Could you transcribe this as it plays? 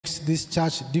this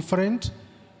church different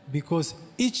because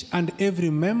each and every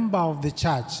member of the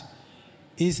church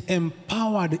is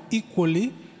empowered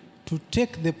equally to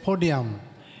take the podium.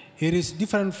 It is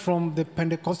different from the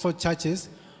Pentecostal churches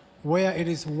where it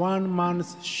is one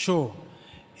man's show.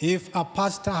 If a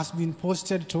pastor has been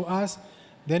posted to us,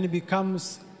 then it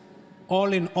becomes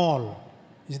all in all.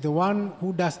 It's the one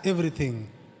who does everything.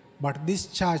 But this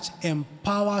church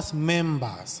empowers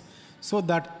members so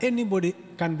that anybody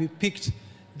can be picked.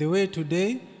 The way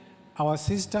today our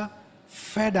sister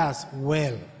fed us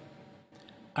well.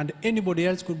 And anybody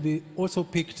else could be also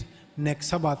picked next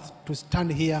Sabbath to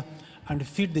stand here and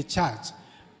feed the church.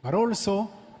 But also,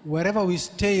 wherever we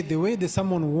stay, the way the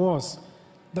sermon was,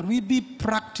 that we be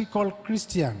practical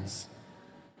Christians.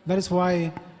 That is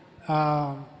why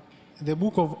the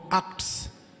book of Acts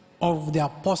of the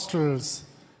Apostles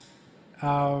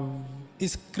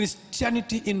is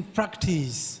Christianity in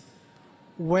practice.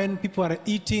 When people are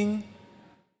eating,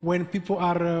 when people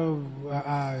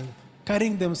are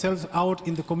carrying themselves out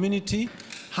in the community,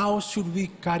 how should we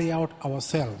carry out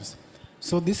ourselves?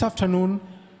 So this afternoon,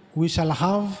 we shall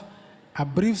have a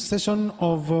brief session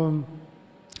of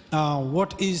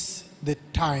what is the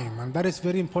time, and that is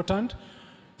very important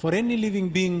for any living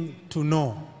being to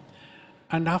know.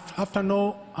 And after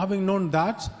having known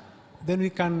that, then we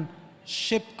can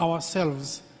shape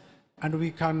ourselves and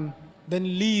we can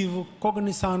then live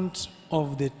cognizant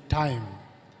of the time.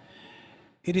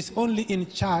 It is only in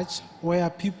church where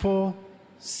people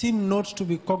seem not to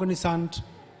be cognizant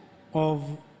of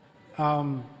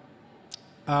time.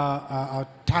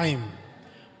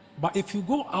 But if you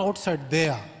go outside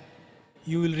there,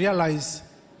 you will realize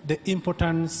the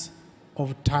importance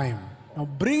of time. Now,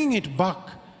 bringing it back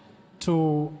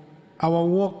to our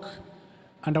walk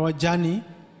and our journey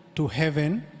to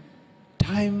heaven,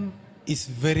 time is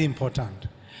very important.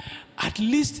 At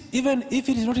least, even if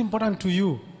it is not important to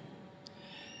you,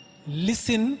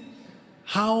 listen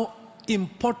how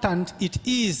important it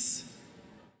is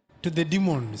to the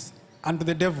demons and to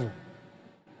the devil.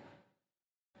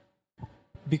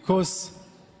 Because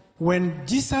when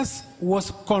Jesus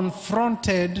was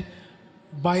confronted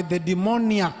by the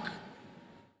demoniac,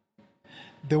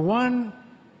 the one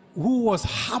who was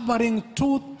harboring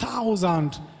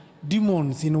 2,000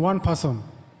 demons in one person,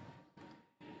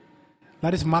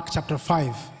 that is Mark chapter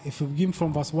 5, if you begin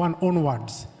from verse 1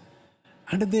 onwards.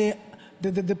 And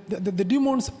the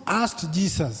demons asked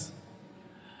Jesus,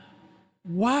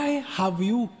 "Why have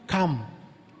you come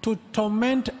to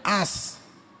torment us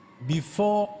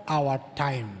before our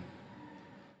time?"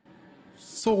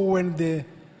 So when the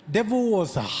devil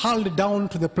was hurled down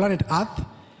to the planet Earth,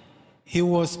 he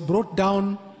was brought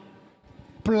down,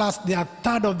 plus the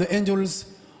third of the angels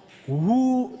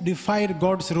who defied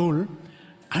God's rule,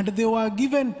 and they were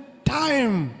given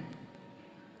time.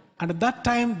 And at that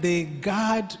time, they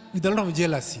guard with a lot of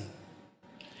jealousy.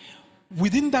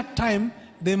 Within that time,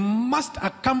 they must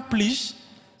accomplish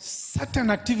certain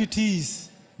activities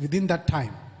within that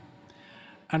time.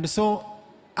 And so,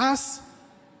 us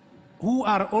who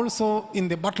are also in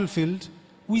the battlefield,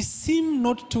 we seem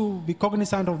not to be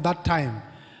cognizant of that time.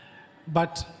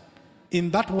 But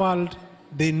in that world,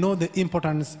 they know the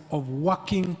importance of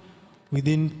working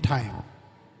within time.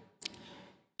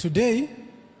 Today,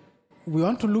 we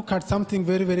want to look at something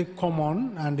very, very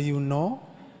common, and you know,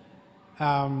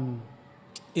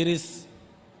 it is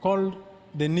called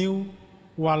the New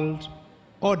World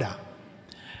Order.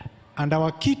 And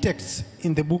our key text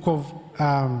in the book of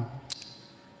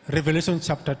Revelation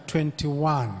chapter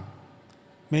 21.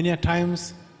 Many a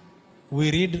times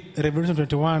we read Revelation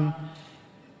 21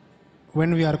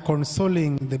 when we are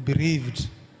consoling the bereaved,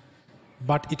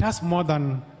 but it has more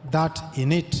than that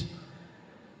in it.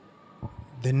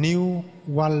 The New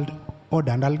World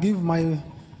Order. And I'll give my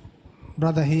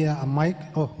brother here a mic.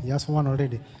 Oh, he has one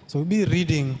already. So we'll be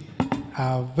reading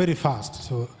very fast.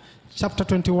 So chapter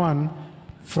 21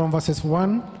 from verses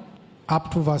 1 up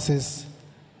to verses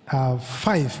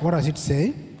 5. What does it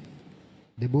say?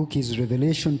 The book is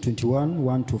Revelation 21,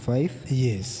 1 to 5.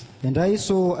 Yes. And I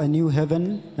saw a new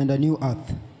heaven and a new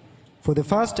earth. For the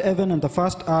first heaven and the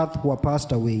first earth were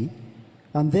passed away,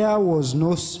 and there was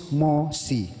no more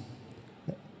sea.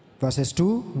 Verses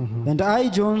 2, And I,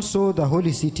 John, saw the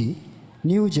holy city,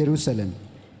 New Jerusalem,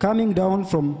 coming down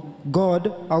from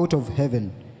God out of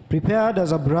heaven, prepared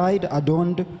as a bride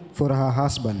adorned for her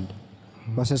husband.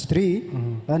 Verses 3,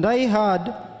 And I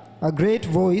heard a great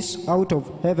voice out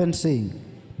of heaven saying,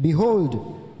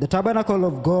 Behold, the tabernacle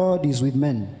of God is with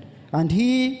men, and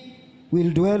he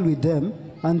will dwell with them,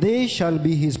 and they shall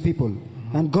be his people.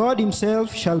 And God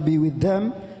himself shall be with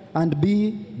them, and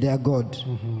be their God.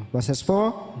 Verses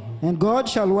 4, and God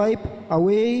shall wipe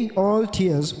away all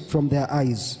tears from their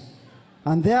eyes,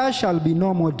 and there shall be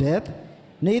no more death,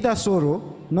 neither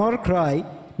sorrow nor cry,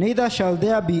 neither shall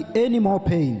there be any more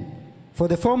pain, for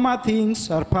the former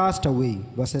things are passed away.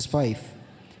 Verses 5,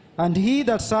 and he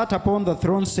that sat upon the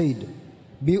throne said,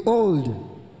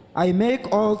 Behold, I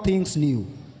make all things new.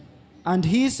 And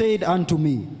he said unto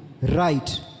me,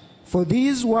 Write, for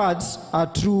these words are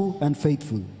true and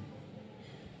faithful.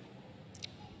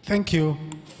 Thank you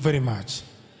very much.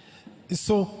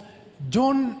 So,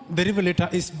 John the Revelator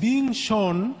is being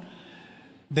shown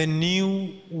the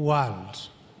new world.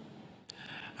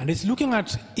 And he's looking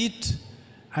at it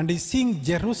and he's seeing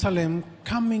Jerusalem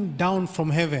coming down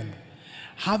from heaven,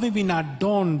 having been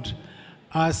adorned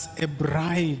as a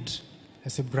bride,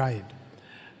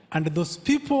 And those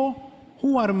people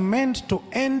who are meant to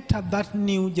enter that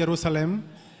new Jerusalem,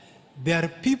 they are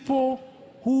people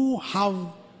who have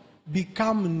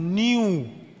become new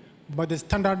by the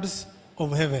standards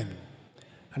of heaven.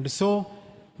 And so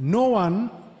no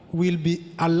one will be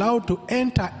allowed to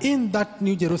enter in that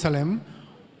new Jerusalem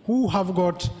who have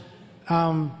got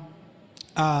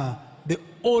the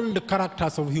old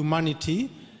characters of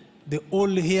humanity, the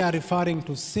old here referring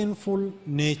to sinful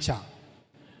nature.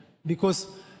 Because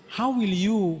how will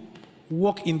you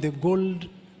walk in the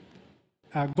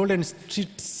golden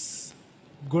streets,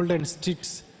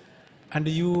 and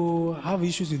you have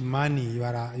issues with money? You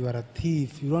are a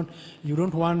thief. You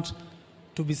don't want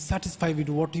to be satisfied with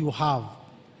what you have.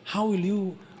 How will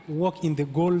you walk in the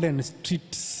golden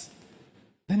streets?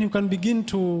 Then you can begin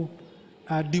to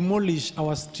demolish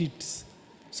our streets.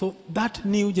 So that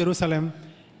new Jerusalem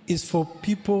is for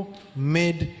people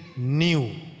made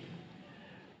new.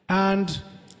 And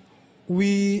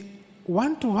we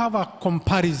want to have a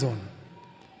comparison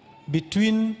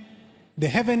between the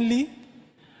heavenly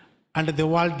and the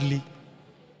worldly.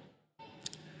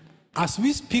 As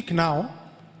we speak now,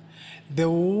 the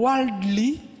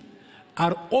worldly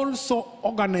are also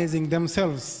organizing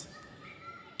themselves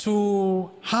to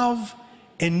have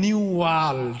a new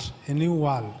world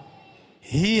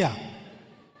here,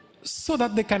 so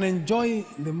that they can enjoy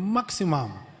the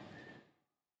maximum.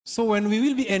 So when we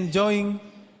will be enjoying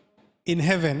in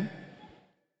heaven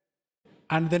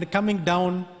and then coming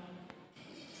down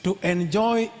to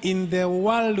enjoy in the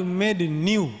world made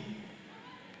new,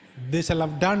 they shall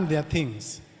have done their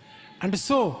things. And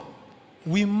so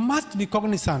we must be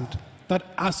cognizant that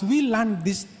as we learn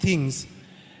these things,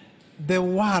 the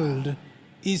world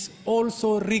is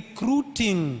also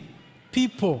recruiting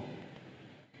people.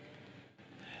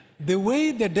 The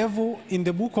way the devil in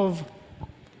the book of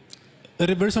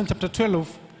Revelation chapter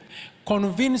 12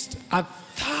 convinced a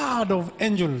third of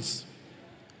angels,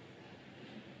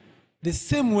 the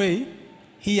same way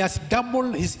he has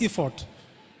doubled his effort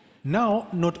now,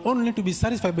 not only to be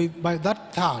satisfied by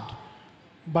that third,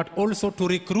 but also to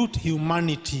recruit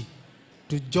humanity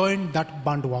to join that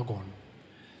bandwagon.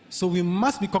 So we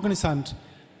must be cognizant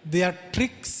their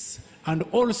tricks and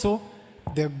also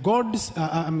the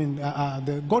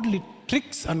godly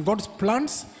tricks and God's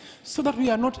plans, so that we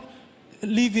are not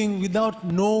living without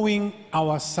knowing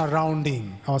our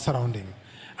surrounding.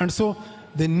 And so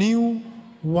the new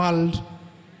world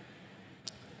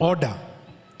order.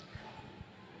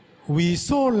 We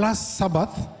saw last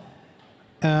Sabbath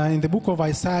in the book of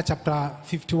Isaiah chapter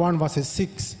 51 verses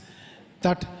 6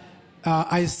 that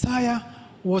Isaiah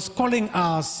was calling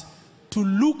us to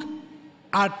look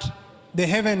at the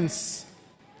heavens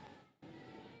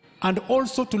and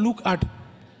also to look at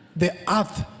the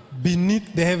earth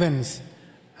beneath the heavens.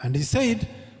 And he said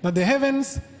that the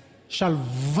heavens shall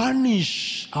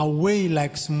vanish away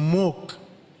like smoke.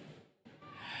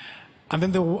 And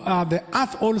then the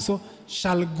earth also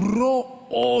shall grow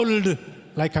old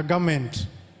like a garment.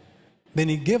 Then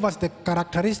he gave us the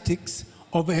characteristics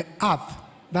of an earth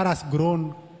that has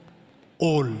grown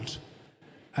old.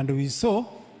 And we saw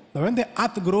that when the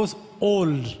earth grows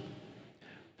old,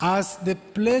 as the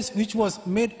place which was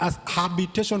made as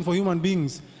habitation for human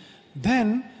beings,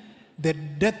 then the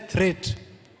death rate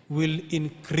will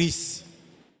increase.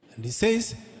 And he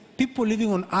says people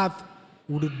living on earth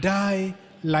would die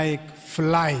like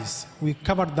flies. We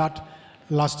covered that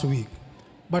last week.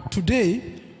 But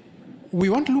today, we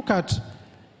want to look at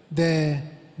the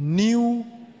new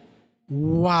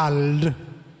world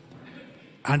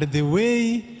and the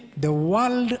way the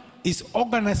world is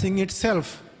organizing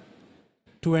itself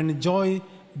to enjoy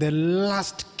the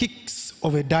last kicks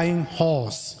of a dying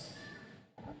horse.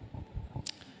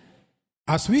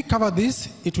 As we cover this,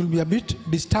 it will be a bit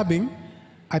disturbing.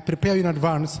 I prepare you in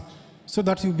advance so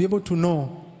that you'll be able to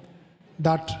know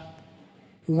that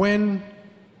When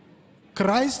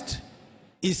Christ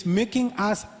is making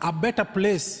us a better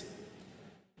place,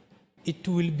 it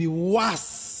will be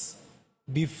worse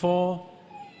before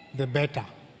the better.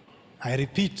 I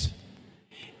repeat,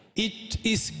 it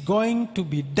is going to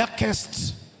be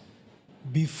darkest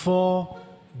before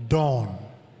dawn.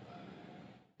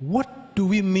 What do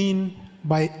we mean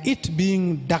by it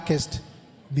being darkest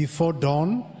before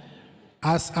dawn?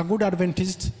 As a good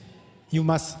Adventist, you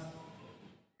must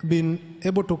have been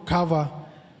able to cover,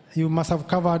 you must have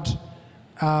covered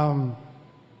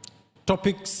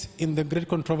topics in the great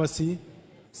controversy,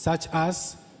 such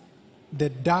as the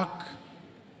dark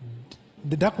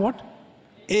what?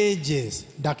 Ages,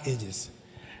 dark ages.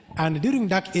 And during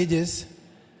dark ages,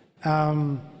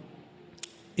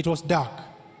 it was dark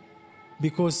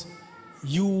because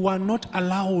you were not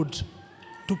allowed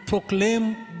to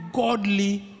proclaim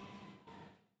godly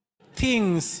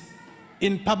things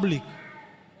in public.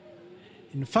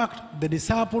 In fact, the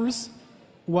disciples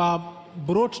were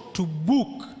brought to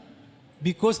book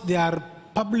because they are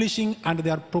publishing and they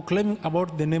are proclaiming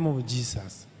about the name of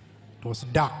Jesus. It was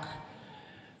dark.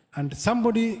 And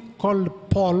somebody called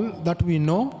Paul, that we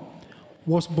know,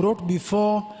 was brought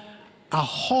before a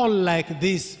hall like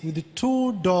this with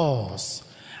 2 doors.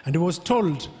 And he was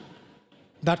told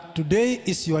that today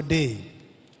is your day.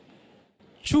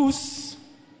 Choose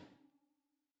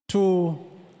to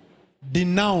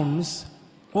denounce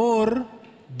or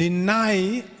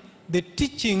deny the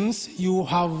teachings you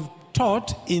have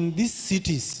taught in these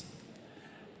cities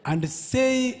and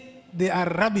say they are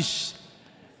rubbish.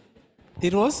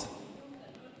 It was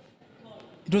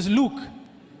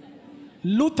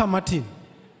Luther Martin.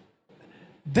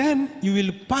 Then you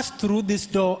will pass through this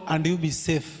door and you'll be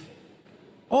safe.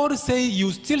 Or say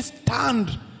you still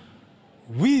stand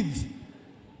with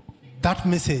that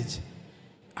message,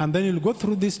 and then you'll go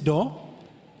through this door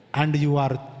and you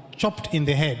are chopped in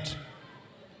the head.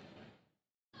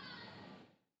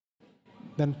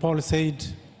 Then Paul said,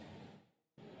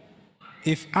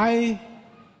 if I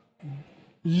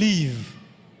live,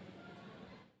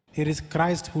 it is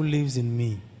Christ who lives in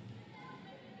me.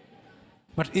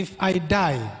 But if I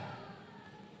die,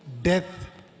 death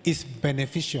is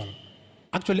beneficial,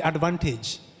 actually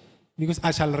advantage, because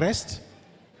I shall rest,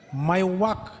 my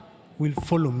work will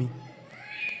follow me.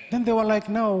 Then they were like,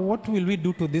 now what will we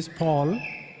do to this Paul?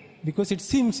 Because it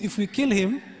seems if we kill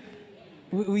him,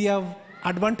 we have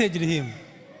advantaged him.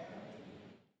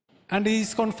 And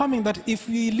he's confirming that if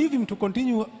we leave him to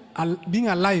continue being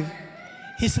alive,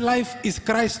 his life is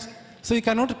Christ. So he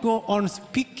cannot go on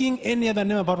speaking any other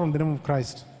name apart from the name of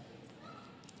Christ.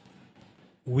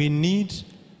 We need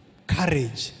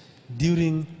courage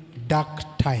during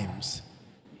dark times.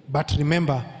 But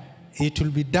remember, it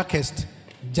will be darkest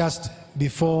just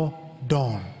before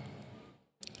dawn.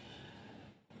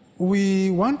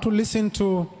 We want to listen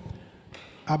to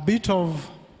a bit of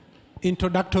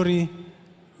introductory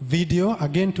video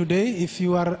again today. If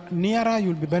you are nearer,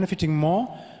 you'll be benefiting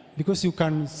more because you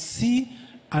can see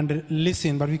and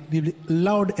listen, but it will be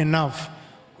loud enough.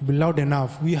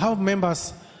 We have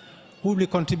members who will be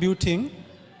contributing.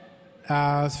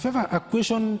 If you have a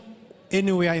question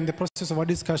anywhere in the process of our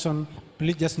discussion,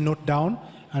 please just note down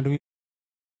and we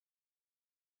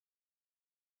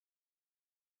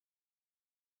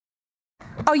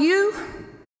Are you?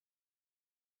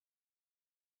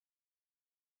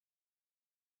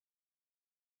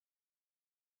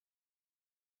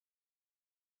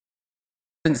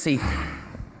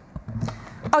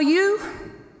 Are you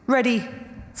ready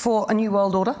for a new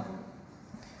world order?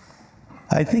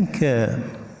 I think,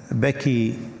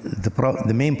 Becky,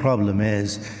 the main problem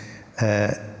is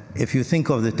if you think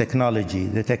of the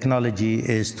technology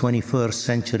is 21st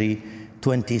century,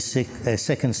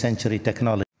 22nd century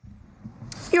technology.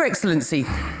 Your Excellency,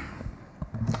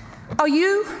 are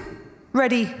you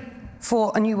ready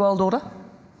for a new world order?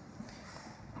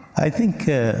 I think,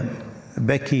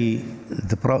 Becky,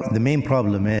 the main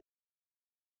problem is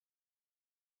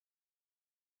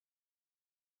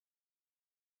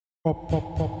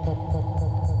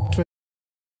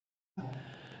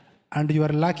and you are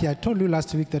lucky. I told you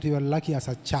last week that you are lucky as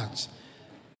a church.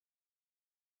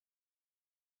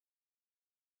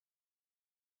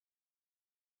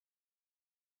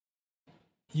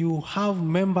 You have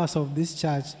members of this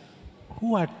church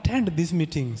who attend these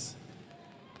meetings.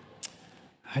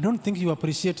 I don't think you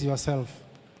appreciate yourself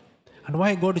and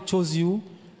why God chose you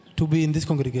to be in this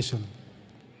congregation.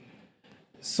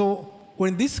 So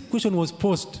when this question was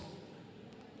posed,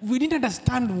 we didn't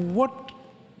understand what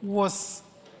was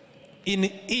in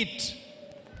it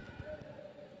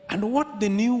and what the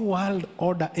new world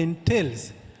order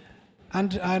entails.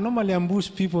 And I normally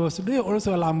ambush people. So today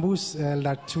also I'll ambush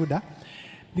Elder Chuda,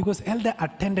 because Elder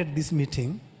attended this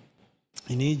meeting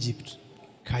in Egypt,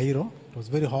 Cairo. It was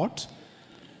very hot.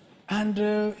 And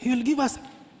he will give us,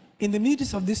 in the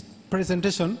midst of this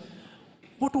presentation,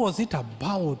 what was it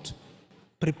about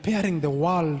preparing the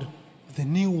world, the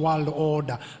new world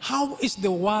order? How is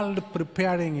the world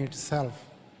preparing itself?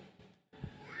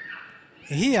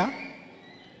 Here,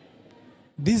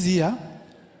 this year,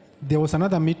 there was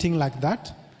another meeting like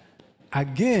that.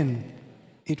 Again,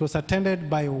 it was attended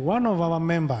by one of our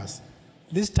members,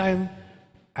 this time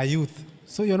a youth.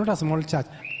 So you're not a small church.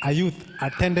 A youth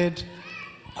attended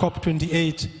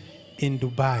COP28 in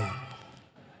Dubai.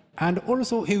 And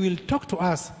also he will talk to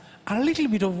us a little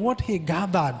bit of what he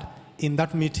gathered in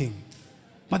that meeting.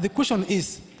 But the question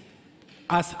is,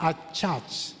 as a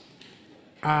church,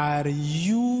 are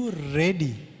you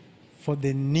ready for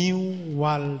the new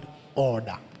world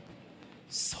order?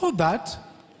 So that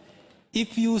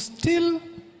if you still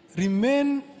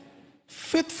remain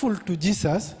faithful to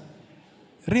Jesus,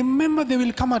 remember there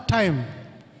will come a time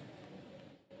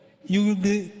you will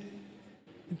be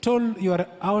told you are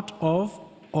out of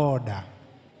order.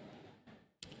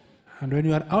 And when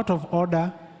you are out of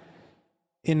order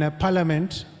in a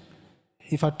parliament,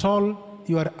 if at all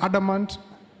you are adamant,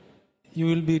 you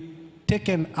will be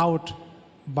taken out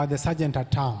by the sergeant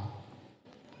at arms.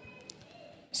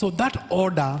 So that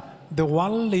order, the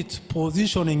world is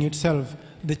positioning itself,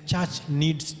 the church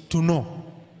needs to know.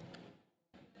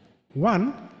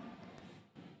 One,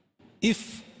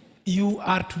 if you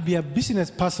are to be a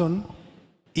business person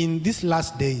in these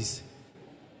last days,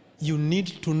 you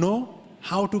need to know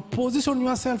how to position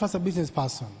yourself as a business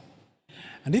person.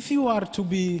 And if you are to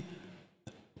be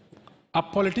a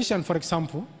politician, for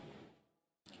example,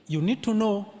 you need to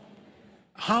know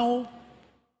how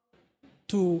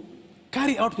to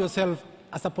carry out yourself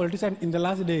as a politician in the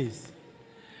last days.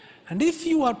 And if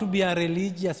you are to be a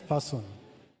religious person,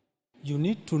 you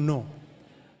need to know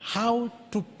how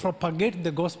to propagate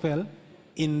the gospel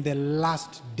in the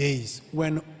last days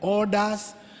when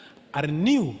orders are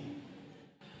new.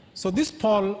 So this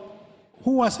Paul,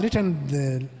 who has written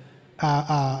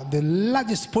the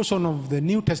largest portion of the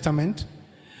New Testament,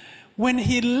 when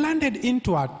he landed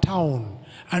into a town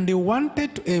and he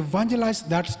wanted to evangelize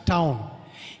that town,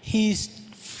 he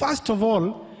first of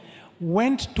all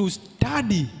went to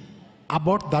study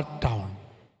about that town.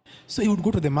 So he would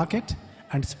go to the market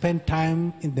and spend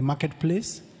time in the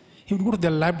marketplace. He would go to the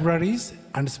libraries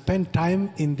and spend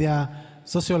time in their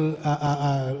social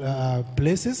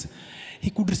places. He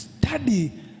could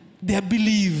study their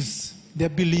beliefs.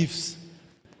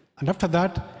 And after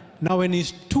that, now when he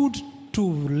stood to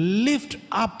lift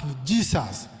up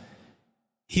Jesus,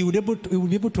 he would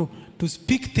be able to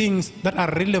speak things that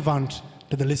are relevant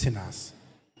to the listeners.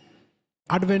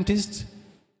 Adventists,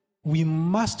 we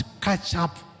must catch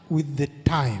up with the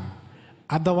time.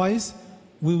 Otherwise,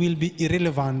 we will be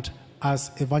irrelevant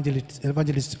as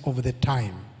evangelists of the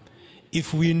time.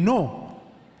 If we know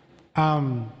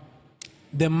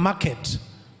the market,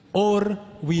 or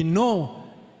we know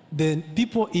the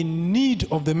people in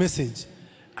need of the message,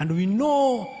 and we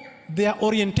know their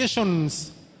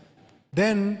orientations,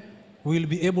 then we'll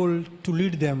be able to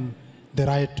lead them the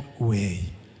right way.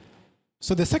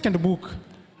 So the second book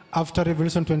after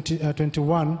Revelation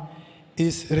 21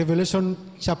 is Revelation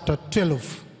chapter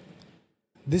 12.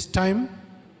 This time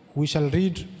we shall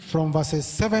read from verses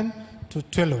 7 to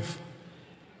 12.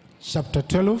 Chapter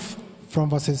 12 from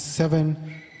verses 7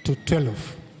 to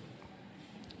 12.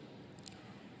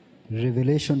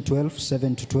 Revelation 12,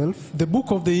 7 to 12. The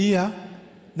book of the year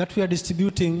that we are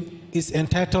distributing is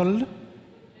entitled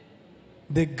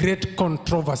The Great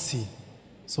Controversy.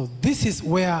 So this is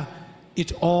where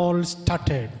it all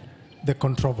started, the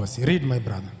controversy. Read, my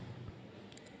brother.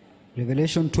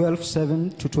 Revelation 12,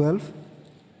 7 to 12.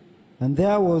 And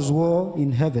there was war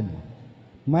in heaven.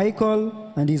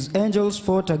 Michael and his angels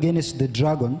fought against the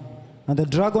dragon, and the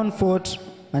dragon fought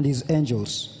and his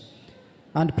angels,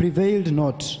 and prevailed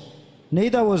not.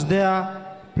 Neither was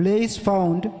there place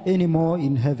found any more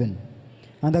in heaven.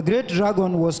 And the great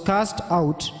dragon was cast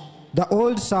out, the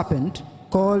old serpent,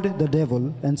 called the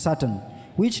devil and Satan,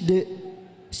 which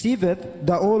deceiveth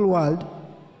the whole world.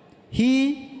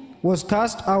 He was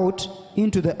cast out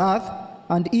into the earth,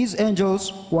 and his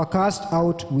angels were cast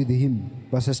out with him.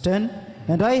 Verses 10.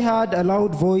 And I heard a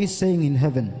loud voice saying in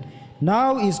heaven,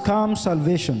 Now is come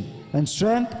salvation, and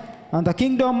strength, and the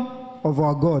kingdom of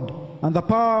our God, and the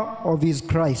power of his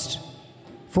Christ.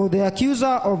 For the accuser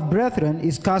of brethren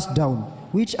is cast down,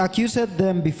 which accuseth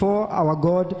them before our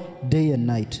God day and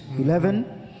night. 11.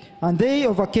 And they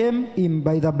overcame him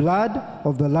by the blood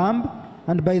of the Lamb,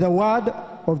 and by the word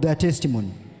of their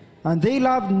testimony. And they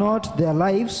loved not their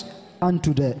lives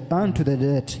unto the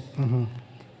death.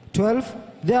 12.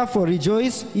 Therefore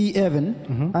rejoice, ye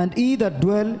heaven, and ye that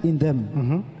dwell in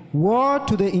them. Woe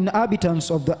to the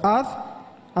inhabitants of the earth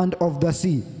and of the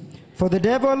sea, for the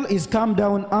devil is come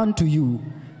down unto you,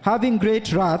 having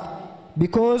great wrath,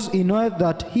 because he knoweth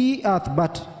that he hath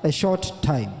but a short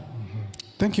time.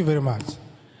 Thank you very much.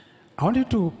 I want you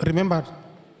to remember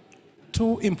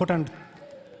two important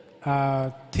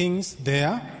things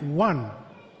there. One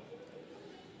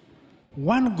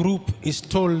group is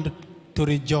told to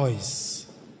rejoice,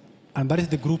 and that is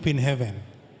the group in heaven.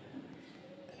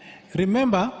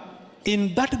 Remember,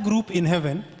 in that group in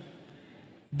heaven,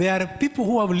 there are people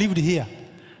who have lived here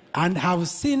and have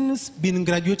since been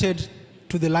graduated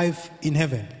to the life in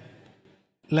heaven.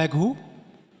 Like who?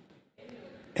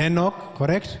 Enoch,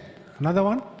 correct? Another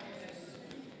one?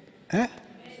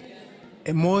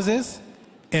 Moses,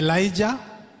 Elijah,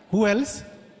 who else?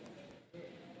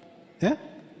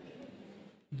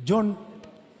 John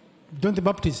the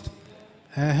Baptist.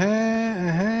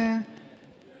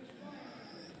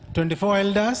 24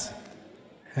 elders.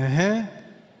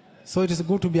 So it is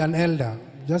good to be an elder.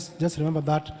 Just remember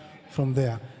that from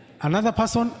there. Another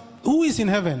person who is in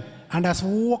heaven and has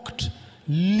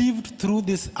lived through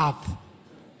this earth.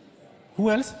 Who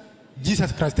else?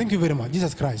 Jesus Christ. Thank you very much.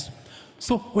 Jesus Christ.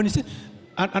 So when you say,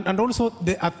 and also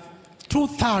there are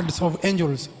 2/3 of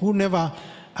angels who never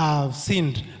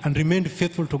sinned and remained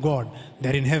faithful to God.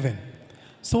 They're in heaven.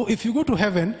 So if you go to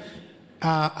heaven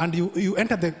and you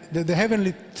enter the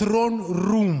heavenly throne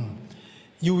room,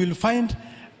 you will find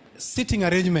sitting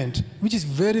arrangement, which is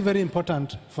very, very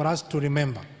important for us to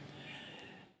remember.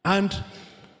 And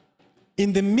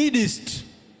in the midst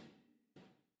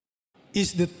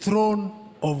is the throne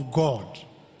of God.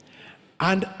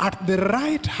 And at the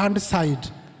right hand side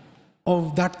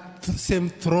of that same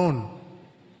throne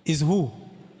is who?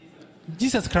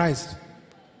 Jesus Christ.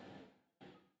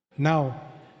 Now,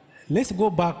 let's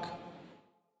go back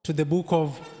to the book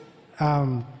of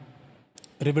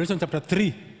Revelation chapter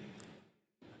 3.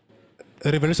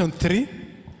 Revelation 3.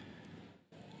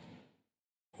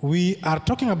 We are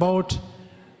talking about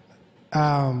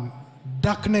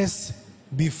darkness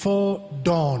before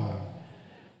dawn.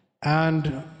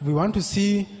 And we want to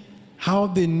see how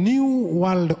the new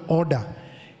world order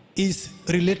is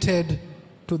related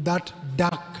to that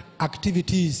dark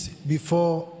activities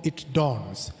before it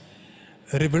dawns.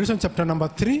 Revelation chapter number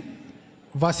 3,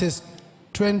 verses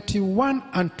 21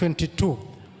 and 22.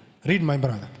 Read, my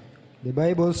brother. The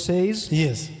Bible says,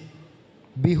 Yes.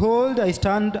 Behold, I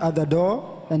stand at the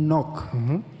door and knock.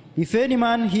 If any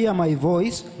man hear my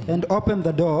voice and open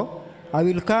the door, I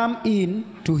will come in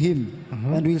to him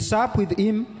and will sup with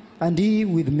him and he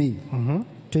with me.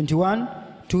 21.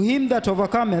 To him that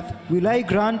overcometh will I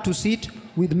grant to sit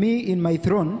with me in my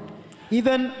throne,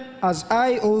 even as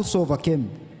I also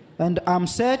overcame, and am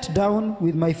set down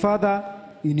with my Father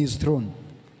in his throne.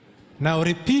 Now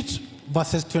repeat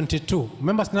verses 22.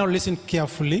 Members, now listen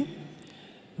carefully.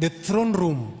 The throne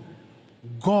room,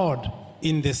 God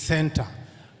in the center,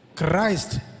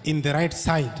 Christ in the right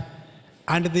side,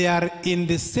 and they are in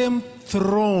the same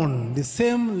throne, the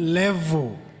same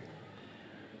level.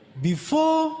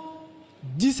 Before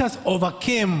Jesus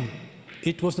overcame,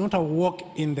 it was not a walk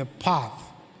in the path.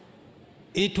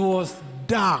 It was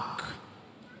dark.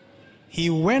 He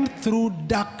went through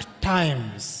dark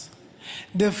times.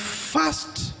 The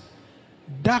first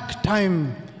dark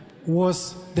time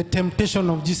was the temptation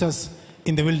of Jesus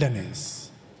in the wilderness.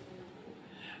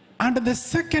 And the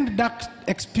second dark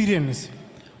experience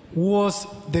was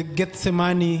the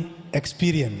Gethsemane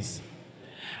experience.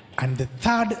 And the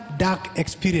third dark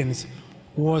experience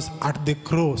was at the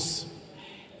cross.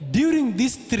 During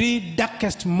these three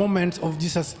darkest moments of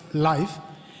Jesus' life,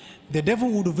 the devil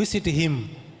would visit him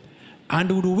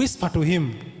and would whisper to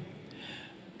him,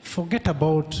 forget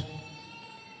about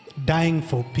dying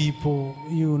for people,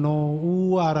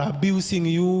 who are abusing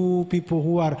you, people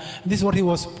who are... This is what he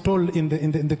was told in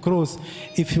the cross.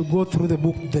 If you go through the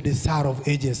book, The Desire of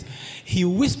Ages, he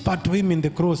whispered to him in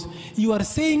the cross, you are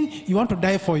saying you want to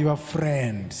die for your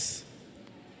friends.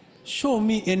 Show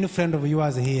me any friend of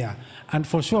yours here. And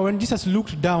for sure, when Jesus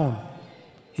looked down,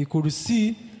 he could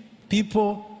see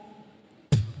people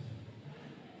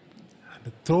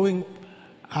throwing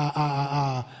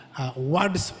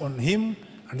words on him,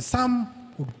 and some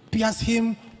would pierce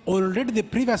him. Already the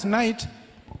previous night,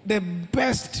 the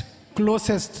best,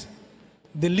 closest,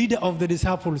 the leader of the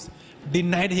disciples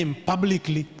denied him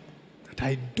publicly, that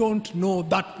I don't know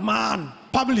that man,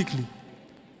 publicly.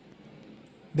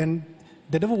 Then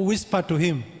the devil whispered to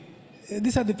him,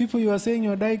 these are the people you are saying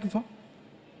you are dying for?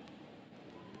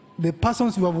 The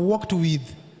persons you have walked with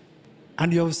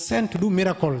and you have sent to do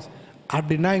miracles are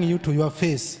denying you to your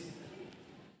face.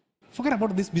 Forget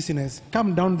about this business.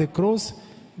 Come down the cross,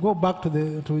 go back to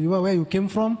where you came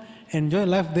from, enjoy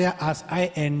life there as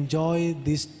I enjoy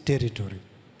this territory.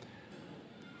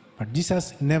 But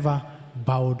Jesus never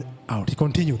bowed out. He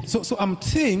continued. So I'm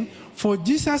saying, for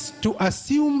Jesus to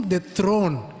assume the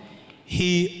throne,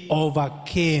 he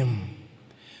overcame.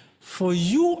 For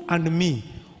you and me,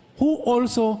 who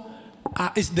also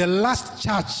is the last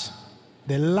church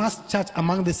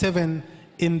among the 7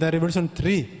 in the Revelation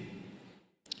 3,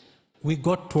 we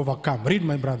got to overcome. Read,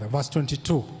 my brother, verse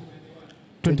 22.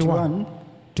 21.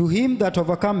 To him that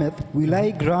overcometh will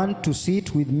I grant to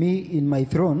sit with me in my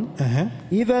throne,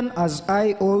 even as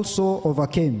I also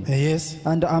overcame, Yes.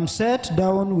 and am set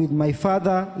down with my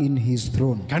Father in his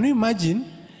throne. Can you imagine,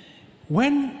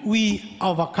 when we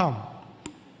overcome,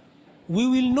 we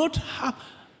will not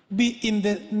be in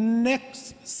the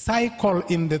next cycle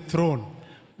in the throne,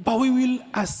 but we will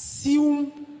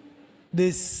assume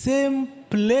the same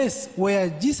place where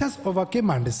Jesus overcame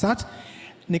and sat.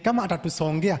 Ni kama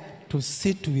atatusongea to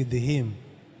sit with him.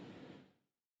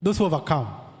 Those who overcome.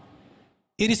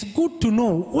 It is good to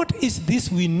know what is this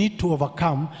we need to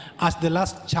overcome as the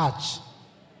last church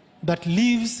that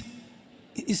lives.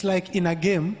 Is like in a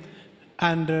game,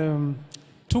 and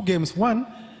 2 games. One,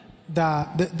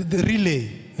 the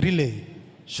relay,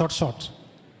 short.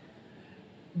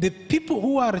 The people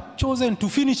who are chosen to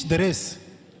finish the race.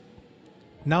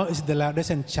 Now is the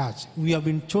Laodicean church. We have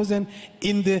been chosen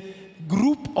in the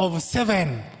group of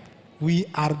 7. We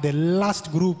are the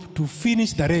last group to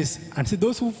finish the race. And see,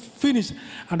 those who finish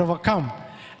and overcome,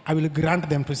 I will grant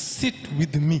them to sit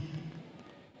with me,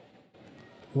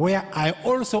 where I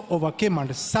also overcame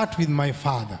and sat with my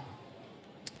Father.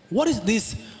 What is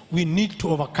this we need to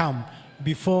overcome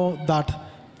before that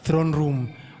throne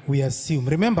room we assume?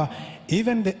 Remember,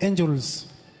 even the angels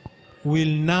will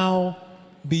now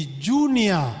be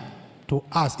junior to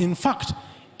us. In fact,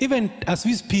 even as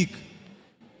we speak,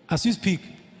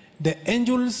 the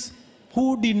angels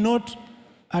who did not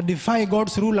defy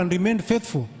God's rule and remained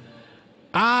faithful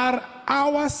are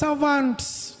our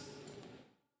servants.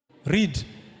 Read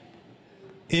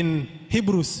in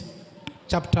Hebrews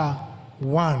chapter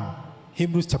 1.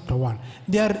 Hebrews chapter 1.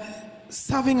 They are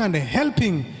serving and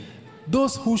helping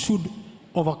those who should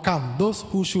overcome, those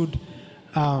who should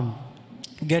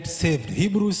get saved.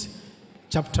 Hebrews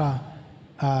chapter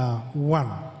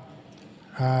 1.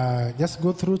 Just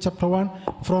go through chapter 1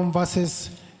 from verses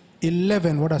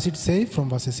 11. What does it say from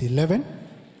verses 11?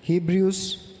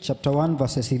 Hebrews chapter 1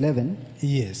 verses 11.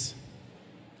 Yes.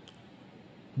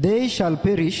 They shall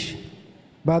perish,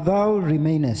 but thou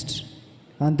remainest,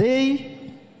 and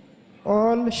they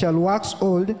all shall wax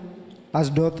old as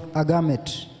doth a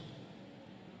garment.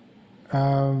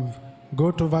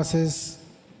 Go to verses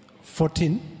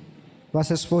 14.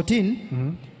 Verses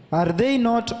 14. Are they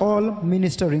not all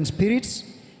ministering spirits,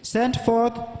 sent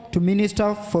forth to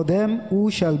minister for them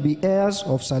who shall be heirs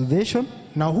of salvation?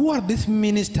 Now, who are these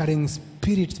ministering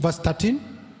spirits? Verse 13.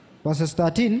 Verses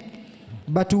 13.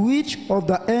 But to which of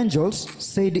the angels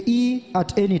said he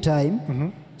at any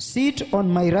time, sit on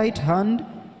my right hand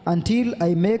until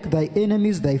I make thy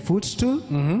enemies thy footstool?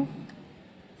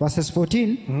 Verses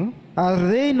 14. Are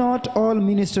they not all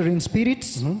ministering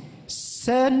spirits,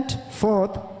 sent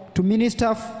forth to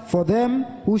minister for them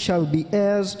who shall be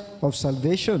heirs of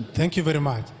salvation? Thank you very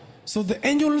much. So the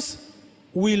angels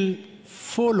will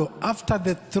follow after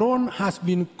the throne has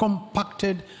been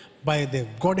compacted by the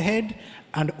Godhead,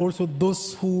 and also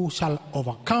those who shall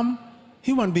overcome,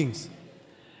 human beings.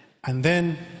 And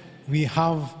then we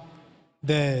have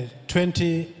the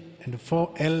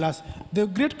 24 elders. The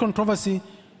great controversy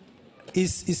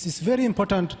is very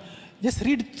important. Just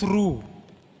read through.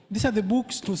 These are the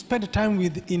books to spend time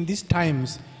with in these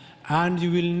times, and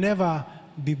you will never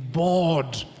be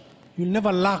bored. You'll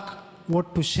never lack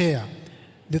what to share.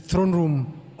 The throne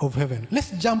room of heaven.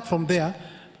 Let's jump from there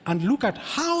and look at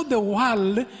how the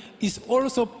world is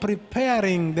also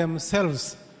preparing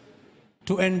themselves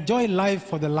to enjoy life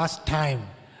for the last time.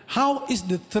 How is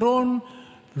the throne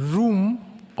room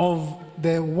of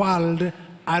the world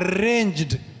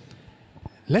arranged?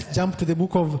 Let's jump to the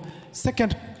book of 2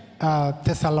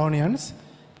 Thessalonians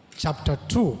chapter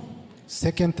 2.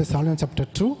 2 Thessalonians chapter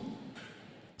 2.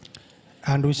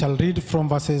 And we shall read from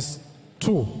verses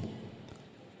 2.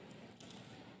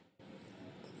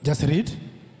 Just read.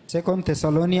 2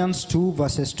 Thessalonians 2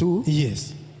 verses 2.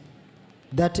 Yes.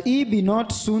 That ye be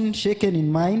not soon shaken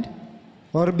in mind,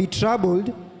 or be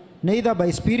troubled, neither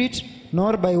by spirit,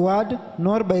 nor by word,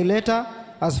 nor by letter,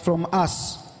 as from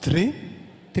us. 3.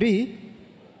 3.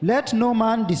 Let no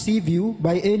man deceive you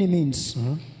by any means,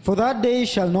 for that day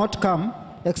shall not come,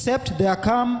 except there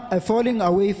come a falling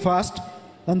away first,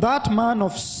 and that man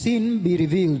of sin be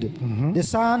revealed, the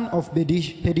son of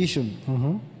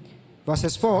perdition.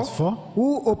 Verses 4. Verse 4.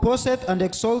 Who opposeth and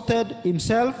exalted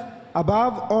himself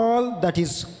above all that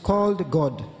is called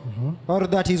God, or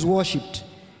that is worshipped,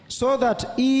 so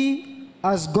that he,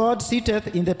 as God,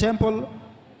 sitteth in the temple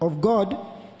of God,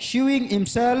 shewing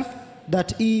himself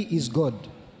that he is God.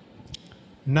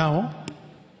 Now,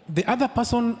 the other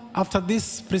person after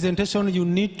this presentation you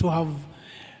need to have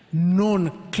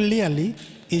known clearly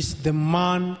is the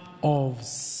man of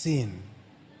sin.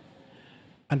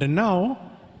 And now,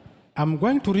 I'm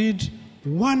going to read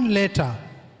one letter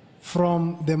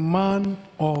from the man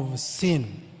of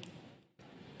sin.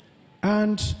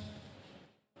 And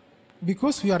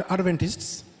because we are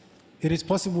Adventists, it is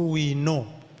possible we know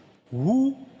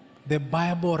who the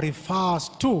Bible refers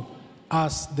to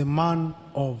as the man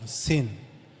of sin.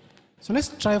 So let's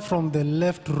try from the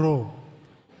left row.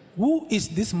 Who is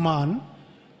this man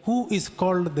who is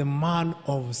called the man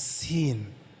of sin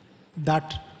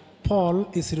that Paul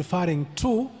is referring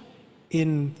to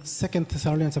in 2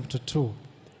 Thessalonians chapter 2?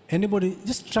 Anybody,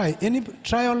 just try. Any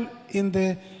trial in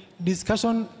the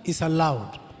discussion is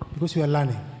allowed because we are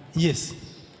learning. Yes.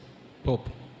 Pope.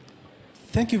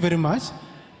 Thank you very much.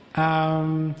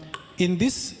 In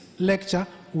this lecture,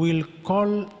 we'll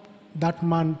call that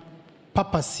man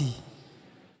papacy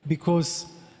because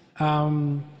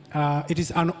it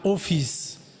is an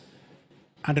office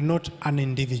and not an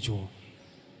individual.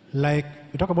 Like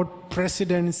we talk about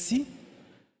presidency,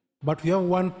 but we have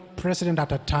one president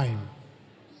at a time.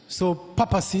 So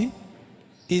papacy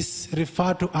is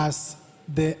referred to as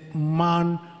the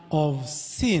man of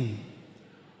sin.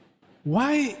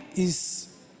 Why is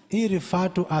he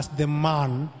referred to as the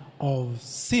man of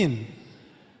sin?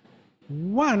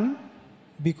 One,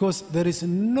 because there is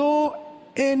no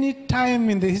any time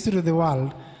in the history of the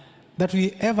world that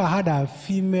we ever had a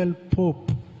female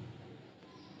pope.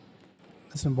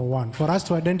 That's number one. For us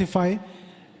to identify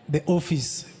the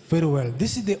office very well.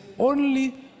 This is the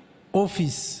only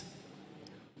office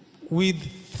with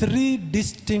 3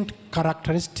 distinct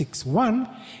characteristics. One,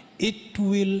 it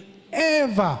will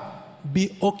ever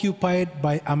be occupied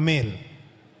by a male.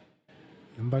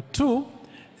 Number 2,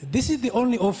 this is the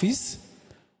only office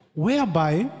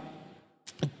whereby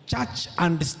church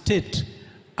and state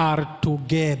are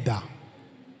together.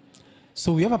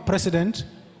 So we have a president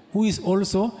who is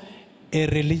also a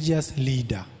religious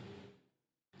leader.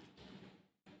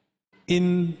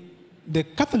 In the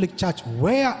Catholic Church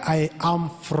where I am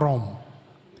from,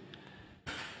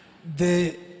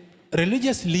 the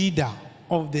religious leader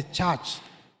of the church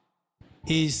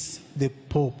is the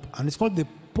Pope, and it's called the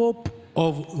Pope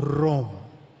of Rome.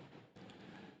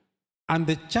 And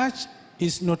the church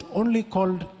is not only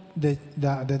called the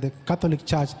Catholic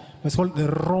Church, but it's called the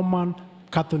Roman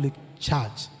Catholic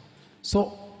Church.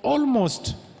 So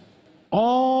almost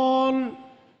all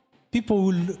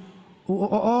people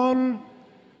all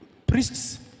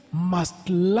priests must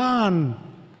learn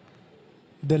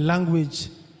the language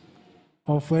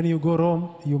of when you go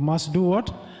Rome. You must do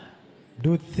what?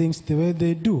 Do things the way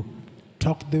they do,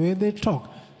 talk the way they talk.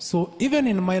 So even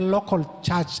in my local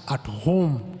church at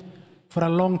home, for a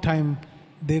long time,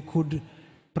 they could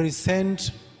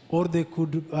present or they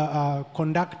could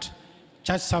conduct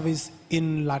church service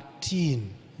in Latin.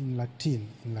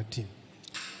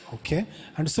 Okay?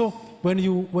 And so when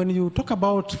you talk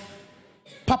about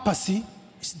papacy,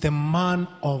 it's the man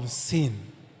of sin.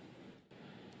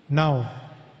 Now,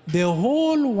 the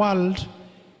whole world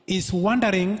is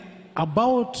wondering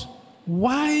about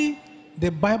why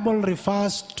the Bible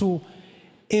refers to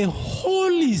a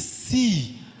holy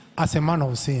see as a man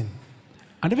of sin.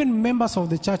 And even members of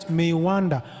the church may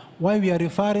wonder why we are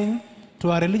referring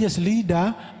to a religious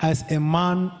leader as a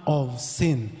man of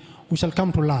sin. We shall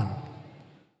come to learn.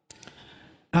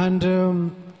 And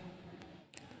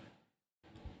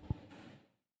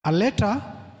a letter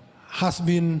has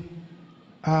been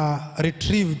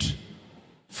retrieved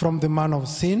from the man of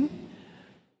sin,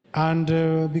 and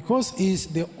because he is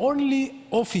the only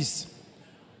office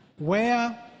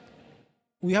where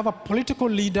we have a political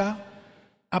leader,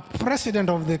 a president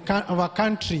of our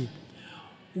country,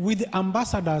 with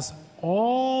ambassadors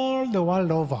all the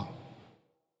world over,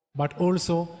 but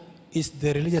also is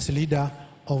the religious leader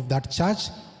of that church,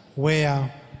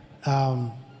 where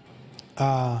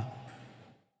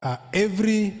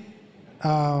every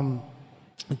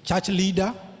church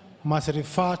leader must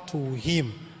refer to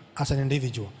him as an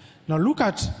individual. Now look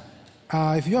at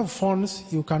if you have phones,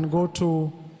 you can go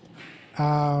to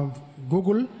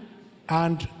Google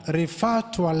and refer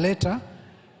to a letter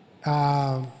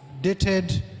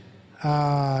dated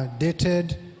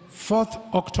 4th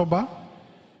October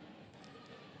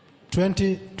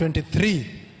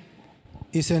 2023.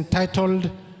 Is entitled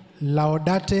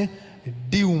Laudate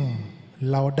Deum.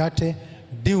 Laudate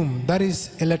Deum. That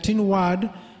is a Latin word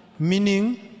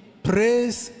meaning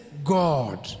praise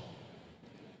God.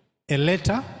 A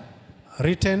letter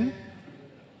written,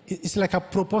 it's like a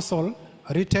proposal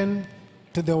written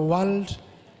to the world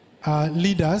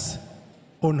leaders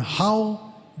on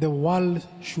how the world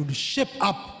should shape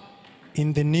up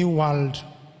in the new world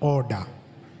order.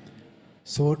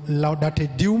 So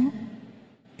Laudate Deum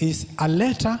is a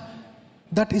letter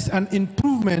that is an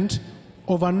improvement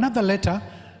of another letter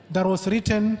that was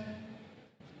written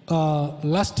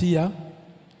last year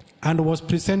and was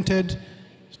presented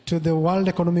to the World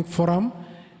Economic Forum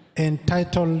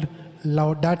entitled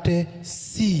Laudate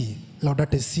Si.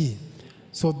 Laudate Si.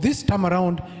 So this time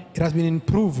around, it has been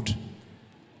improved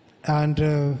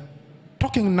and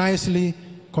talking nicely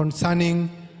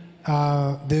concerning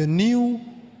the new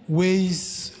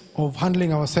ways of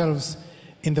handling ourselves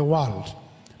in the world.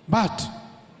 But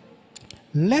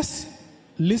let's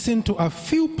listen to a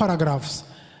few paragraphs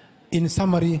in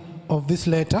summary of this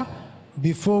letter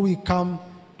before we come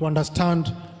to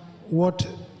understand what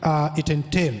it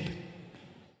entailed.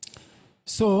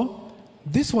 So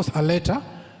this was a letter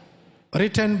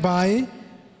written by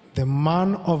the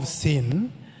man of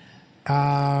sin,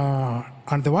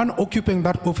 and the one occupying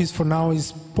that office for now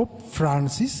is Pope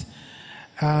Francis,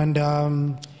 and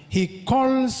he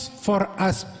calls for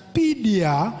a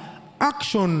speedier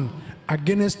action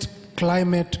against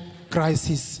climate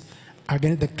crisis, and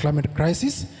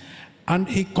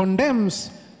he condemns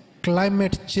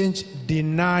climate change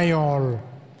denial.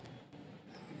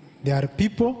 There are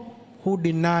people who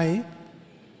deny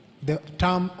the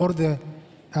term or the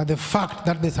fact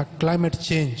that there's a climate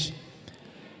change.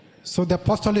 So the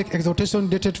apostolic exhortation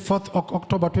dated 4th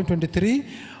October 2023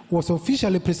 was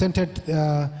officially presented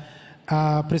the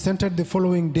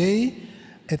following day,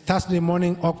 a Thursday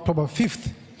morning, October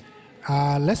 5th.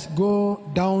 Let's go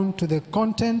down to the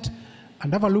content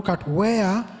and have a look at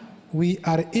where we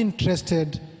are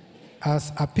interested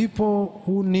as a people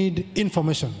who need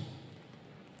information.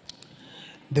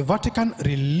 The Vatican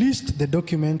released the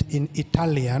document in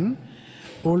Italian.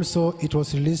 Also, it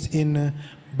was released in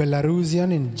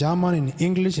Belarusian, in German, in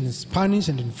English, in Spanish,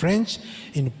 and in French,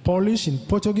 in Polish, in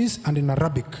Portuguese, and in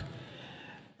Arabic.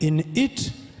 In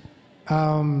it,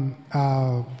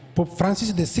 Pope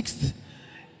Francis VI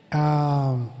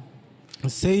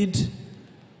said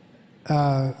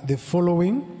the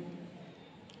following.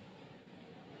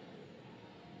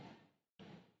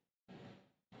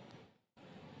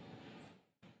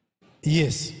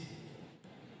 Yes.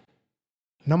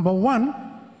 Number one,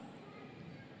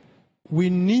 we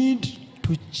need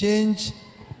to change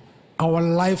our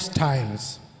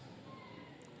lifestyles.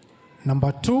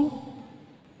 Number two,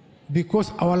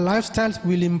 because our lifestyles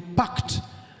will impact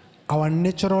our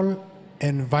natural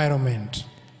environment.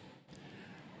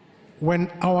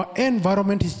 When our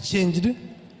environment is changed,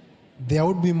 there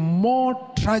would be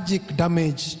more tragic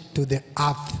damage to the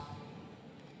earth.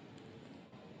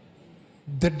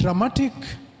 The dramatic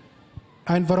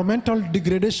environmental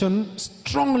degradation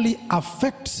strongly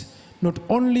affects not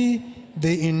only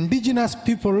the indigenous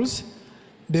peoples,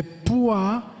 the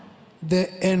poor, the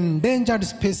endangered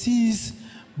species,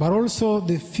 but also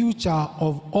the future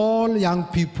of all young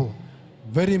people.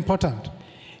 Very important.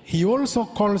 He also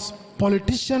calls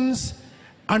politicians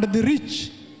and the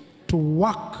rich to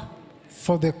work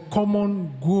for the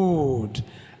common good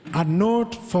and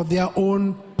not for their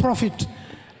own profit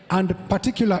and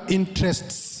particular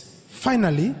interests.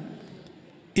 Finally,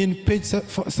 in page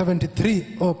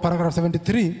 73, or paragraph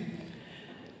 73,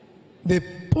 the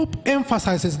Pope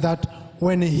emphasizes that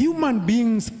when human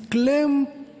beings claim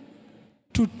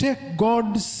to take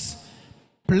God's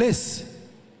place,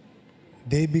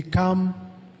 they become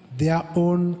their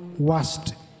own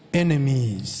worst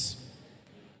enemies.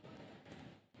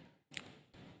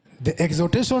 The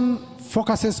exhortation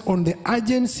focuses on the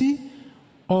urgency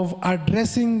of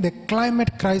addressing the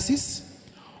climate crisis,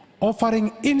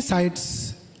 offering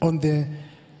insights on the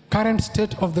current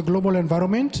state of the global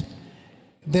environment,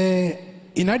 the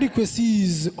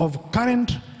inadequacies of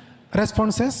current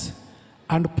responses,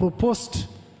 and proposed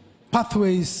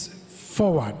pathways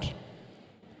forward.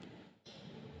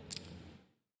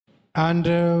 And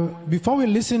before we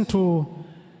listen to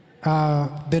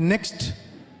the next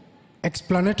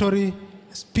explanatory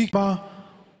speaker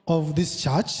of this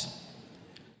church,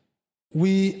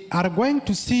 we are going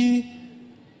to see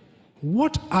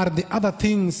what are the other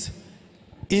things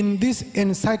in this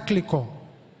encyclical.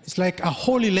 It's like a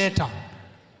holy letter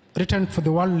written for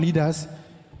the world leaders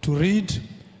to read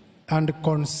and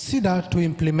consider to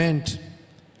implement.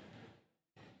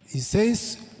 He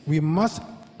says we must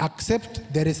accept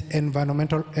there is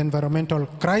environmental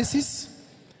crisis.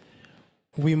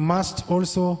 We must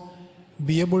also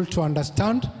be able to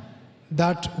understand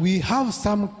that we have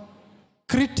some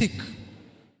critic.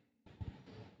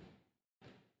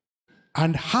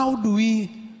 And how do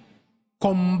we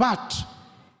combat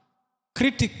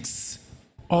critics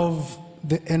of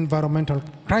the environmental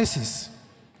crisis?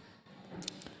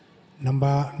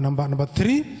 Number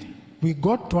three, we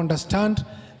got to understand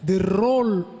the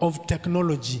role of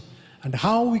technology and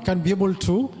how we can be able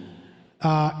to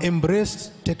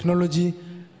embrace technology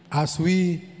as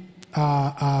we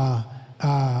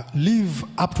live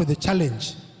up to the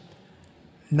challenge.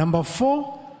 Number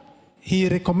four, he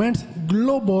recommends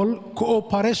global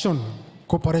cooperation.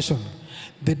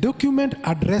 The document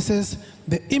addresses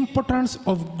the importance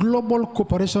of global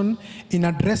cooperation in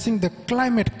addressing the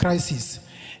climate crisis.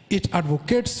 It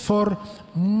advocates for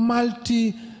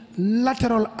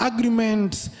multilateral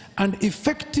agreements and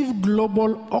effective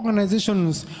global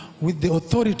organizations with the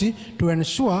authority to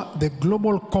ensure the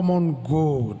global common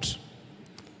good.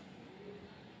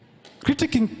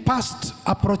 Critiquing past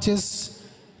approaches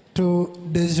to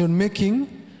decision-making,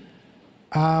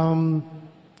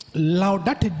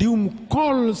 Laudate Deum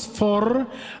calls for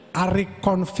a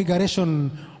reconfiguration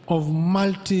of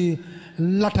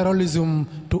multilateralism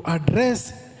to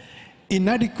address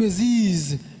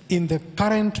inadequacies in the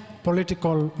current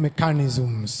political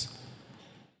mechanisms.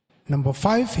 Number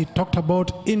five, he talked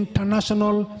about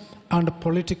international and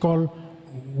political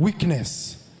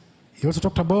weakness. He also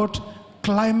talked about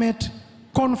climate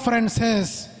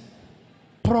conferences,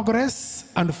 progress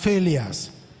and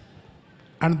failures.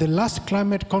 And the last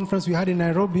climate conference we had in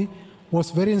Nairobi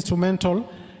was very instrumental.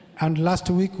 And last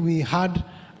week we had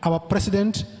our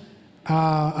president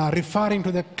referring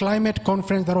to the climate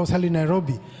conference that was held in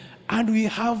Nairobi. And we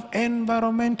have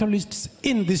environmentalists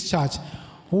in this church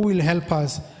who will help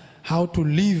us how to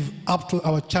live up to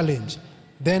our challenge.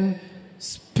 Then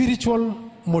spiritual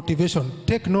motivation.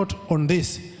 Take note on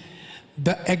this.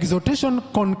 The exhortation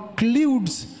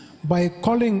concludes by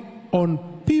calling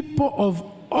on people of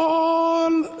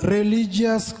all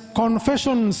religious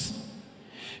confessions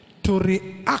to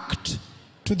react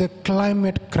to the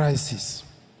climate crisis,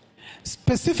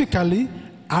 specifically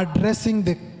addressing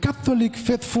the Catholic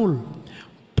faithful.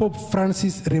 Pope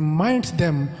Francis reminds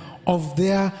them of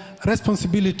their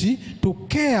responsibility to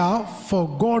care for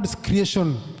God's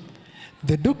creation.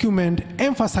 The document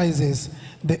emphasizes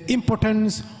the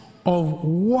importance of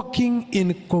walking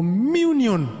in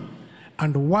communion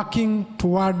and working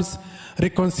towards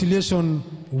reconciliation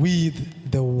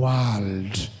with the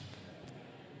world.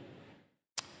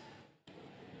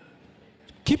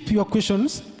 Keep your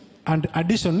questions and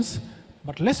additions,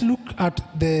 but let's look at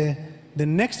the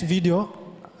next video,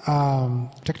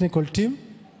 technical team,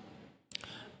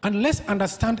 and let's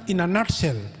understand in a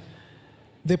nutshell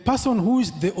the person who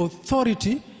is the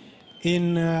authority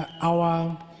in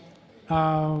our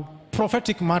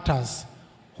prophetic matters,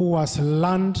 who was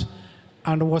learned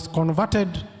and was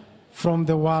converted from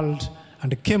the world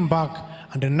and came back,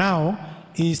 and now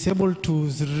he is able to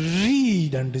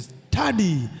read and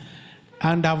study.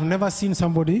 And I've never seen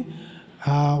somebody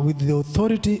with the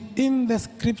authority in the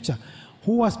scripture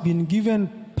who has been given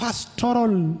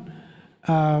pastoral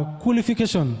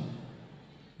qualification,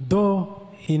 though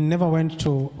he never went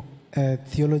to a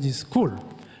theology school.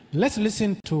 Let's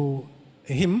listen to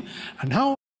him and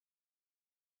how.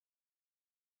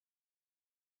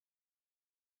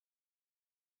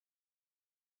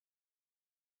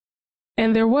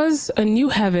 And there was a new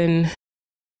heaven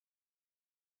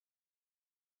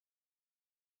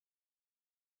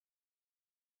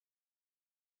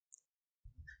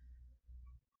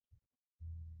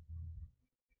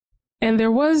and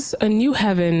there was a new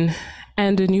heaven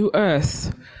and a new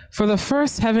earth, for the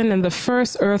first heaven and the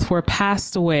first earth were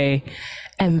passed away,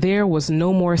 and there was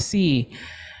no more sea.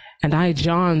 And I,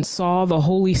 John, saw the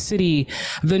holy city,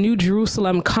 the new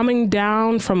Jerusalem, coming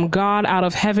down from God out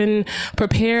of heaven,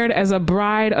 prepared as a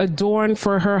bride adorned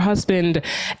for her husband.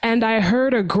 And I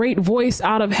heard a great voice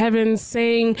out of heaven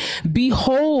saying,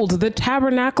 "Behold, the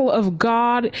tabernacle of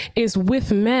God is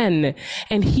with men,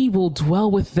 and he will dwell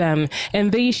with them,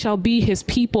 and they shall be his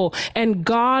people, and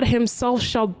God himself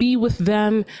shall be with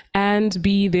them and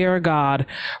be their God."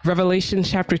 Revelation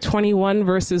chapter 21,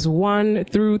 verses 1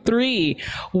 through 3.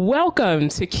 welcome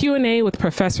to Q&A with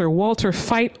Professor Walter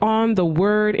Fite on the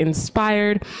Word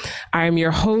Inspired. I'm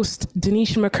your host,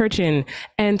 Denisha McCurchin,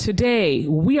 and today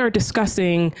we are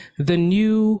discussing the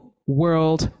New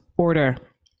World Order.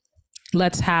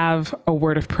 Let's have a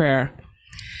word of prayer.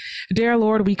 Dear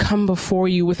Lord, we come before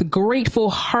you with grateful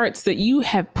hearts that you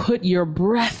have put your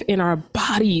breath in our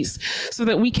bodies so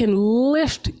that we can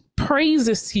lift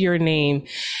praises to your name.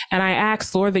 And I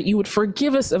ask, Lord, that you would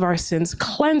forgive us of our sins,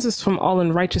 cleanse us from all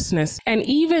unrighteousness, and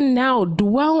even now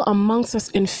dwell amongst us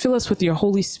and fill us with your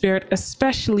Holy Spirit,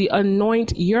 especially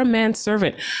anoint your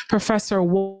manservant, Professor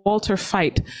Walter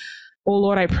Fite. Oh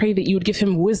Lord, I pray that you would give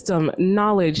him wisdom,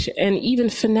 knowledge, and even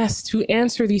finesse to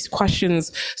answer these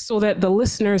questions so that the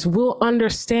listeners will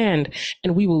understand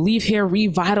and we will leave here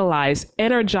revitalized,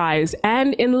 energized,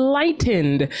 and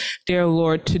enlightened, dear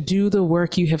Lord, to do the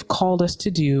work you have called us to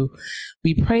do.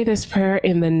 We pray this prayer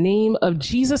in the name of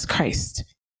Jesus Christ.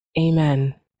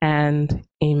 Amen and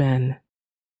amen.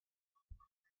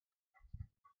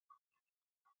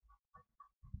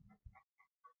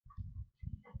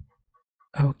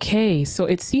 Okay, so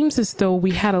it seems as though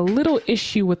we had a little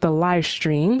issue with the live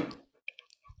stream.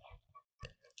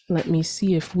 Let me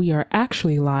see if we are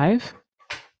actually live.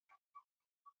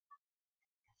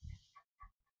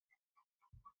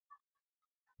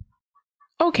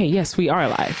 Okay, yes, we are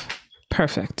live.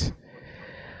 Perfect.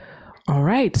 All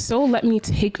right, so let me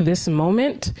take this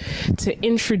moment to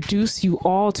introduce you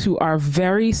all to our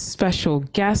very special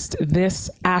guest this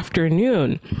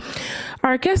afternoon.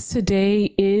 Our guest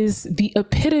today is the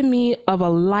epitome of a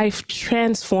life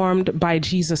transformed by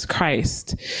Jesus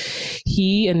Christ.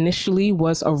 He initially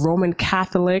was a Roman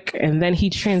Catholic, and then he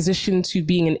transitioned to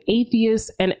being an atheist,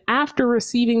 and after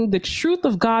receiving the truth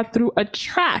of God through a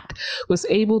tract, was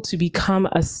able to become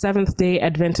a Seventh-day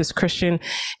Adventist Christian.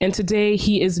 And today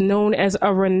he is known as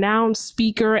a renowned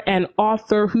speaker and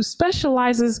author who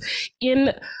specializes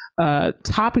in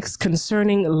topics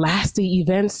concerning last-day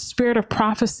events, spirit of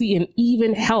prophecy, and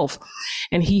even health.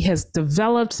 And he has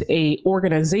developed a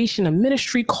organization, a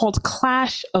ministry called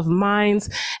Clash of Minds,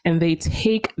 and they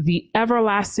take the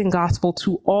everlasting gospel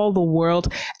to all the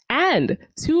world. And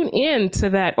tune in to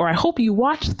that, or I hope you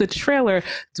watched the trailer,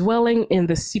 Dwelling in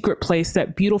the Secret Place,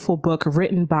 that beautiful book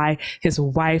written by his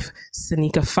wife,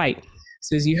 Sanika Fite.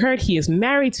 So as you heard, he is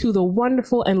married to the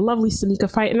wonderful and lovely Sanika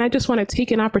Fite, and I just want to take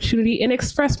an opportunity and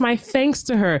express my thanks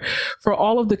to her for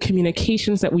all of the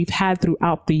communications that we've had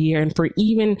throughout the year and for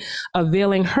even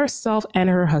availing herself and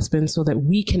her husband so that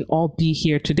we can all be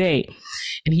here today.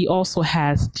 And he also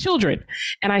has children,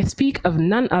 and I speak of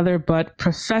none other but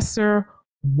Professor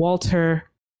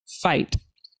Walter Fite.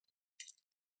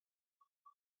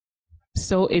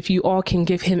 So if you all can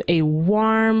give him a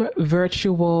warm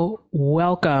virtual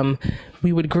welcome,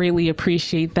 we would greatly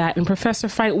appreciate that. And Professor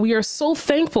Fite, we are so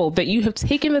thankful that you have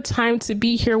taken the time to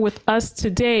be here with us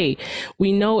today.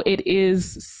 We know it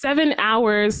is 7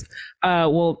 hours.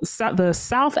 The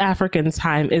South African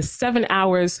time is 7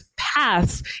 hours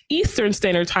past Eastern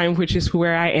Standard Time, which is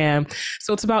where I am.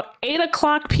 So it's about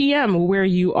 8:00 p.m. where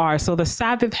you are. So the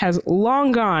Sabbath has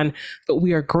long gone, but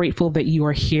we are grateful that you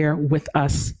are here with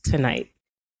us tonight.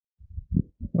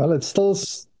 Well, it's still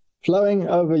flowing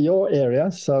over your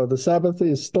area, so the Sabbath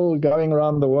is still going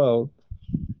around the world.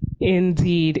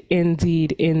 Indeed,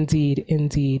 indeed, indeed,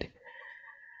 indeed.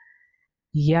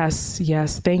 Yes,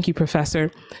 yes. Thank you,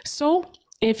 Professor. So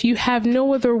if you have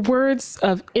no other words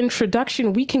of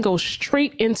introduction, we can go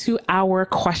straight into our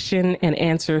question and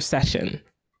answer session.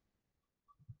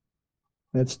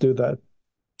 Let's do that.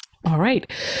 All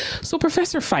right. So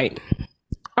Professor Fite,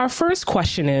 our first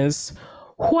question is,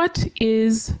 what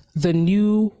is the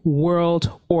New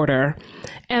World Order?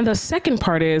 And the second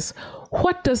part is,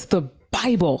 what does the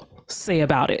Bible say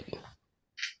about it?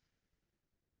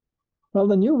 Well,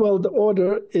 the New World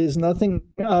Order is nothing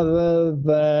other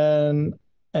than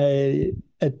an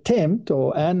attempt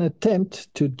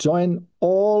to join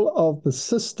all of the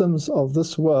systems of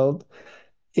this world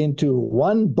into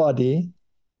one body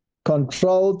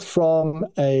controlled from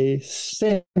a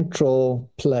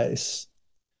central place.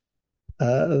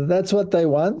 That's what they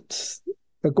want.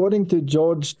 According to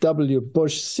George W.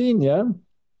 Bush Sr.,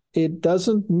 it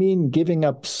doesn't mean giving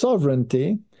up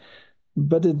sovereignty,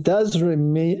 but it does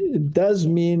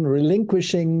mean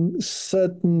relinquishing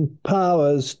certain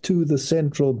powers to the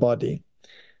central body.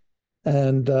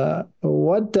 And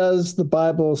what does the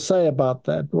Bible say about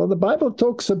that? Well, the Bible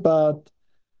talks about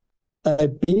a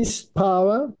beast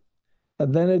power,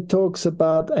 and then it talks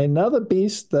about another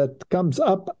beast that comes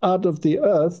up out of the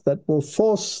earth that will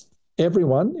force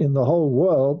everyone in the whole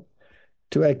world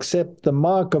to accept the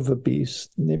mark of the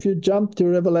beast. And if you jump to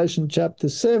Revelation chapter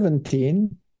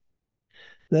 17,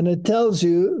 then it tells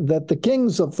you that the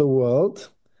kings of the world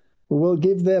will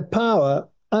give their power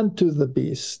unto the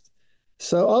beast.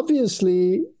 So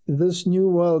obviously, this New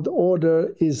World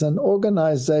Order is an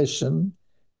organization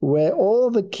where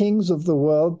all the kings of the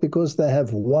world, because they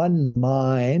have one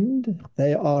mind,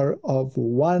 they are of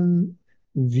one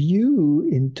view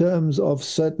in terms of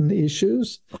certain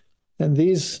issues. And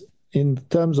these, in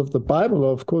terms of the Bible,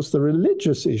 are, of course, the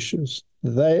religious issues.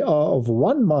 They are of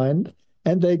one mind,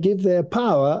 and they give their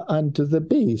power unto the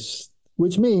beast,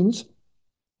 which means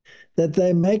that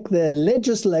they make their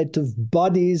legislative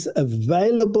bodies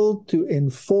available to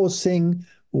enforcing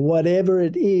whatever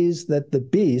it is that the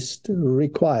beast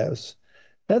requires.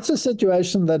 That's a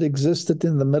situation that existed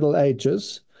in the Middle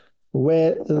Ages,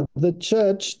 where the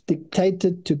church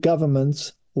dictated to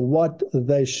governments what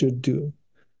they should do.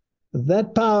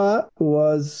 That power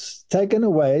was taken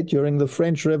away during the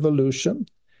French Revolution,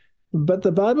 but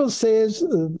the Bible says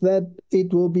that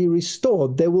it will be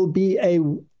restored. There will be a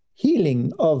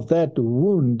healing of that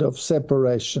wound of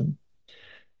separation.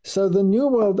 So the New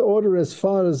World Order, as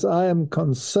far as I am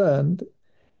concerned,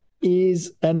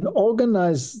 is an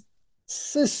organized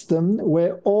system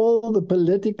where all the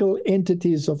political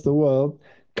entities of the world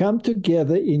come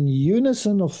together in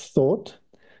unison of thought.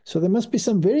 So there must be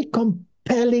some very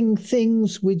compelling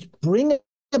things which bring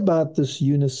about this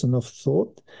unison of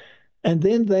thought, and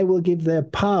then they will give their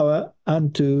power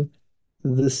unto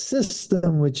the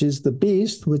system, which is the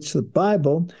beast, which the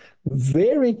Bible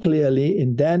very clearly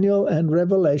in Daniel and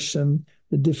Revelation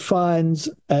defines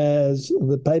as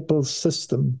the papal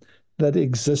system that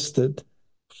existed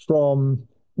from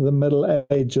the Middle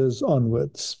Ages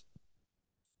onwards.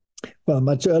 Well,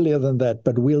 much earlier than that,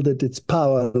 but wielded its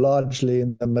power largely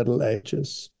in the Middle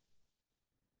Ages.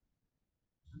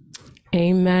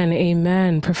 Amen.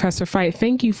 Amen. Professor Fight,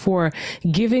 thank you for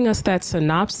giving us that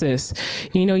synopsis.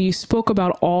 You know, you spoke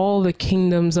about all the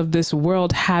kingdoms of this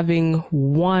world having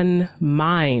one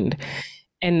mind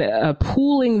and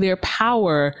pooling their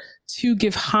power to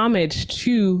give homage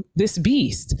to this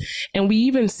beast. And we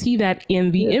even see that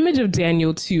in the image of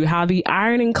Daniel 2, how the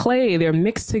iron and clay, they're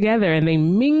mixed together and they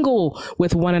mingle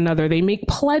with one another. They make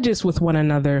pledges with one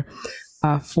another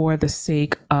for the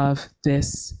sake of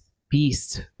this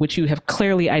beast, which you have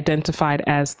clearly identified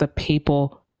as the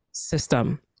papal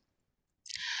system.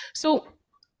 So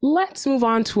let's move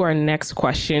on to our next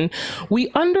question. We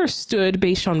understood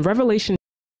based on Revelation.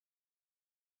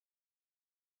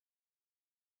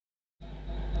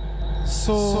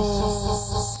 So,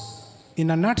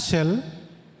 in a nutshell,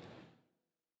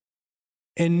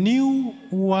 a new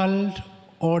world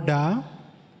order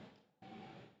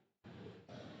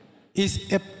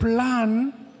is a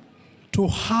plan to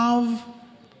have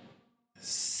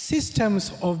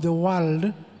systems of the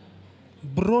world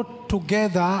brought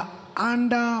together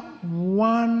under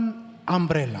one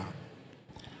umbrella.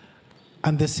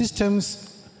 And the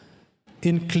systems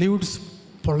includes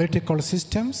political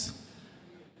systems,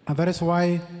 and that is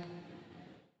why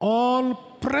all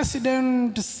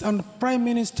presidents and prime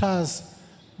ministers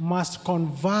must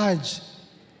converge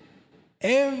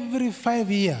every 5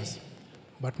 years.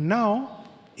 But now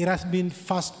it has been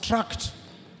fast-tracked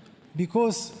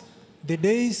because the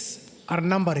days are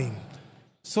numbering.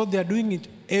 So they are doing it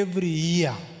every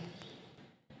year.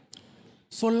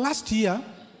 So last year,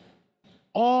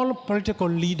 all political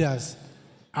leaders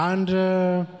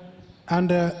and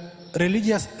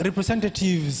religious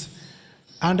representatives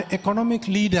and economic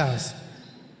leaders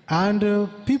and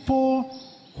people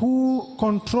who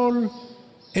control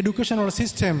educational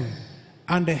system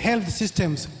and the health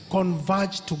systems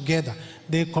converge together.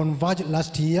 They converged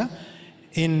last year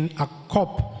in a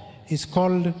COP. It's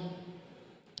called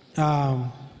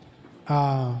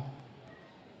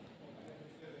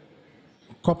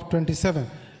COP 27.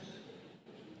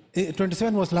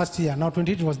 27 was last year, now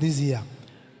 28 was this year.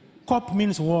 COP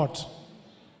means what?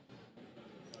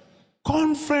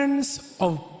 Conference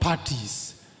of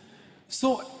Parties.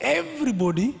 So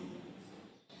everybody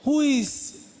who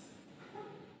is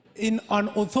in an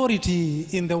authority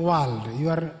in the world, you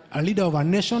are a leader of a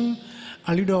nation,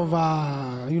 a leader of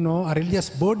a religious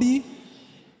body,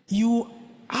 you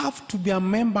have to be a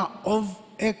member of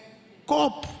a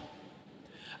COP.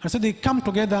 And so they come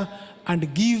together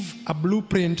and give a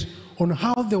blueprint on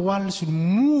how the world should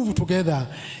move together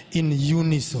in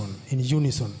unison.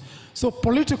 So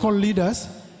political leaders,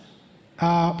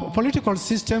 political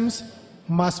systems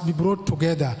must be brought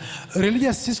together.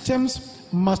 Religious systems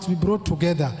must be brought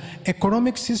together.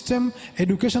 Economic system,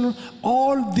 educational,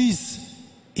 all these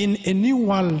in a new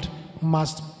world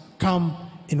must come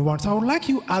in one. So I would like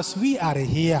you, as we are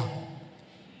here,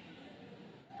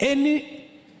 any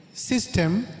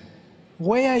system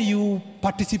where you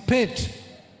participate,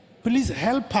 please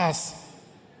help us.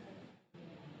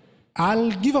 I'll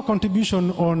give a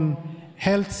contribution on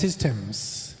health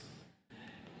systems.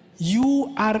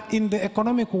 You are in the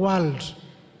economic world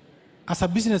as a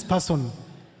business person.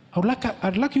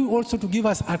 I'd like you also to give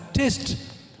us a taste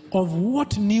of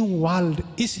what new world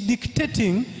is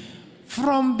dictating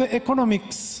from the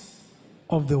economics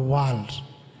of the world.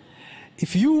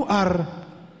 If you are,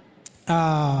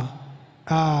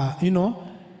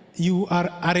 you are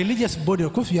a religious body,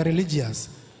 of course you are religious,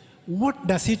 what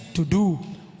does it to do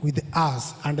with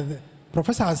us? And the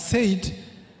professor has said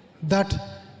that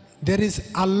there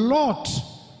is a lot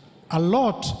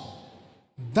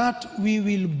that we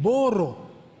will borrow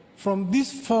from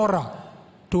this fora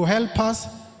to help us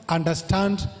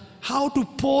understand how to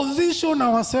position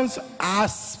ourselves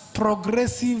as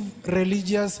progressive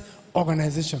religious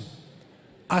organization,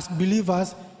 as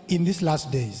believers in these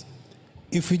last days.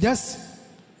 If we just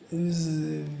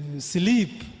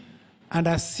sleep and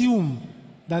assume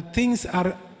that things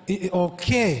are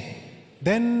okay,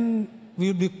 then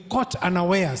we'll be caught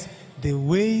unawares, the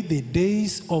way the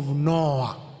days of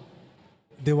Noah.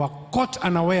 They were caught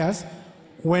unawares.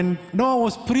 When Noah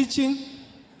was preaching,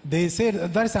 they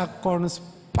said that is a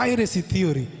conspiracy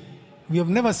theory. We have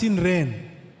never seen rain.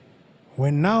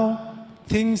 When now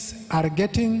things are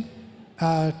getting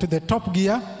to the top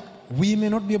gear, we may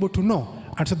not be able to know.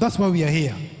 And so that's why we are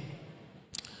here.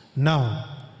 Now,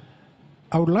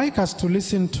 I would like us to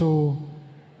listen to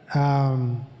our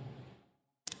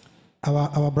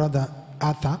brother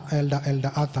Arthur,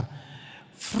 Elder Arthur,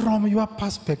 from your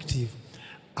perspective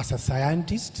as a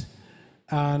scientist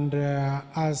and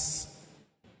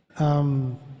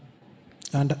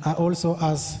also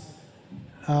as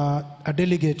a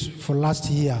delegate for last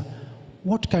year.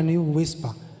 What can you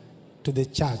whisper to the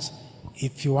church?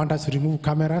 If you want us to remove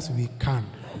cameras, we can,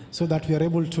 so that we are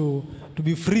able to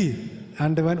be free.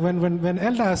 And when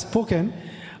Elder has spoken,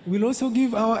 we'll also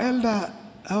give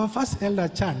our first elder a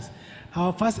chance.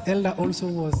 Our first elder also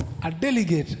was a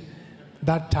delegate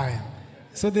that time.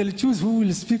 So they'll choose who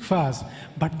will speak first.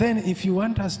 But then if you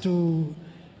want us to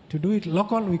do it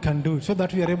local, we can do it, so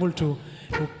that we are able to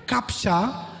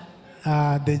capture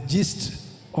the gist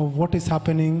of what is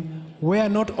happening where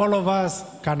not all of us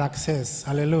can access.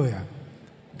 Hallelujah.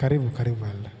 Karibu,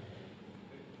 Elder.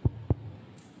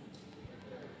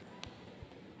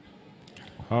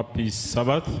 Happy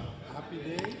Sabbath. Happy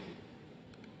day.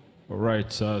 All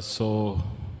right,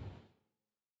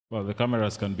 well, the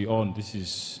cameras can be on. This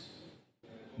is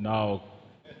now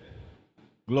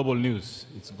global news.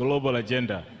 It's global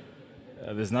agenda.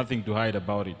 There's nothing to hide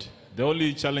about it. The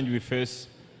only challenge we face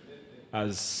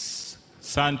as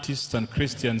scientists and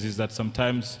Christians is that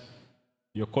sometimes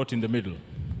you're caught in the middle,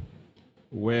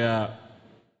 where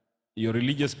your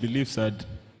religious beliefs are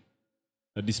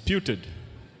disputed,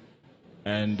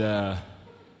 and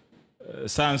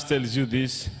science tells you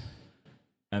this,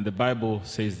 and the Bible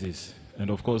says this. And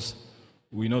of course,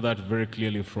 we know that very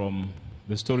clearly from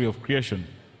the story of creation,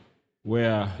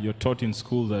 where you're taught in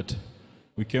school that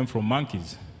we came from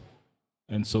monkeys.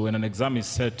 And so when an exam is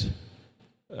set,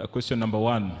 question number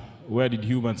 1, where did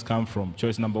humans come from?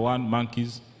 Choice number 1,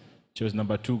 monkeys. Choice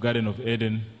number 2, Garden of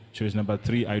Eden. Choice number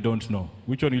 3, I don't know.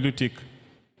 Which one will you take?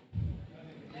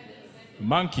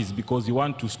 Monkeys, because you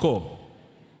want to score.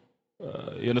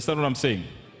 You understand what I'm saying?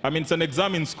 I mean, it's an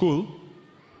exam in school.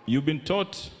 You've been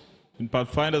taught in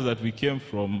Pathfinders that we came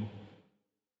from,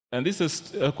 and this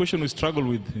is a question we struggle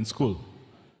with in school.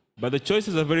 But the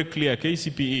choices are very clear.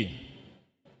 KCPE,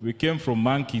 we came from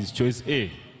monkeys, choice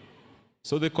A.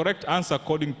 So the correct answer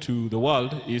according to the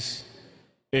world is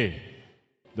A,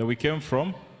 that we came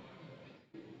from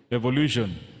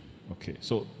evolution. Okay,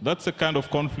 so that's the kind of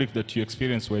conflict that you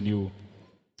experience when you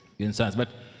in science. But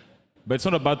it's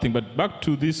not a bad thing. But back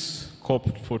to this COP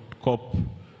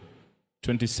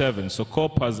 27. So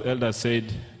COP, as Elder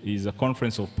said, is a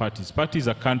conference of parties. Parties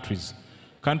are countries.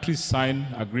 Countries sign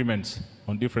agreements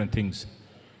on different things.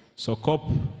 So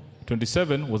COP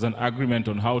 27 was an agreement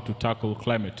on how to tackle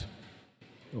climate.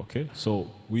 Okay, so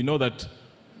we know that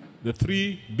the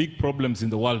 3 big problems in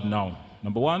the world now.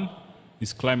 Number 1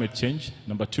 is climate change.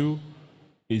 Number 2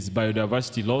 is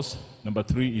biodiversity loss. Number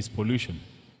 3 is pollution.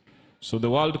 So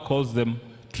the world calls them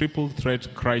triple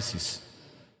threat crisis.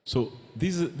 So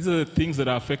these are the things that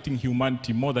are affecting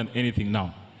humanity more than anything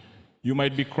now. You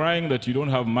might be crying that you don't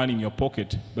have money in your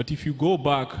pocket, but if you go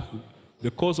back,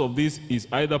 the cause of this is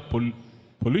either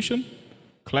pollution,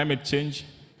 climate change,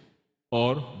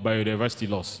 or biodiversity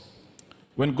loss.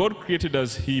 When God created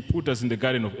us, He put us in the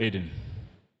Garden of Eden.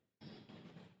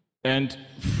 And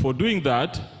for doing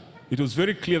that, it was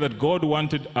very clear that God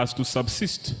wanted us to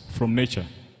subsist from nature.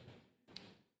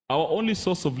 Our only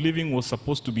source of living was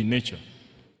supposed to be nature.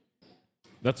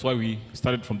 That's why we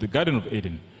started from the Garden of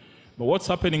Eden. But what's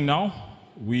happening now?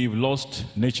 We've lost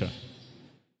nature.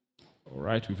 All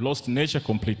right, we've lost nature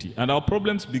completely. And our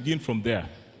problems begin from there,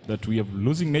 that we are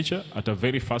losing nature at a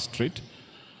very fast rate.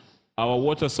 Our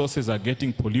water sources are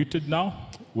getting polluted now.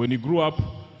 When you grew up,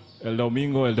 El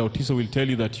Domingo, El Dautiso will tell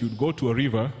you that you'd go to a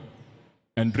river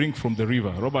and drink from the river.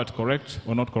 Robert, correct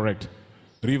or not correct?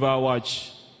 River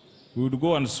watch. We would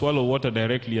go and swallow water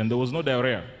directly, and there was no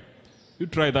diarrhea. You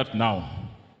try that now.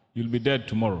 You'll be dead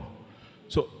tomorrow.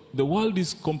 So the world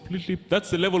is completely, that's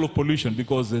the level of pollution,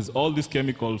 because there's all these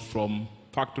chemicals from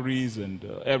factories and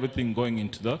everything going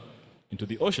into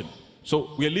the ocean.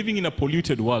 So we are living in a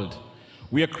polluted world.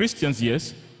 We are Christians,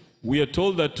 yes. We are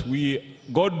told that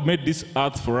God made this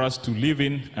earth for us to live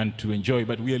in and to enjoy,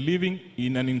 but we are living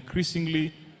in an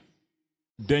increasingly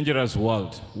dangerous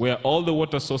world where all the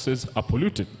water sources are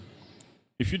polluted.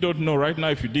 If you don't know, right now,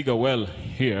 if you dig a well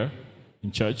here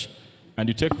in church and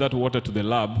you take that water to the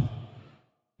lab,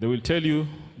 they will tell you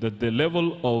that the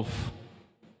level of,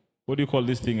 what do you call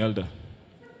this thing, Elder?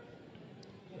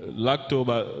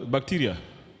 Lactobacteria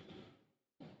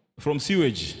from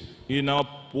sewage in our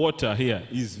water here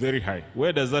is very high.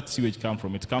 Where does that sewage come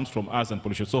from? It comes from us and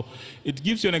pollution. So it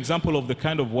gives you an example of the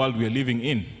kind of world we are living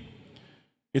in.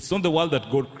 It's not the world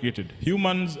that God created.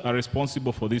 Humans are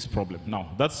responsible for this problem.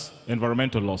 Now, that's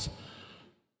environmental loss.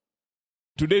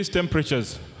 Today's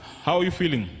temperatures, how are you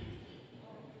feeling?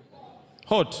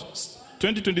 Hot.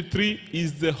 2023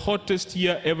 is the hottest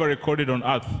year ever recorded on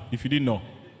Earth, if you didn't know.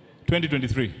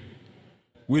 2023.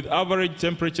 With average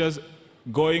temperatures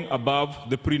going above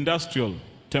the pre-industrial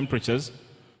temperatures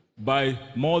by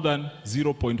more than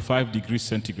 0.5 degrees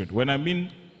centigrade. When I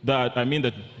mean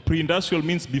that pre-industrial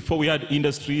means before we had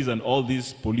industries and all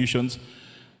these pollutions.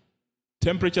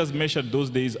 Temperatures measured those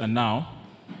days and now,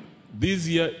 this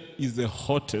year is the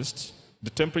hottest. The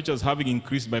temperatures having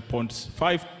increased by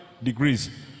 0.5 degrees,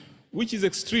 which is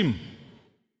extreme.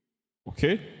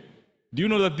 Okay? Do you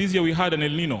know that this year we had an El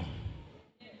Nino?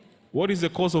 What is the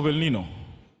cause of El Nino?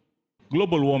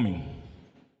 Global warming.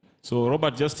 So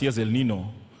Robert just hears El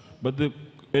Nino, but the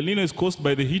El Nino is caused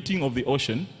by the heating of the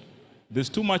ocean. There's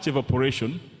too much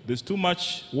evaporation. There's too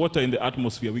much water in the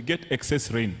atmosphere. We get excess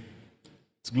rain.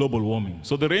 It's global warming.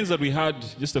 So the rains that we had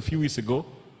just a few weeks ago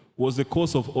was the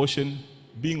cause of ocean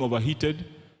being overheated,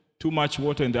 too much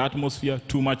water in the atmosphere,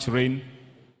 too much rain,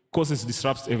 causes,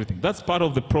 disrupts everything. That's part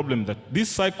of the problem, that these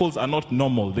cycles are not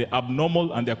normal. They're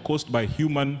abnormal, and they're caused by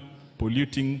human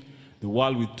polluting the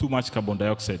world with too much carbon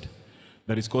dioxide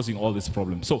that is causing all these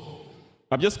problems. So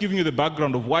I'm just giving you the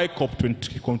background of why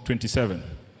COP27.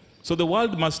 So the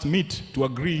world must meet to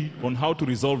agree on how to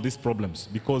resolve these problems,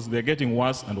 because they're getting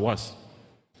worse and worse.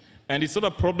 And it's not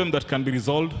a problem that can be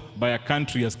resolved by a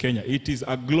country as Kenya. It is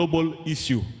a global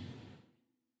issue.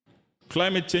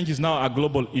 Climate change is now a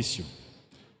global issue.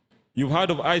 You've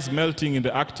heard of ice melting in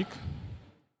the Arctic.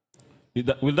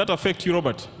 Will that affect you,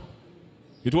 Robert?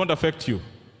 It won't affect you.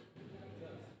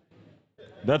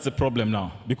 That's the problem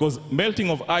now, because melting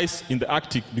of ice in the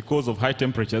Arctic because of high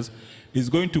temperatures is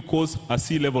going to cause a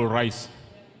sea level rise.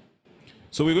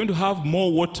 So we're going to have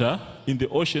more water in the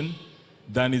ocean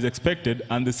than is expected,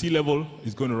 and the sea level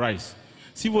is going to rise.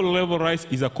 Sea level rise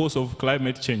is a cause of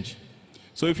climate change.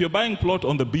 So if you're buying a plot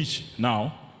on the beach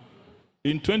now,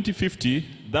 in 2050,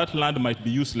 that land might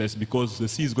be useless because the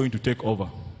sea is going to take over.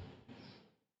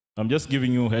 I'm just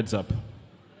giving you a heads up.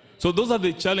 So those are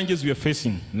the challenges we are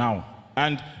facing now.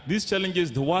 And these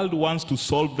challenges, the world wants to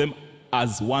solve them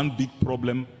as one big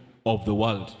problem of the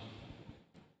world.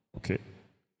 Okay.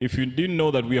 If you didn't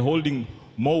know that we are holding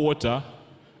more water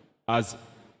as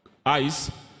ice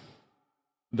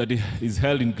that is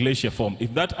held in glacier form.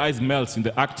 If that ice melts in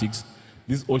the Arctic,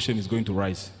 this ocean is going to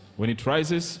rise. When it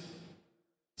rises,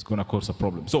 it's going to cause a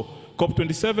problem. So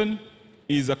COP27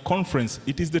 is a conference.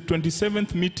 It is the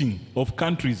 27th meeting of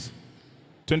countries.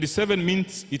 27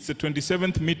 means it's the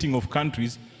 27th meeting of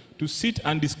countries to sit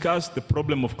and discuss the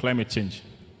problem of climate change.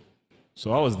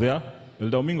 So I was there. El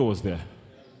Domingo was there.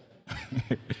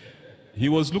 He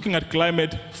was looking at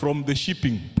climate from the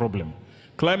shipping problem.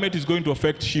 Climate is going to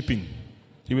affect shipping.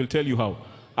 He will tell you how.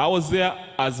 I was there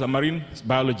as a marine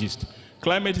biologist.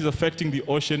 Climate is affecting the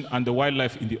ocean and the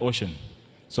wildlife in the ocean.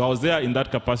 So I was there in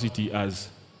that capacity as,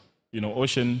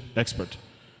 ocean expert.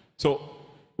 So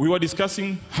we were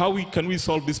discussing how can we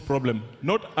solve this problem,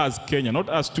 not as Kenya, not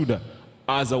as Tuda,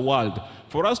 as a world.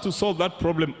 For us to solve that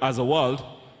problem as a world,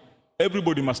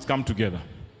 everybody must come together.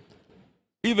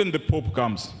 Even the Pope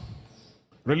comes.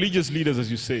 Religious leaders, as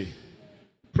you say.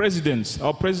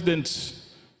 our president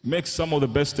makes some of the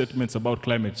best statements about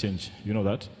climate change. You know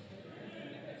that?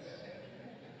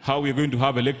 How we're going to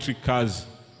have electric cars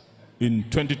in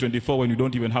 2024 when we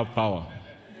don't even have power.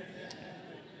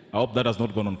 I hope that has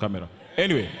not gone on camera.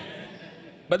 Anyway,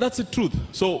 but that's the truth.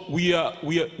 So we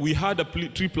had a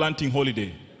tree planting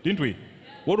holiday, didn't we?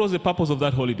 What was the purpose of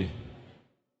that holiday?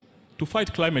 To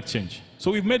fight climate change.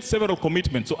 So we've made several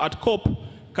commitments. So at COP,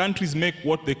 countries make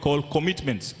what they call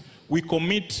commitments. We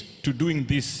commit to doing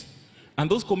this. And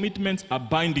those commitments are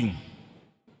binding.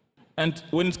 And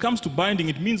when it comes to binding,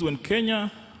 it means when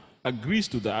Kenya agrees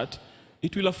to that,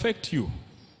 it will affect you.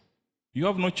 You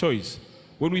have no choice.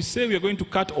 When we say we are going to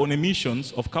cut on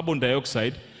emissions of carbon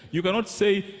dioxide, you cannot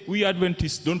say we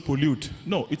Adventists don't pollute.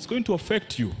 No, it's going to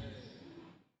affect you.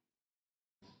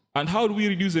 And how do we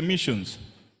reduce emissions?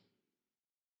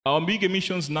 Our big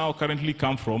emissions now currently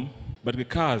come from, but the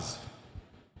cars.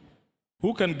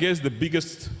 Who can guess the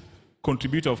biggest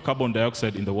contributor of carbon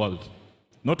dioxide in the world?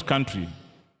 Not country.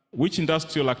 Which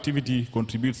industrial activity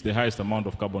contributes the highest amount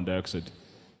of carbon dioxide?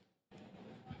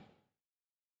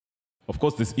 Of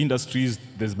course, there's industries,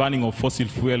 there's burning of fossil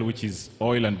fuel, which is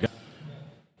oil and gas.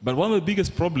 But one of the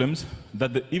biggest problems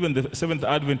that even the Seventh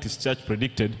Adventist Church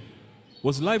predicted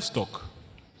was livestock.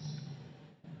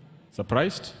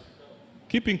 Surprised?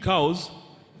 Keeping cows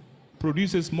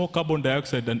produces more carbon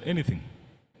dioxide than anything.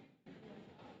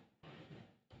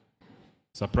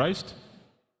 Surprised?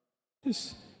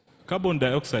 Yes. Carbon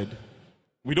dioxide.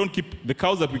 We don't keep, the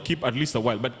cows that we keep at least a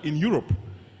while, but in Europe,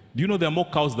 do you know there are more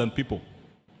cows than people?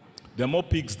 There are more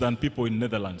pigs than people in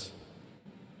Netherlands.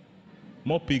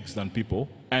 More pigs than people,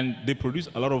 and they produce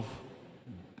a lot of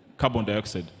carbon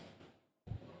dioxide.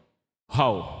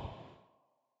 How?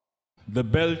 The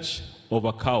belch of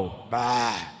a cow.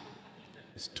 Bah!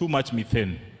 It's too much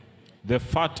methane. The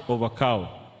fat of a cow,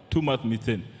 too much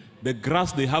methane. The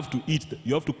grass they have to eat,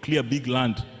 you have to clear big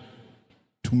land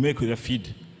to make their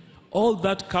feed. All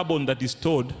that carbon that is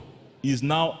stored is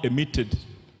now emitted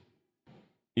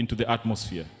into the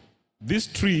atmosphere. This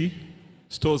tree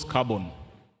stores carbon.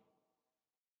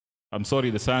 I'm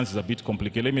sorry, the science is a bit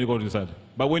complicated. Let me go to the side.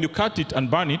 But when you cut it and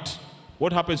burn it,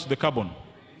 what happens to the carbon?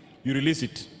 You release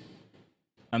it.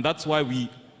 And that's why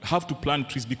we have to plant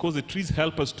trees, because the trees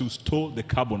help us to store the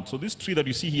carbon. So this tree that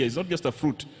you see here is not just a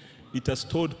fruit. It has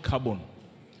stored carbon.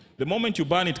 The moment you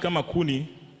burn it kama kuni,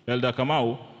 Elder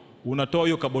Kamau, unatoa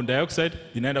hiyo carbon dioxide,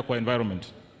 inaenda kwa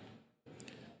environment.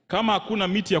 Kama hakuna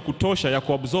miti ya kutosha ya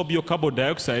kuabsorb hiyo carbon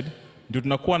dioxide, ndio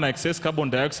tunakuwa na excess carbon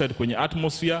dioxide kwenye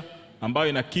atmosphere ambayo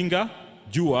inakinga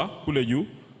jua kule juu.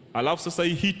 Alafu sasa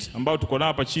hii heat ambayo tuko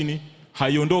nayo hapa chini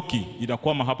haiondoki,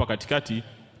 inakwama hapa katikati,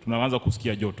 tunaanza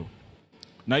kusikia joto.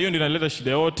 Na hiyo ndio inaleta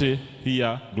shida yote hii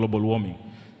ya global warming.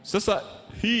 Sasa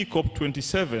hii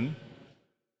COP27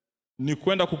 ni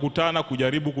kwenda kukutana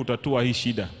kujaribu kutatua hii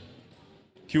shida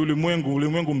kiulimwengu,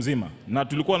 ulimwengu mzima. Na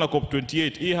tulikuwa na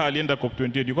COP28, Iha alienda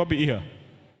COP28. Yuko wapi Iha?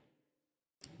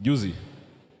 Juzi.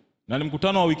 Na ni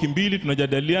mkutano wa wiki mbili,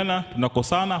 tunajadiliana,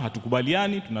 tunakosana,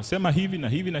 hatukubaliani, tunasema hivi na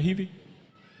hivi na hivi.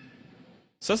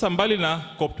 Sasa mbali na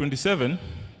COP27,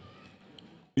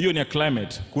 hiyo ni ya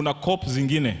climate, kuna COP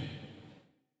zingine.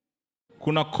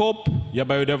 Kuna COP ya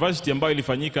biodiversity ambayo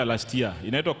ilifanyika last year.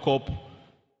 Inaitwa COP,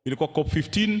 ilikuwa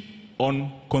COP15 on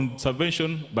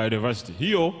conservation biodiversity.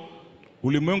 Hiyo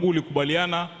ulimwengu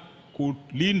ulikubaliana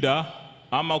kulinda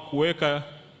ama kuweka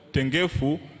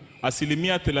tengefu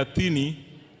 30%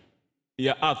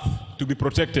 ya earth to be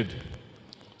protected.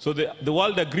 So the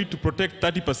world agreed to protect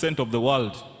 30% of the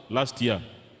world last year.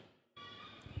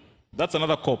 That's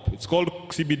another COP. It's called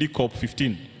CBD COP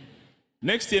 15.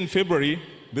 Next year in February,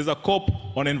 there's a COP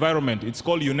on environment. It's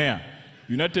called UNEA,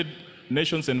 United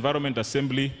Nations Environment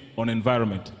Assembly on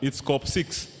Environment. It's COP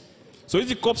 6. So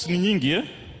hizi COPs ni nyingi eh?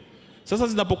 Sasa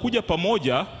zinapokuja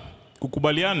pamoja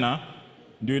kukubaliana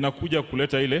ndio inakuja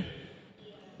kuleta ile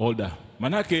order.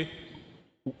 Manake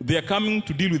they are coming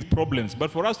to deal with problems,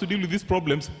 but for us to deal with these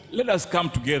problems, let us come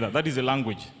together. That is the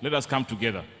language. Let us come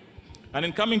together. And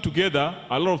in coming together,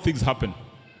 a lot of things happen.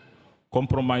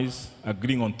 Compromise,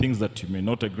 agreeing on things that you may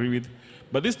not agree with.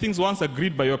 But these things, once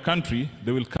agreed by your country,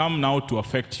 they will come now to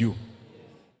affect you.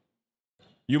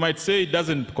 You might say it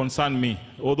doesn't concern me,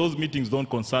 or those meetings don't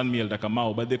concern me, Elder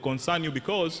Kamau, but they concern you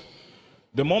because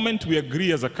the moment we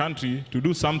agree as a country to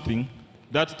do something,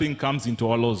 that thing comes into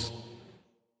our laws.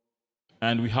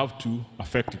 And we have to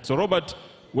affect it. So Robert,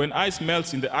 when ice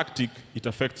melts in the Arctic, it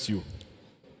affects you.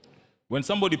 When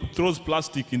somebody throws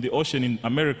plastic in the ocean in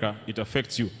America, it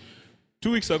affects you.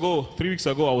 3 weeks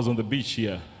ago, I was on the beach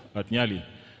here at Nyali.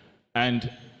 And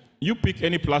you pick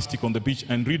any plastic on the beach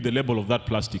and read the label of that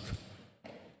plastic.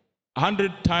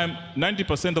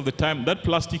 90% of the time, that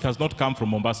plastic has not come from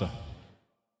Mombasa.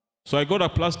 So I got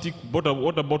a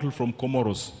water bottle from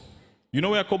Comoros. You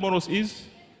know where Comoros is?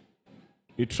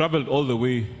 It traveled all the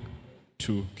way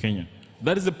to Kenya.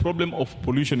 That is the problem of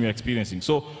pollution we are experiencing.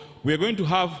 So we are going to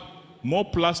have more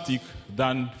plastic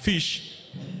than fish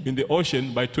in the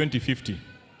ocean by 2050.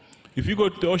 If you go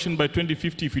to the ocean by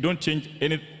 2050, if we don't change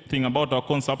anything about our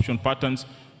consumption patterns,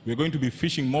 we're going to be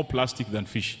fishing more plastic than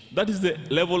fish. That is the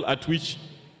level at which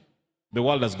the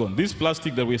world has gone. This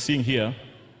plastic that we're seeing here,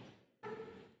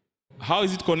 how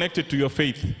is it connected to your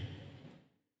faith?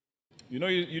 You know,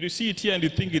 you see it here and you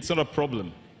think it's not a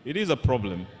problem. It is a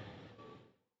problem.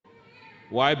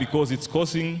 Why? Because it's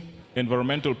causing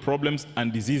environmental problems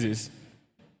and diseases,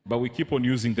 but we keep on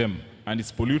using them, and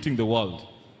it's polluting the world.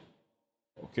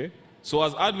 Okay? So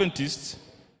as Adventists,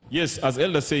 yes, as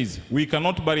Elder says, we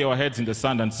cannot bury our heads in the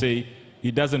sand and say,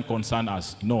 it doesn't concern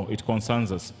us. No, it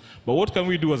concerns us. But what can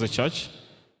we do as a church?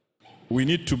 We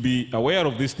need to be aware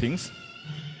of these things.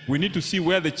 We need to see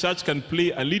where the church can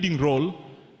play a leading role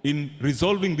in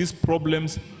resolving these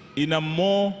problems in a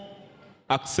more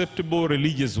acceptable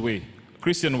religious way,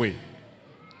 Christian way.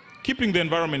 Keeping the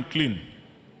environment clean,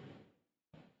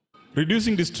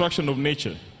 reducing destruction of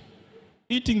nature,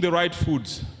 eating the right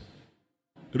foods,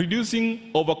 reducing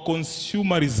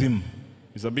over-consumerism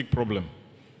is a big problem.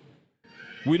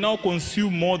 We now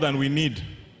consume more than we need,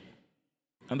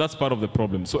 and that's part of the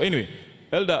problem. So anyway,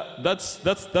 Elder, that's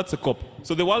a COP.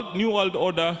 So the new world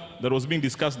order that was being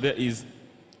discussed there is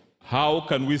how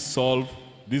can we solve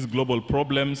these global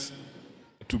problems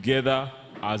together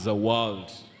as a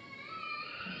world?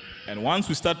 And once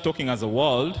we start talking as a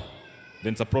world,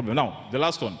 then it's a problem. Now, the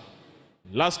last one.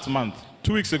 Last month,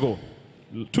 2 weeks ago,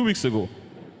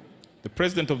 the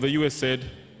president of the US said,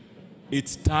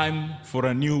 it's time for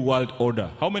a new world order.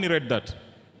 How many read that?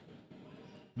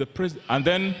 And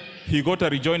then he got a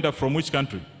rejoinder from which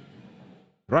country?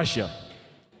 Russia.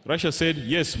 Russia said,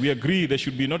 yes, we agree there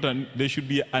should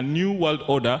be a new world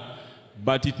order,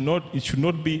 but it should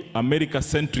not be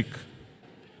America-centric.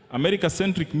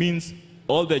 America-centric means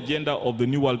all the agenda of the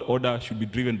new world order should be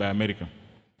driven by America.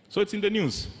 So it's in the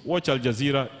news. Watch Al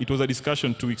Jazeera. It was a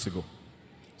discussion 2 weeks ago.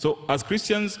 So as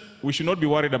Christians, we should not be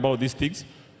worried about these things.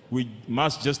 We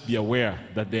must just be aware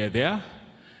that they're there.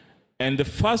 And the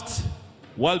first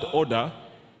world order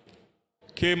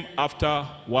came after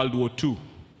World War II,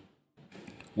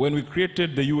 when we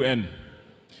created the UN.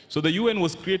 So the UN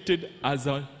was created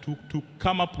to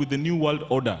come up with the new world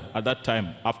order at that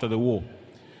time, after the war.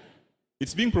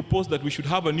 It's being proposed that we should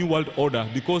have a new world order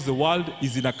because the world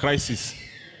is in a crisis.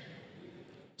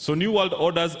 So new world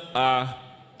orders are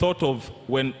thought of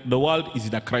when the world is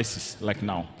in a crisis, like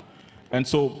now. And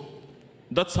so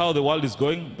that's how the world is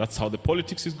going. That's how the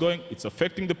politics is going. It's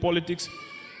affecting the politics.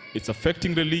 It's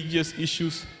affecting religious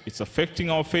issues. It's affecting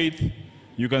our faith.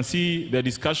 You can see the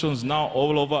discussions now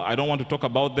all over. I don't want to talk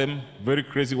about them, very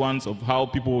crazy ones of how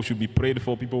people should be prayed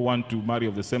for, people want to marry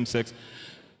of the same sex.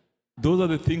 Those are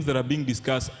the things that are being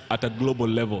discussed at a global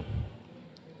level.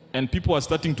 And people are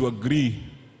starting to agree.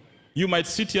 You might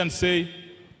sit here and say,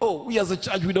 oh, we as a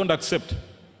church, we don't accept.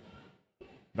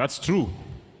 That's true.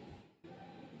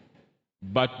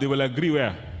 But they will agree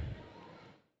where?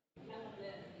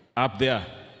 Up there.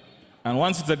 And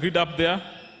once it's agreed up there,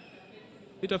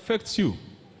 it affects you.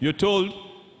 You're told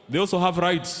they also have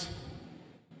rights.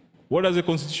 What does the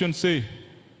Constitution say?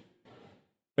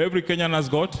 Every Kenyan has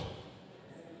got?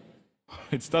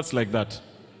 It starts like that.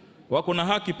 Wako na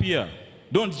haki pia.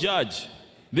 Don't judge.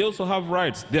 They also have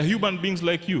rights. They're human beings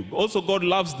like you. Also, God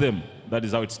loves them. That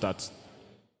is how it starts.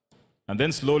 And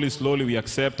then slowly, slowly we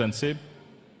accept and say,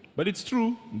 but it's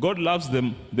true. God loves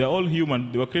them. They're all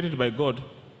human. They were created by God.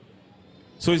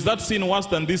 So is that sin worse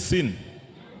than this sin?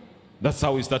 That's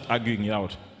how we start arguing it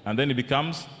out. And then it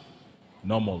becomes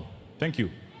normal. Thank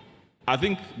you. I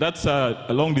think that's a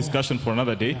long discussion for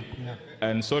another day. Yeah.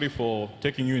 And sorry for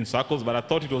taking you in circles, but I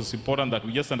thought it was important that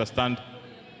we just understand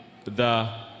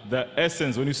the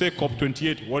essence. When you say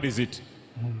COP28, what is it?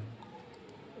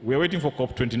 We're waiting for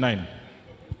COP29.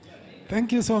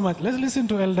 Thank you so much. Let's listen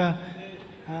to Elder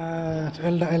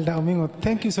Omingo.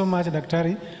 Thank you so much,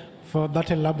 Daktari, for that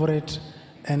elaborate,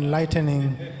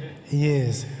 enlightening.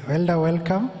 Yes. Elder,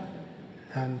 welcome,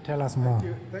 and tell us more.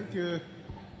 Thank you.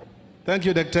 Thank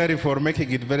you, Daktari, for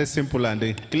making it very simple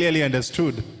and clearly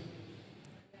understood.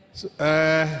 So,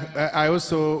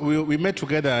 we met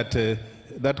together at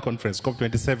that conference,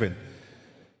 COP27.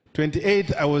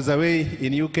 28, I was away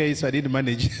in UK, so I didn't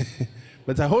manage.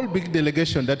 But a whole big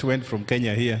delegation that went from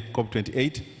Kenya here,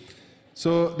 COP28.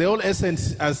 So the whole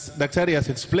essence, as Daktari has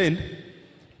explained,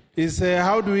 is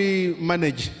how do we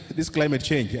manage this climate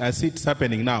change as it's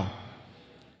happening now?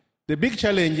 The big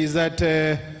challenge is that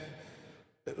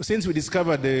since we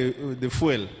discovered the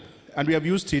fuel and we have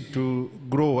used it to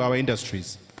grow our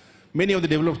industries, many of the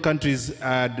developed countries,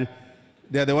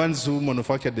 they are the ones who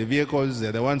manufacture the vehicles, they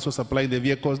are the ones who supply the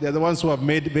vehicles, they are the ones who have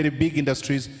made very big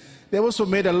industries. They have also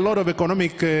made a lot of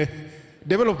economic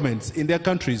developments in their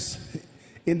countries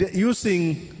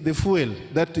using the fuel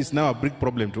that is now a big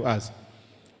problem to us.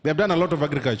 They have done a lot of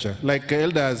agriculture. Like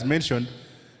Elder has mentioned,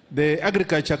 the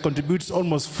agriculture contributes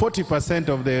almost 40%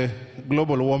 of the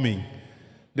global warming.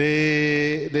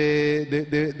 The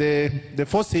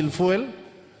fossil fuel,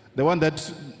 the one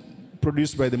that's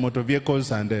produced by the motor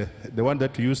vehicles and the one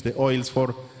that we use the oils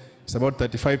for, is about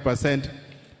 35%.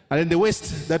 And then the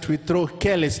waste that we throw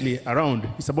carelessly around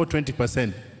is about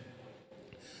 20%.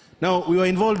 Now, we were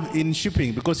involved in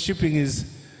shipping because shipping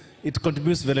it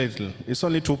contributes very little. It's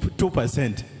only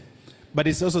 2%, but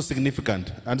it's also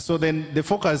significant. And so then the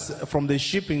focus from the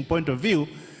shipping point of view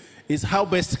is how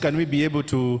best can we be able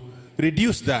to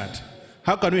reduce that?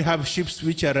 How can we have ships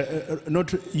which are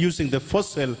not using the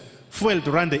fossil fuel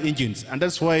to run the engines? And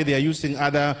that's why they are using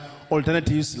other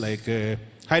alternatives like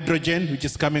hydrogen, which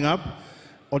is coming up.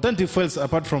 Alternative fuels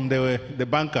apart from the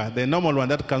bunker, the normal one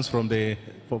that comes from the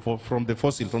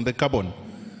fossil, from the carbon.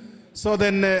 So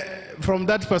then from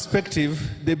that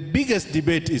perspective, the biggest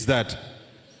debate is that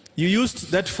you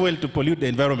used that fuel to pollute the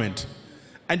environment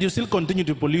and you still continue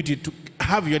to pollute it to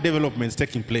have your developments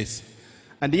taking place.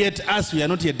 And yet, as we are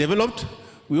not yet developed,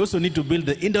 we also need to build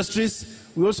the industries,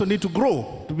 we also need to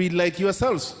grow, to be like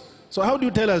yourselves. So how do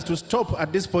you tell us to stop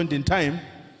at this point in time,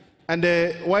 and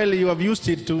while you have used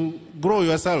it to grow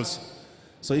yourselves?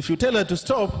 So if you tell us to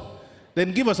stop,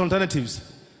 then give us alternatives.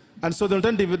 And so the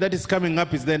alternative that is coming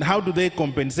up is then how do they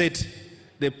compensate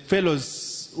the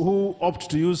fellows who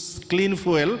opt to use clean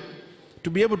fuel to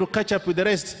be able to catch up with the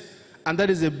rest? And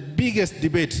that is the biggest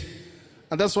debate.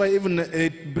 And that's why even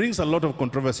it brings a lot of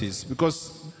controversies,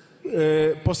 because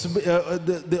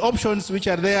the options which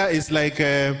are there is like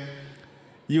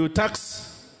you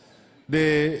tax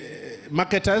the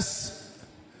marketers.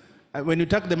 When you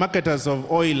tax the marketers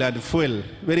of oil and fuel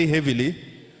very heavily,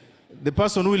 the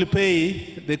person who will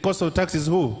pay the cost of tax is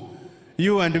who?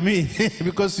 You and me,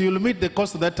 because you'll meet the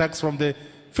cost of that tax from the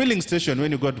filling station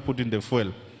when you go to put in the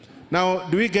fuel. Now,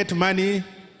 do we get money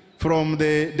from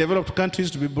the developed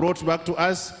countries to be brought back to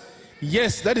us?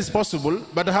 Yes, that is possible,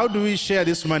 but how do we share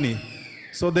this money?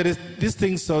 So there is these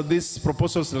things, or these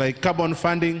proposals like carbon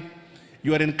funding.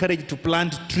 You are encouraged to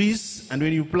plant trees, and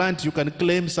when you plant, you can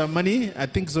claim some money. I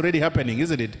think it's already happening,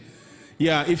 isn't it?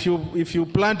 Yeah, if you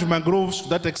plant mangroves to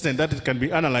that extent, that it can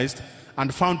be analyzed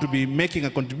and found to be making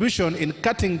a contribution in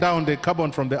cutting down the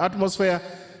carbon from the atmosphere,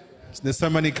 there's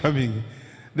some money coming.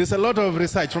 There's a lot of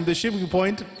research from the shipping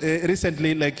point.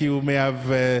 Recently, like you may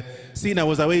have seen, I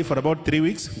was away for about 3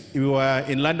 weeks. We were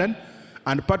in London,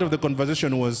 and part of the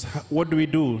conversation was, what do we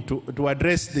do to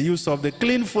address the use of the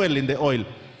clean fuel in the oil?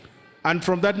 And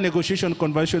from that negotiation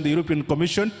convention, the European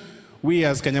Commission, we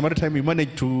as Kenya Maritime, we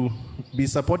managed to be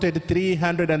supported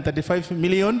 335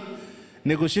 million.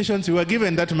 Negotiations, we were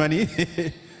given that money.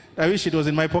 I wish it was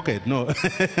in my pocket. No.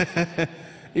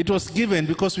 It was given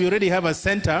because we already have a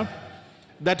center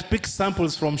that picks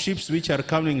samples from ships which are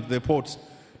coming to the ports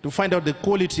to find out the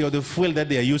quality of the fuel that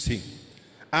they are using,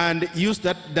 and use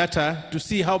that data to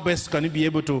see how best can we be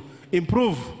able to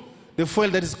improve the fuel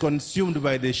that is consumed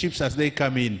by the ships as they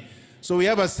come in. So we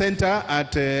have a center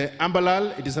at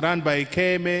Ambalal. It is run by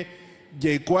KMA,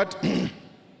 JQuat,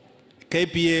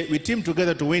 KPA. We team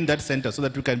together to win that center so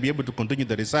that we can be able to continue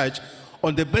the research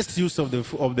on the best use of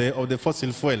the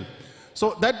fossil fuel.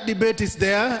 So that debate is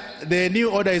there. The new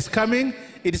order is coming.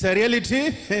 It is a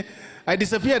reality. I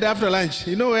disappeared after lunch.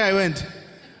 You know where I went?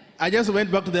 I just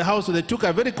went back to the house, so they took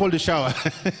a very cold shower.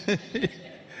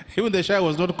 Even the shower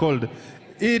was not cold.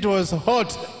 It was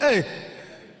hot. Hey.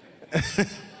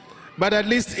 But at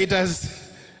least it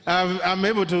has, I'm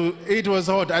able to, it was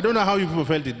hot. I don't know how you people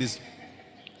felt it this.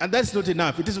 And that's not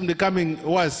enough. It is becoming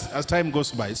worse as time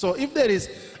goes by. So if there is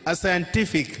a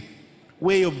scientific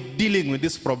way of dealing with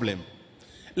this problem,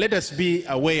 let us be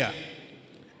aware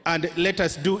and let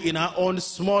us do in our own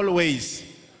small ways.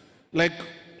 Like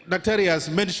Dr.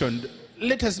 has mentioned,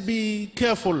 let us be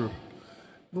careful.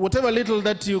 Whatever little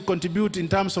that you contribute in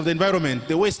terms of the environment,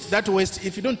 the waste, that waste,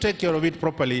 if you don't take care of it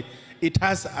properly, it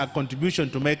has a contribution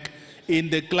to make in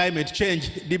the climate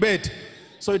change debate.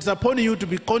 So it's upon you to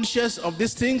be conscious of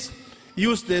these things,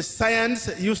 use the science,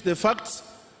 use the facts.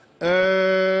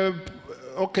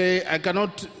 Okay, I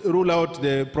cannot rule out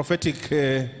the prophetic,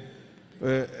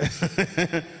 the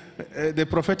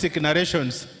prophetic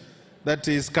narrations that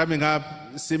is coming up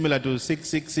similar to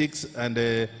 666, and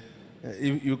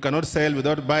you cannot sell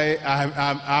without buy. I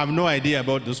have no idea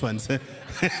about those ones.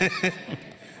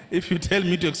 If you tell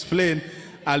me to explain,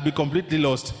 I'll be completely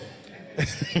lost.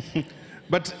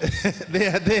 But they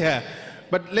are there.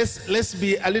 But let's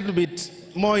be a little bit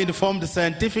more informed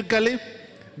scientifically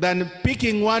than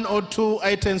picking one or two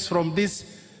items from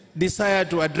this desire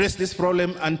to address this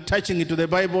problem and touching it to the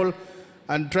Bible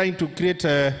and trying to create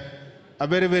a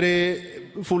very,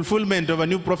 very fulfillment of a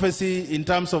new prophecy in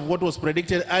terms of what was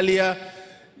predicted earlier.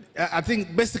 I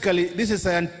think basically this is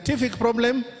a scientific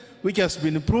problem which has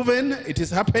been proven. It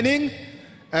is happening.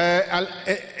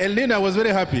 Elena was very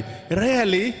happy.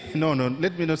 Rarely, no,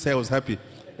 let me not say I was happy.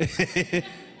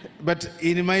 But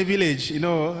in my village,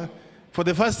 for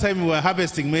the first time we were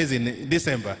harvesting maize in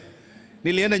December.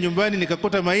 Nilienda nyumbani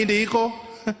nikakuta mahindi iko.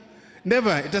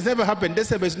 Never, it has never happened.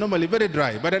 December is normally very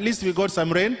dry, but at least we got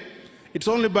some rain. It's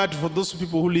only bad for those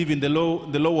people who live in the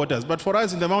low waters. But for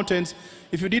us in the mountains,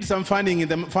 if you did some farming in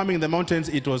the mountains,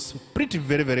 it was pretty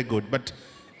very, very good. But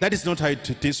that is not how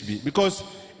it is to be, because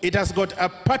it has got a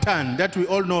pattern that we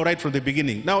all know right from the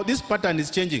beginning. Now this pattern is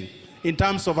changing in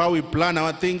terms of how we plan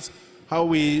our things, how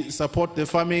we support the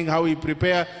farming, how we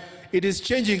prepare. It is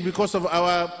changing because of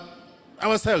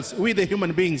ourselves. We the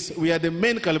human beings, we are the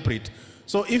main culprit.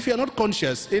 So if you are not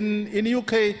conscious, in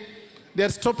UK, they are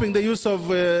stopping the use of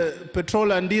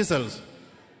petrol and diesels.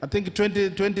 I think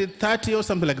 2030 or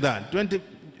something like that.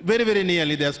 Very, very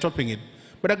nearly they are stopping it.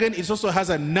 But again, it also has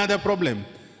another problem,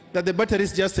 that the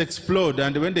batteries just explode,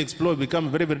 and when they explode, become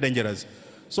very, very dangerous.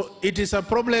 So it is a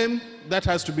problem that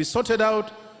has to be sorted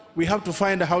out. We have to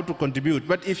find how to contribute.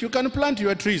 But if you can plant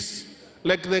your trees,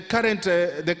 like the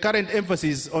current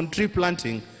emphasis on tree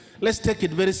planting, let's take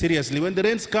it very seriously. When the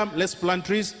rains come, let's plant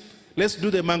trees. Let's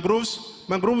do the mangroves.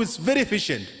 Mangrove is very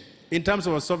efficient in terms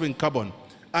of absorbing carbon.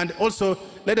 And also,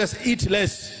 let us eat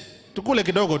less. Tukule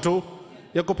kidogo tu,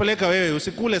 ya kupeleka wewe,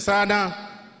 usikule sana.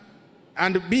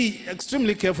 And be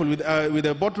extremely careful with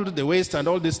the bottle, the waste, and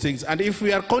all these things. And if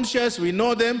we are conscious, we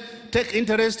know them, take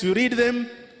interest, we read them,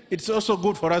 it's also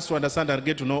good for us to understand and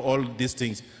get to know all these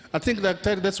things. I think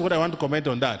that's what I want to comment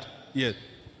on that. Yes.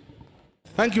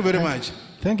 Thank you very much.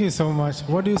 Thank you so much.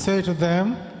 What do you say to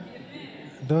them?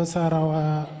 Those are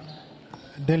our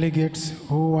delegates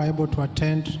who were able to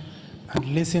attend and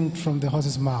listen from the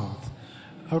horse's mouth.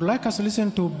 I would like us to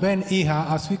listen to Ben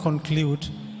Iha as we conclude.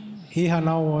 Iha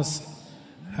now was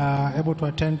able to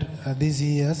attend these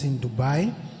years in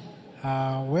Dubai.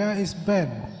 Where is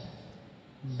Ben?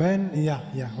 Ben, yeah,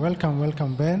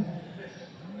 welcome, Ben.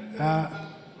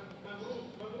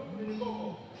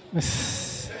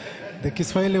 The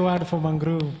Kiswahili word for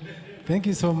mangrove. Thank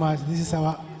you so much. This is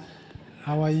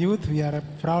our youth. We are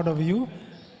proud of you.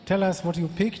 Tell us what you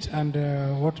picked and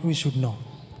what we should know.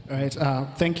 All right,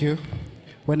 thank you.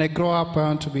 When I grow up, I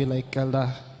want to be like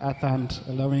Elder Arthur and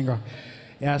Elder Wingo.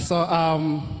 Yeah, so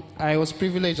I was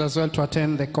privileged as well to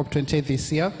attend the COP28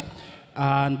 this year.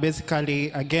 And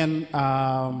basically, again,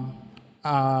 I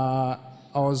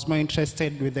was more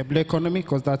interested with the blue economy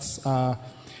because that's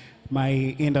my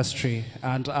industry.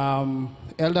 And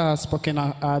Elder has spoken,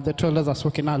 the two elders have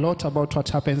spoken a lot about what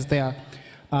happens there.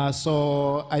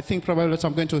 So I think probably what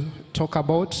I'm going to talk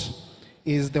about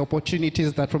is the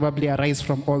opportunities that probably arise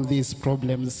from all these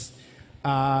problems.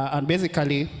 And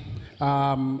basically,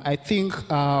 I think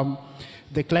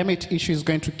the climate issue is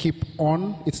going to keep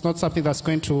on. It's not something that's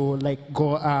going to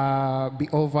be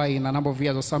over in a number of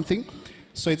years or something.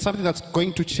 So it's something that's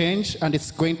going to change, and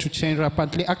it's going to change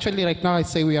rapidly. Actually, right now, I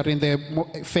say we are in the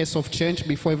phase of change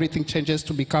before everything changes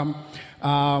to become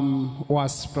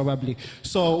worse, probably.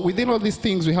 So within all these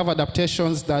things, we have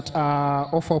adaptations that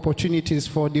offer opportunities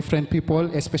for different people,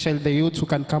 especially the youth who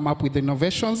can come up with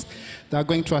innovations that are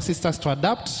going to assist us to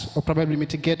adapt or probably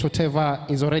mitigate whatever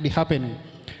is already happening.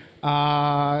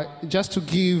 Just to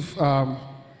give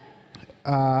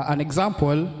an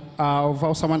example of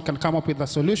how someone can come up with a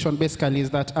solution, basically, is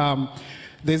that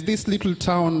there's this little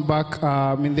town back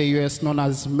in the US known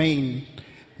as Maine.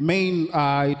 Maine,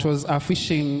 it was a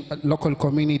fishing local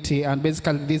community, and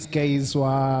basically these guys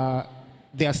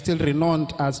they are still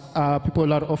renowned as people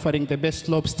who are offering the best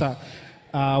lobster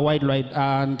worldwide.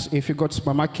 And if you go to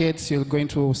supermarkets, you're going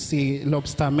to see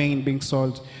lobster Maine being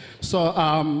sold.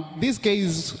 So these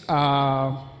guys,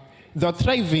 they're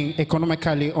thriving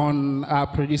economically on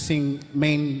producing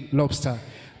Maine lobster.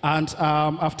 And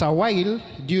after a while,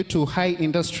 due to high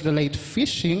industrialized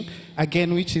fishing,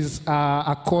 again, which is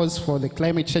a cause for the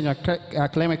climate change,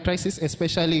 climate crisis,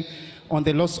 especially on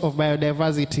the loss of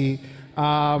biodiversity,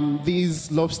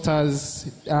 these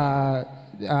lobsters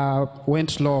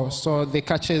went low, so the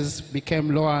catches became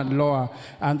lower and lower,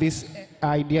 and this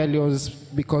ideally was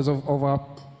because of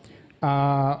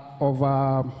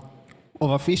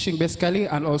overfishing basically,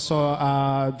 and also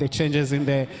the changes in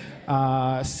the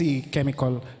sea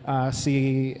chemical,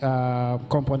 sea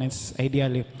components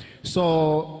ideally.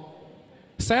 So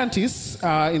scientists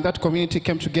in that community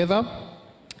came together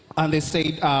and they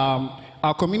said,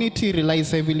 our community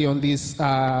relies heavily on this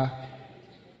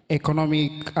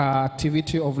economic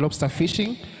activity of lobster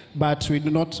fishing, but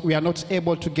we are not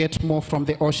able to get more from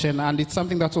the ocean. And it's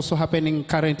something that's also happening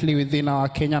currently within our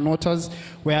Kenyan waters,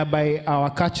 whereby our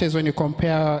catches, when you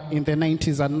compare in the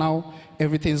 90s and now,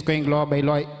 everything's going lower by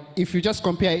lower. If you just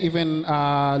compare even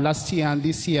last year and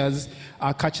this year's,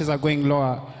 our catches are going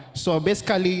lower. So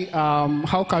basically,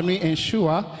 how can we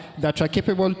ensure that we're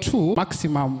capable to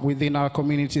maximum within our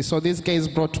community? So these guys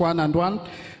brought one and one.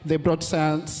 They brought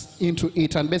science into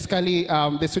it. And basically,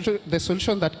 the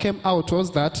solution that came out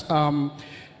was that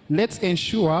let's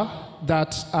ensure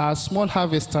that small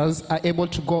harvesters are able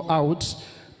to go out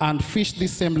and fish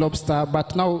this same lobster.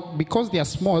 But now, because they are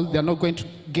small, they're not going to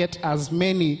get as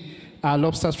many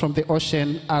lobsters from the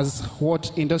ocean as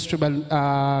what industrial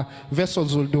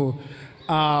vessels will do.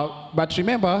 But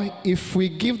remember, if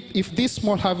these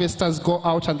small harvesters go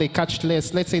out and they catch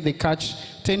less, let's say they catch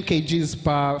 10 kgs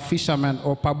per fisherman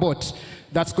or per boat,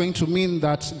 that's going to mean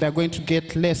that they're going to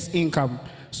get less income.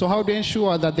 So how do you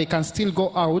ensure that they can still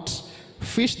go out,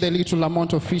 fish the little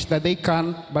amount of fish that they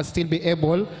can, but still be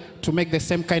able to make the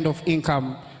same kind of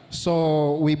income?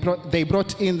 So they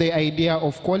brought in the idea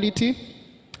of quality,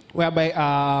 whereby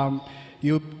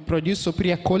you produce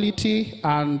superior quality,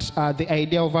 and the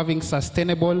idea of having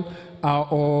sustainable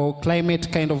or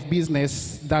climate kind of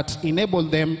business that enable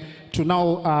them to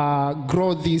now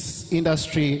grow this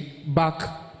industry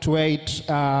back to where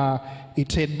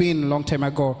it had been a long time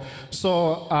ago.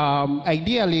 So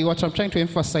ideally, what I'm trying to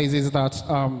emphasize is that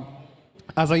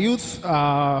as a youth,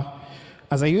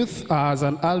 as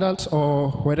an adult, or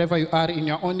wherever you are in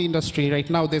your own industry right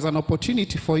now, there's an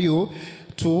opportunity for you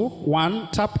to, one,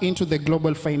 tap into the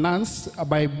global finance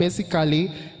by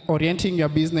basically orienting your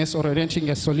business or orienting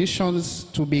your solutions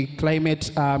to be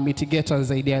climate mitigators,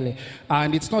 ideally.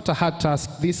 And it's not a hard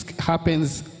task. This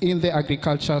happens in the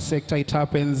agriculture sector. It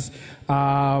happens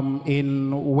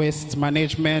in waste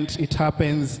management. It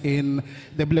happens in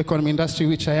the blue economy industry,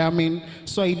 which I am in.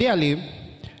 So ideally,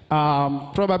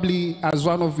 probably as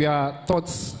one of your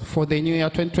thoughts for the new year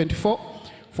 2024,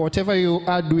 for whatever you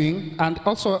are doing, and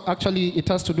also actually it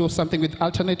has to do something with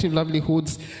alternative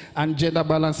livelihoods and gender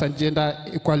balance and gender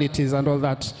equalities and all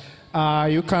that.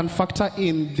 You can factor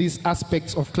in these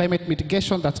aspects of climate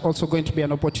mitigation. That's also going to be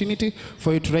an opportunity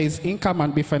for you to raise income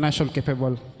and be financially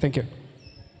capable. Thank you.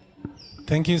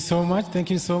 Thank you so much.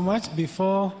 Thank you so much.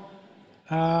 Before,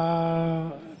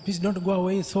 please don't go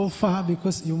away so far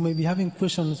because you may be having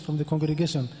questions from the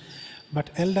congregation. But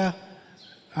Elder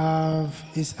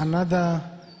is another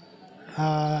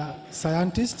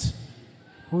scientist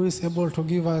who is able to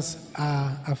give us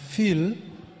a feel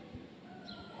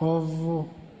of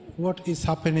what is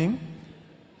happening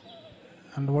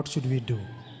and what should we do.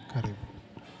 Karibu.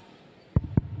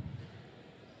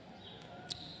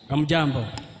 Amjambo.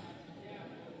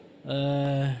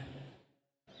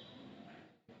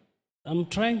 I'm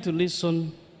trying to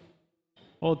listen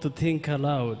or to think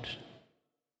aloud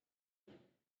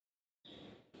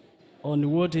on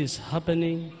what is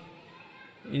happening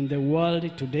in the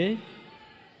world today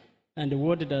and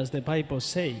what does the Bible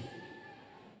say.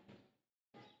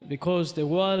 Because the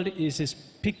world is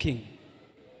speaking.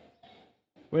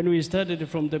 When we started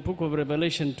from the book of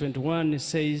Revelation 21, it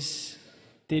says,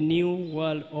 the new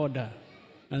world order,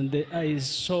 and I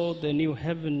saw the new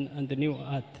heaven and the new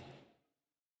earth.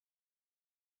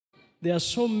 There are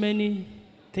so many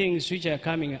things which are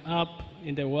coming up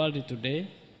in the world today,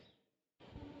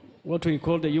 what we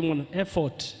call the human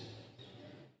effort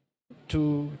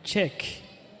to check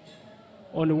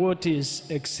on what is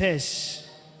excess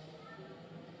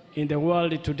in the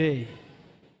world today.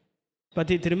 But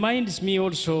it reminds me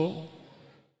also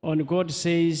on God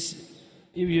says,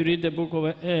 if you read the book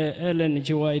of Ellen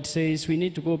G. White, it says we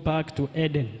need to go back to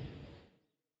Eden.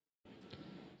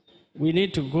 We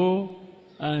need to go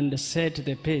and set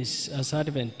the pace as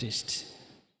Adventists.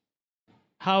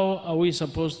 How are we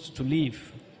supposed to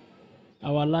live?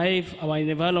 Our life, our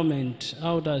environment,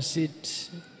 how does it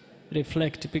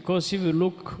reflect? Because if you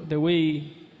look the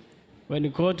way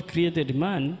when God created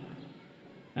man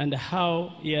and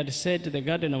how he had set the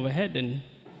Garden of Eden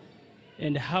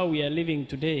and how we are living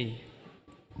today,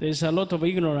 there's a lot of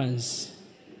ignorance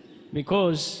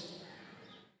because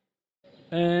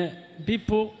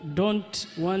people don't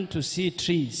want to see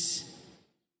trees.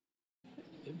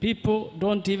 People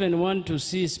don't even want to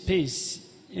see space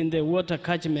in the water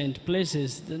catchment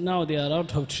places. Now they are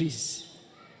out of trees.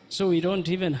 So we don't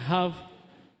even have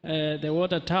the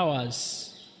water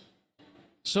towers.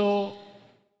 So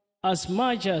as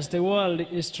much as the world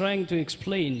is trying to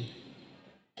explain,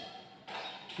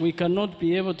 we cannot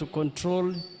be able to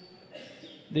control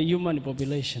the human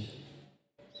population.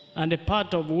 And a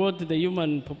part of what the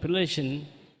human population,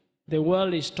 the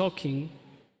world is talking,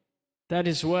 that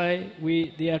is why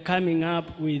they are coming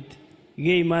up with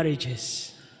gay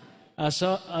marriages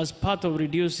as part of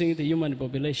reducing the human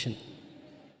population.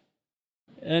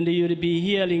 And you'll be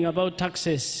hearing about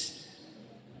taxes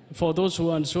for those who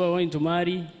are going to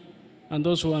marry and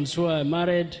those who are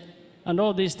married, and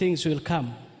all these things will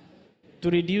come. To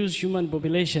reduce human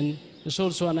population is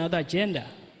also another agenda,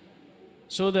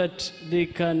 so that they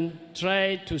can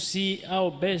try to see how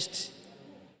best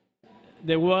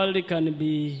the world can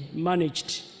be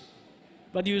managed.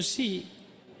 But you see,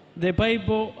 the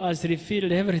Bible has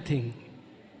revealed everything.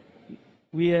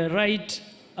 We are right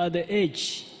at the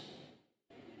edge.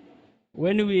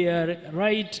 When we are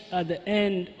right at the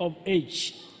end of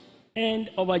age, end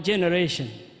of a generation,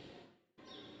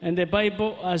 and the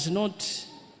Bible has not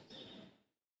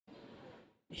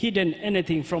hidden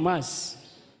anything from us.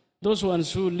 Those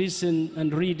ones who listen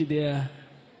and read the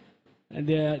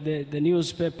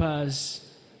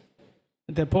newspapers,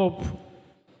 the Pope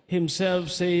himself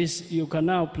says you can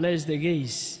now place the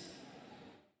gays.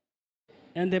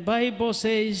 And the Bible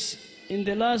says in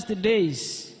the last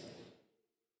days,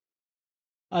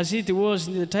 as it was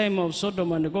in the time of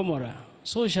Sodom and Gomorrah,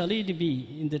 so shall it be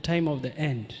in the time of the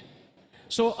end.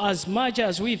 So as much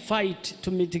as we fight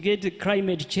to mitigate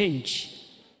climate change,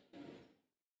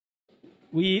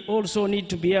 we also need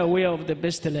to be aware of the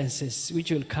pestilences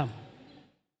which will come.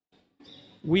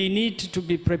 We need to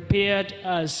be prepared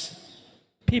as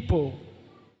people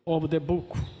of the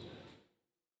book.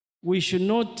 We should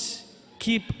not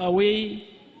keep away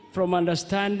from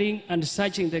understanding and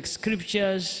searching the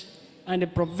scriptures and the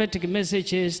prophetic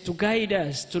messages to guide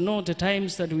us to know the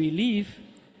times that we live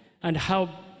and how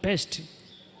best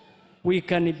we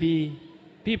can be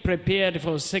prepared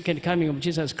for the second coming of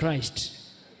Jesus Christ.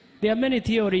 There are many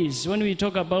theories when we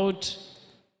talk about,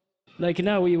 like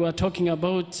now we were talking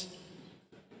about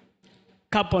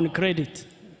carbon credit.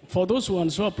 For those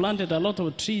ones who have planted a lot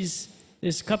of trees,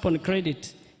 there's carbon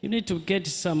credit. You need to get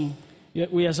some,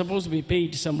 we are supposed to be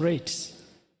paid some rates.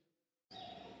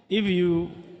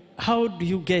 How do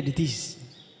you get this?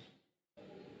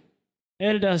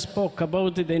 Elders spoke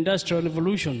about the Industrial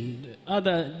Revolution,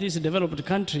 these developed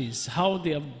countries, how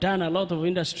they have done a lot of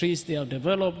industries, they have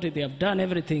developed, they have done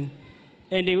everything.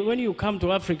 And when you come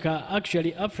to Africa,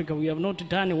 actually Africa, we have not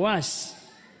done worse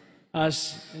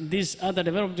as this other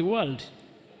developed world.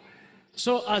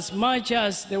 So as much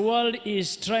as the world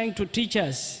is trying to teach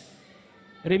us,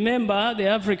 remember the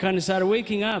Africans are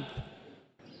waking up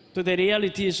to the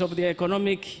realities of the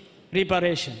economic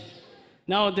reparation.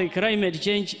 Now the climate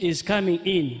change is coming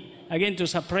in, again to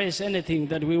suppress anything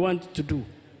that we want to do.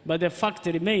 But the fact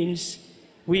remains,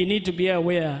 we need to be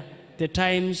aware the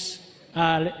times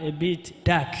are a bit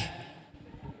dark.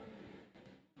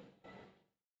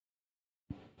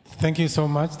 Thank you so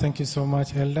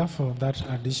much, Elder, for that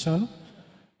addition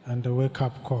and the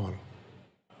wake-up call.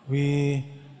 We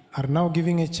are now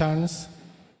giving a chance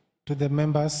to the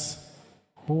members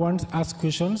who want to ask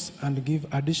questions and give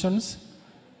additions.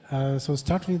 So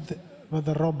start with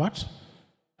Brother Robert.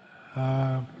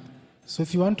 So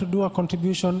if you want to do a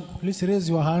contribution, please raise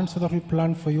your hand so that we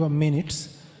plan for your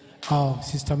minutes.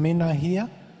 Sister Mina here.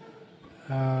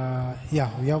 Yeah,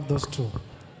 we have those two.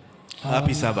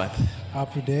 Happy Sabbath.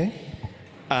 Happy day.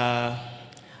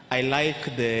 I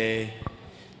like the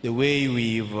way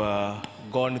we've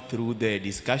gone through the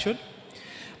discussion,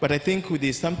 but I think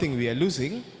there's something we are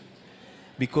losing,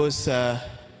 because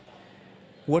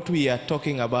what we are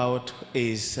talking about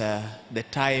is the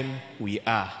time we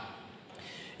are.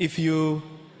 If you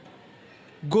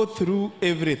go through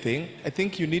everything, I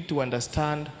think you need to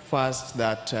understand first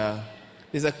that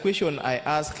there's a question I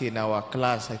asked in our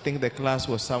class. I think the class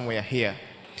was somewhere here.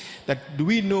 That do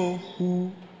we know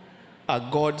who are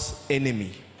God's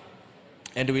enemy?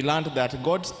 And we learned that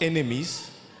God's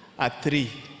enemies are three.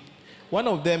 One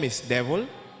of them is devil,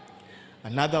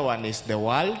 another one is the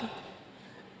world,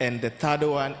 and the third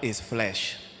one is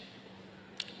flesh.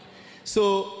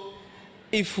 So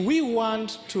if we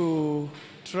want to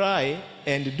try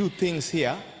and do things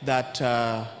here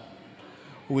that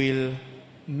will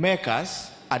make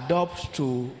us adopt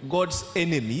to God's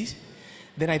enemies,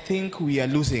 then I think we are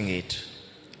losing it.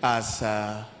 as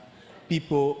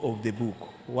people of the book.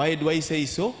 Why do I say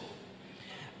so?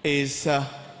 There's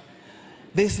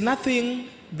nothing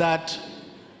that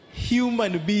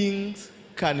human beings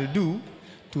can do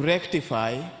to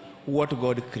rectify what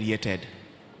God created,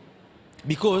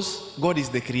 because God is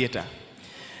the creator.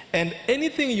 And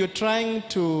anything you're trying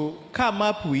to come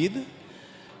up with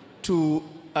to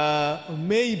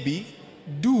maybe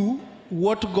do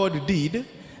what God did,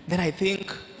 then I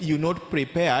think you're not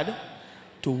prepared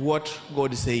to what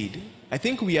God said. I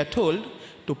think we are told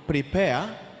to prepare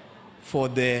for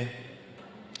the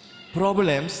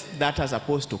problems that are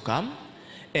supposed to come,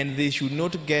 and they should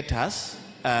not get us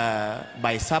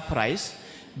by surprise,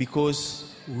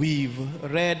 because we've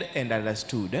read and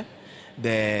understood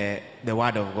the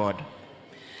Word of God.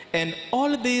 And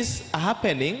all this are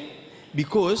happening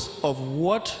because of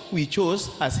what we chose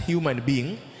as human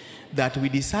beings, that we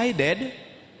decided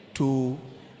to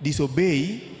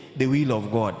disobey the will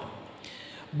of God.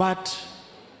 But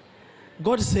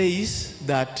God says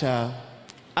that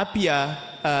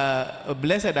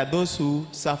blessed are those who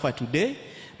suffer today,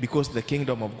 because the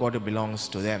kingdom of God belongs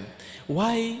to them.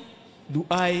 Why do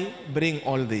I bring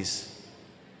all this?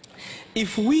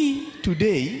 If we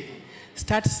today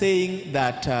start saying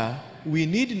that we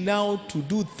need now to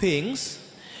do things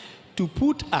to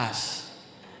put us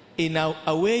in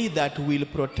a way that will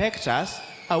protect us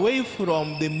away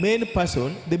from the main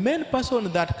person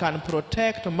that can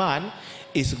protect man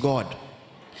is God.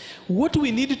 What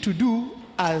we need to do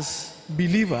as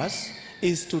believers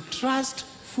is to trust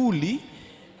fully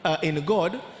in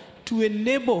God, to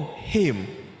enable Him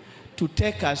to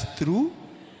take us through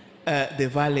the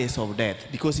valleys of death.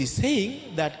 Because He's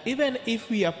saying that even if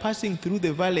we are passing through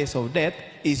the valleys of death,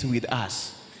 He's with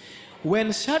us.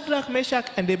 When Shadrach, Meshach,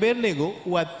 and Abednego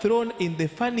were thrown in the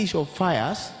furnace of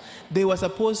fires, they were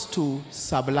supposed to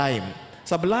sublime.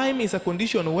 Sublime is a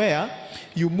condition where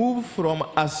you move from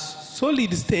a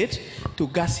solid state to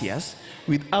gaseous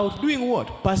without doing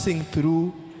what? Passing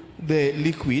through the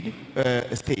liquid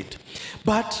state.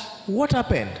 But what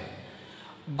happened?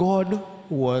 God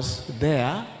was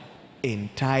there in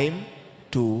time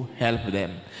to help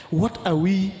them. What are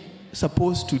we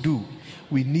supposed to do?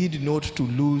 We need not to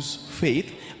lose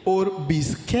faith or be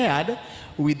scared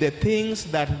with the things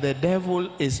that the devil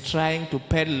is trying to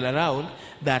peddle around,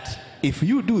 that if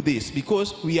you do this,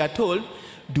 because we are told,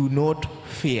 do not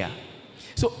fear.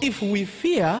 So if we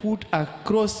fear put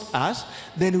across us,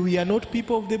 then we are not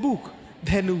people of the book.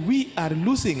 Then we are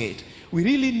losing it. We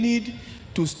really need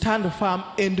to stand firm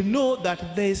and know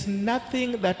that there is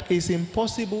nothing that is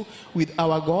impossible with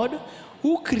our God,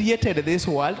 who created this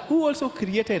world, who also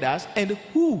created us, and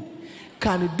who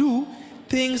can do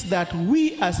things that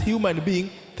we as human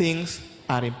beings think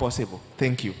are impossible.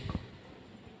 Thank you.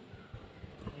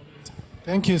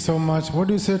 Thank you so much. What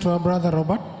do you say to our brother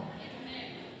Robert?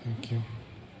 Thank you.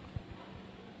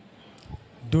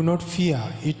 Do not fear.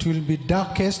 It will be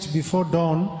darkest before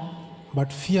dawn,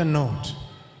 but fear not.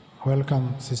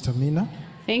 Welcome, Sister Mina.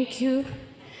 Thank you.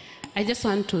 I just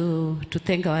want to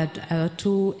thank our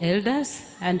two elders,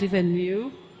 and even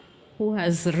you, who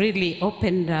has really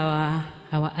opened our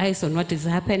eyes on what is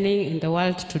happening in the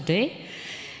world today.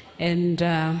 And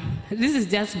this is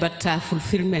just but a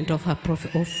fulfillment of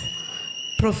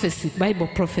prophecy, Bible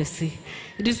prophecy.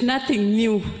 It is nothing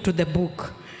new to the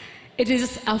book. It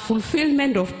is a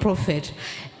fulfillment of prophet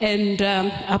and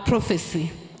a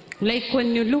prophecy. Like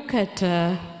when you look at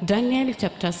Daniel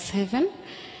chapter 7,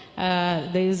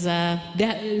 there is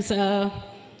a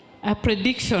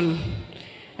prediction,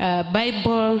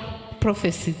 Bible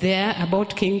prophecy there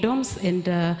about kingdoms, and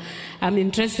I'm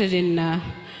interested in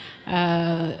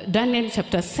Daniel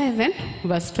chapter 7,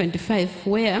 verse 25,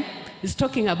 where it's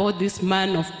talking about this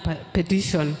man of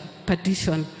petition.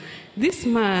 This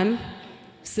man,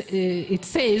 it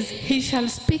says, he shall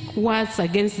speak words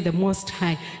against the Most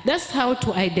High. That's how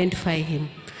to identify him.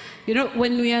 You know,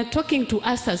 when we are talking to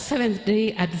us as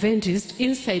Seventh-day Adventists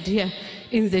inside here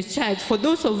in the church, for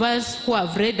those of us who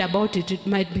have read about it, it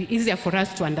might be easier for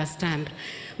us to understand.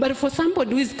 But for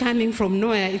somebody who is coming from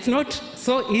nowhere, it's not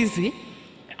so easy.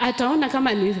 Ataona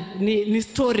kama ni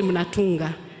story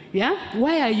mnatunga. Yeah?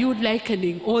 Why are you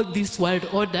likening all this world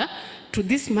order to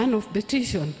this man of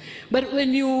petition? But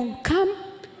when you come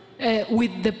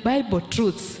with the Bible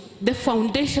truths, the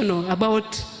foundational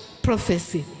about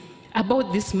prophecy,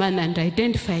 about this man, and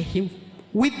identify him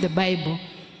with the Bible,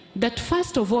 that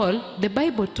first of all, the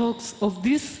Bible talks of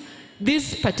this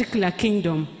particular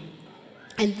kingdom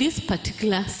and this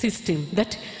particular system,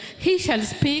 that he shall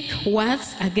speak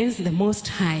words against the Most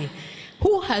High.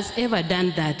 Who has ever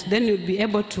done that? Then you'll be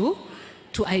able to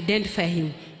identify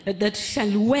him. that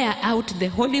shall wear out the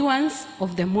holy ones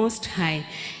of the Most High,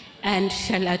 and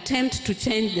shall attempt to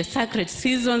change the sacred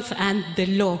seasons and the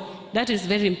law. That is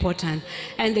very important.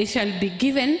 And they shall be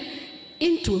given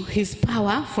into his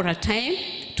power for a time,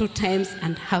 2 times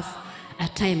and half a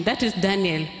time. That is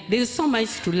Daniel. There is so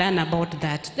much to learn about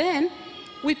that. Then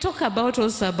we talk about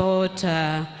also about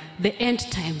the end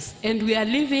times. And we are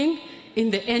living in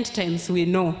the end times, we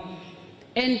know.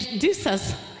 And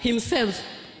Jesus himself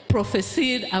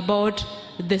prophesied about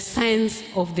the signs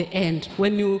of the end.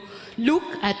 When you look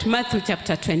at Matthew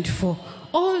chapter 24,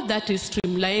 all that is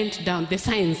streamlined down, the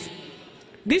signs.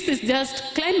 This is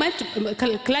just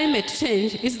climate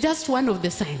change is just one of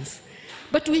the signs.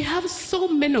 But we have so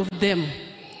many of them.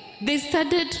 They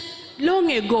started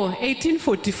long ago,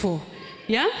 1844,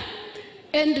 yeah?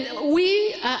 And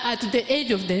we are at the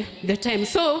age of the time.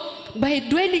 So by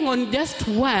dwelling on just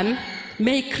one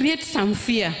may create some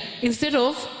fear instead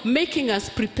of making us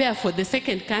prepare for the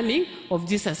second coming of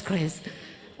Jesus Christ.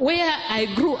 Where I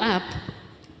grew up,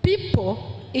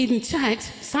 people in church,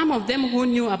 some of them who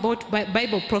knew about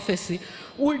Bible prophecy,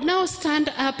 would now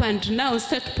stand up and now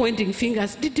start pointing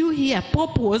fingers. Did you hear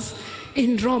Pope was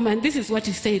in Rome and this is what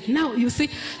he said? Now you see,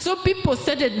 so people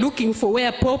started looking for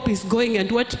where Pope is going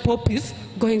and what Pope is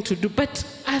going to do. But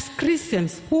as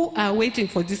Christians who are waiting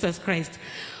for Jesus Christ,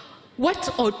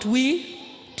 what ought we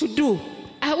to do?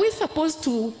 Are we supposed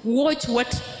to watch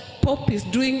what Pope is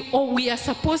doing, or we are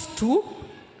supposed to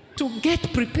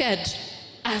get prepared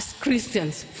as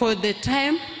Christians for the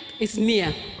time is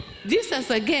near? Jesus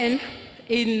again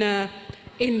in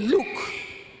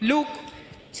Luke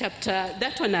chapter,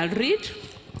 that one I'll read.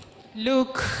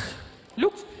 Luke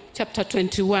chapter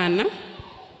 21.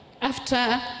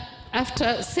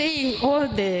 After saying all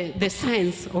the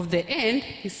signs of the end,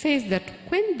 he says that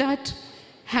when that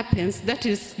happens, that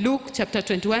is Luke chapter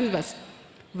 21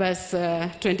 verse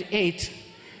 28.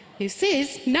 He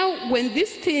says, now when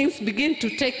these things begin to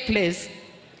take place,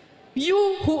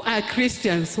 you who are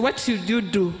Christians, what should you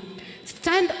do?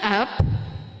 Stand up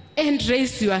and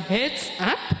raise your heads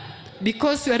up,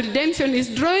 because your redemption is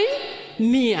drawing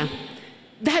near.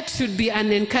 That should be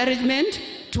an encouragement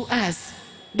to us,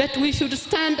 that we should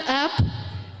stand up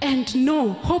and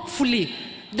know, hopefully,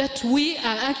 that we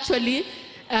are actually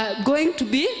going to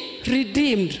be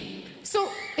redeemed. So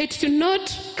it should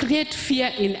not create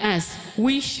fear in us.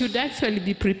 We should actually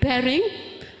be preparing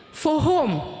for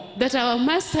home, that our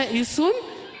Master is soon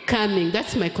coming.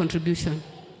 That's my contribution.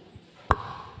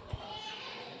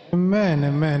 Amen,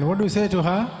 amen. What do we say to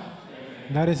her?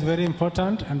 That is very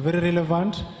important and very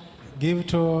relevant. Give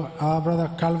to our brother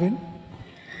Calvin.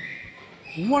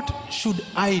 What should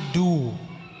I do?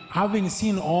 Having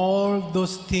seen all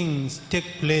those things take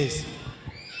place,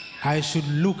 I should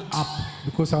look up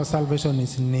because our salvation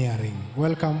is nearing.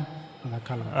 Welcome, brother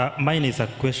Calvin. Mine is a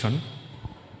question.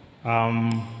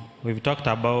 We've talked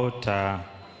about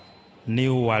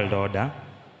New World Order.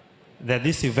 That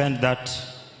this event that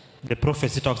the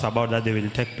prophecy talks about that they will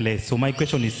take place. So my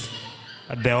question is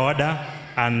the order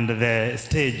and the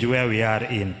stage where we are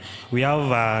in. We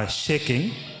have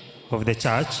shaking of the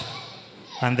church,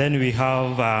 and then we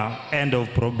have end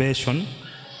of probation,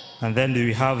 and then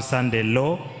we have Sunday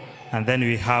law, and then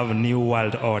we have New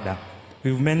World Order.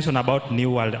 We've mentioned about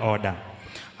New World Order.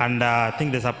 And I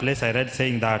think there's a place I read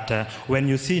saying that when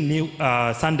you see new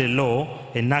Sunday law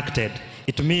enacted,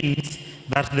 it means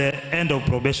that the end of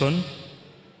probation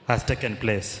has taken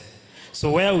place.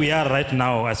 So where we are right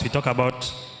now, as we talk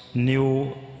about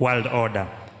New World Order,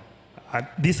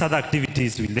 these other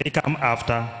activities, will they come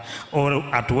after, or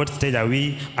at what stage are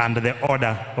we, and the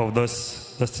order of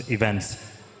those events?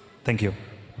 Thank you.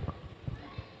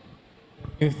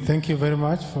 Thank you very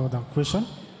much for the question.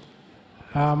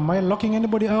 Am I locking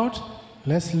anybody out?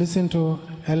 Let's listen to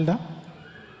Elder.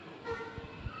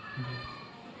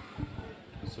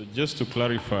 So just to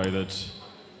clarify that,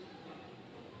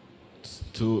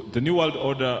 the New World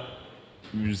Order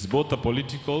is both a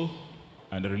political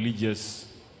and a religious.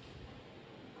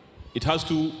 It has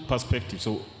two perspectives.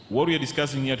 So what we are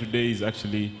discussing here today is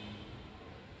actually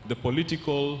the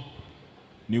political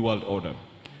New World Order.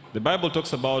 The Bible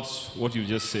talks about what you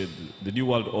just said, the New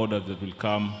World Order that will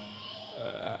come,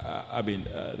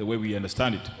 the way we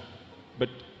understand it. But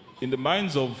in the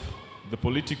minds of the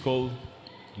political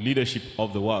leadership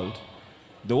of the world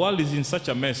is in such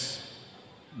a mess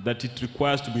that it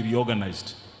requires to be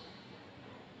reorganized.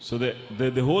 So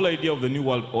the whole idea of the New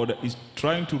World Order is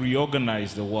trying to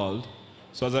reorganize the world.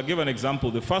 So as I gave an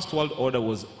example, the First World Order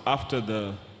was after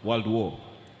the World War,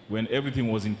 when everything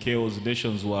was in chaos,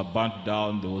 nations were burnt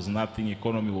down, there was nothing,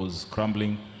 economy was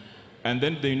crumbling. And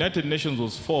then the United Nations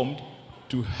was formed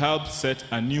to help set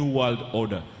a new world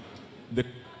order. The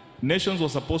nations were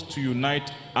supposed to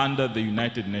unite under the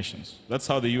United Nations. That's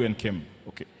how the UN came.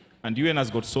 Okay, and UN has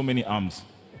got so many arms.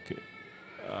 Okay,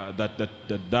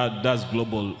 that does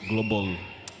global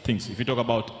things. If you talk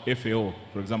about FAO,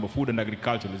 for example, Food and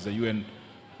Agriculture is a UN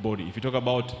body. If you talk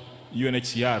about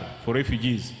UNHCR for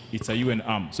refugees, it's a UN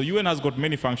arm. So UN has got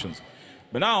many functions.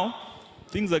 But now,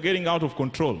 things are getting out of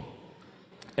control.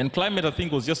 And climate, I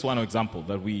think, was just one example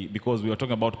that because we were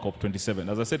talking about COP27.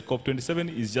 As I said,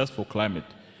 COP27 is just for climate.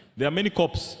 There are many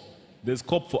COPs. There's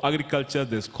COP for agriculture,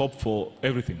 there's COP for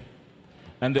everything.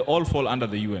 And they all fall under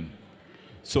the UN.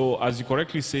 So as you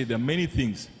correctly say, there are many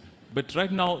things. But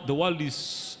right now, the world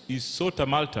is so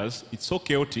tumultuous, it's so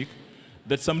chaotic,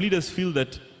 that some leaders feel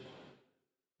that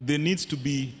there needs to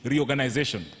be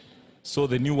reorganization. So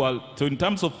the new world, so in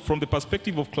terms of, from the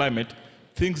perspective of climate,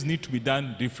 things need to be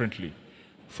done differently.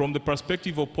 From the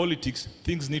perspective of politics,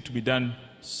 things need to be done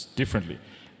differently.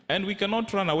 And we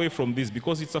cannot run away from this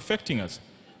because it's affecting us.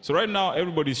 So right now,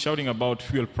 everybody is shouting about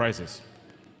fuel prices.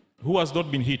 Who has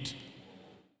not been hit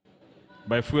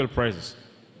by fuel prices?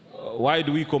 Why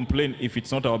do we complain if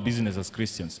it's not our business as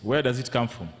Christians? Where does it come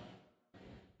from?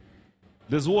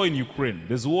 There's war in Ukraine.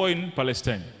 There's war in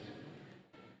Palestine.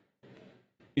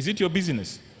 Is it your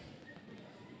business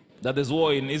that there's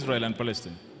war in Israel and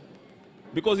Palestine?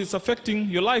 Because it's affecting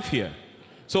your life here.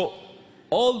 So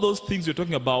all those things you're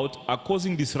talking about are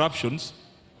causing disruptions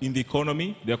in the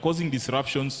economy. They're causing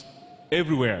disruptions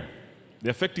everywhere.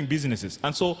 They're affecting businesses.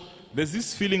 And so there's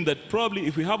this feeling that probably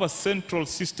if we have a central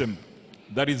system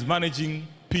that is managing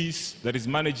peace, that is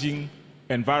managing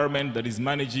environment, that is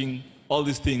managing all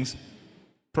these things,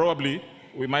 probably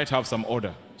we might have some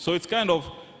order. So it's kind of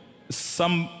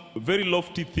some very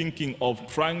lofty thinking of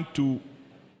trying to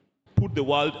put the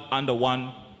world under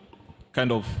one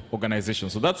kind of organization.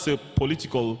 So that's a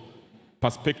political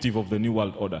perspective of the New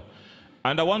World Order.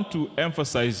 And I want to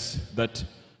emphasize that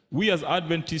we as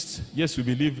Adventists, yes, we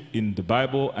believe in the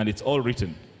Bible and it's all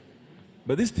written.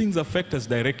 But these things affect us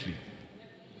directly.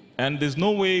 And there's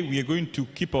no way we are going to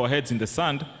keep our heads in the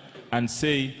sand and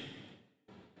say,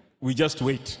 we just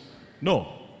wait.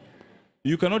 No.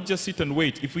 You cannot just sit and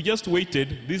wait. If we just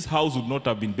waited, this house would not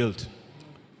have been built.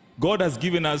 God has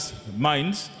given us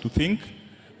minds to think.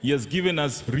 He has given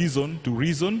us reason to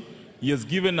reason. He has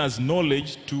given us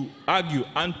knowledge to argue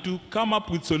and to come up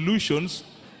with solutions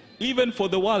even for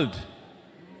the world.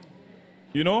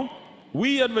 You know,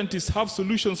 we Adventists have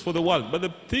solutions for the world. But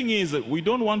the thing is that we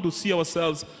don't want to see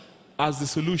ourselves as the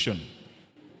solution.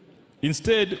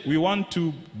 Instead, we want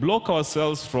to block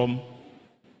ourselves from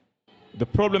the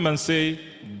problem and say,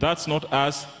 that's not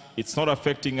us, it's not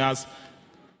affecting us,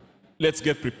 let's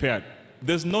get prepared.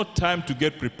 There's no time to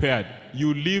get prepared.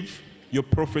 You live your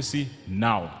prophecy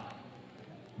now.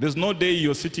 There's no day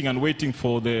you're sitting and waiting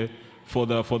for the what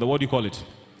do you call it?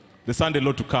 The Sunday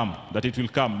law to come, that it will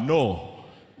come. No.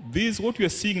 What we are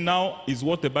seeing now is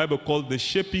what the Bible calls the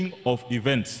shaping of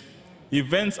events.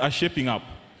 Events are shaping up.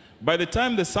 By the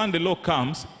time the Sunday law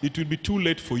comes, it will be too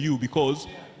late for you because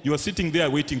you are sitting there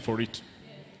waiting for it.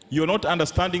 You're not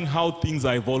understanding how things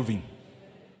are evolving.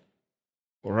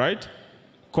 All right?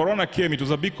 Corona came, it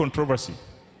was a big controversy.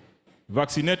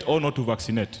 Vaccinate or not to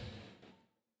vaccinate.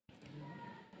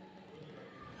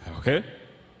 Okay?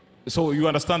 So you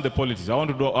understand the politics. I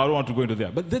don't want to go into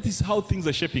there. But that is how things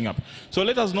are shaping up. So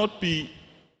let us not be,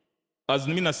 as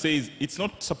Mina says, it's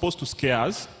not supposed to scare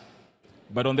us.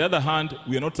 But on the other hand,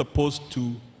 we are not supposed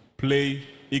to play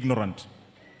ignorant.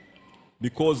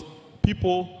 Because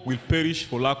people will perish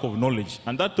for lack of knowledge.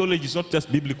 And that knowledge is not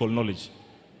just biblical knowledge.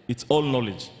 It's all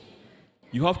knowledge.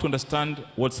 You have to understand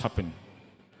what's happening.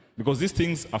 Because these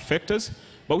things affect us,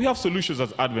 but we have solutions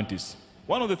as Adventists.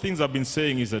 One of the things I've been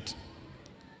saying is that,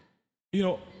 you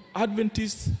know,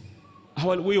 Adventists,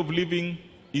 our way of living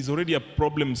is already a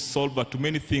problem solver to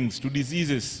many things, to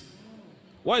diseases.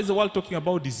 Why is the world talking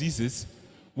about diseases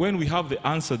when we have the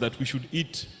answer that we should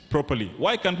eat properly?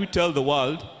 Why can't we tell the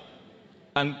world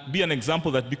and be an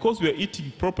example that because we are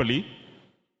eating properly,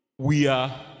 we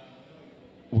are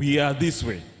this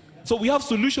way? So we have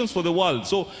solutions for the world.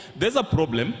 So there's a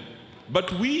problem,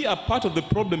 but we are part of the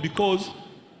problem because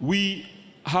we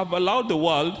have allowed the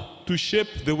world to shape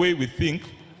the way we think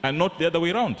and not the other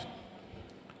way around.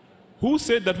 Who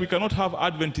said that we cannot have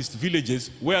Adventist villages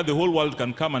where the whole world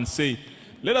can come and say,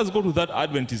 let us go to that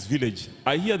Adventist village.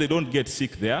 I hear they don't get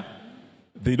sick there.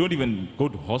 They don't even go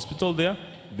to hospital there.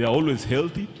 They are always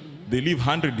healthy. They live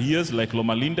 100 years like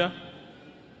Loma Linda.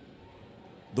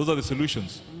 Those are the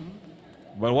solutions.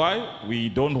 But why? We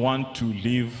don't want to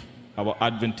live our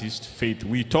Adventist faith.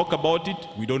 We talk about it,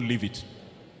 we don't live it.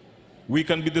 we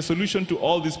can be the solution to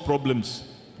all these problems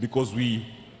because we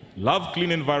love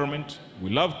clean environment, we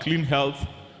love clean health.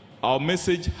 Our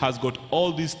message has got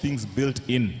all these things built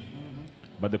in.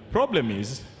 But the problem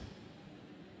is,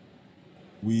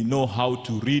 we know how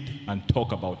to read and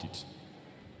talk about it.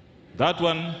 That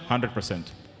one, 100%.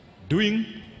 Doing.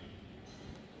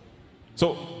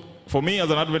 So, for me as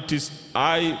an Adventist,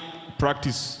 I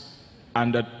practice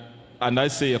and I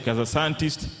say, okay, as a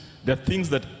scientist, there are things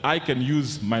that I can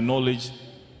use my knowledge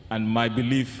and my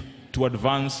belief to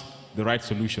advance the right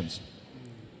solutions.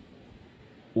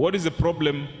 What is the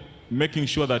problem? Making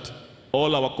sure that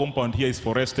all our compound here is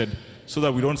forested so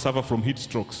that we don't suffer from heat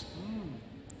strokes.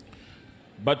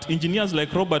 But engineers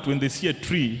like Robert, when they see a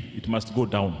tree, it must go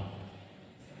down.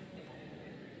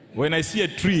 When I see a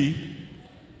tree,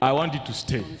 I want it to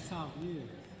stay.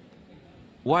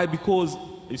 Why? Because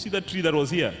you see that tree that was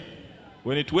here?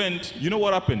 When it went, you know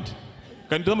what happened?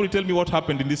 Can somebody tell me what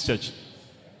happened in this church?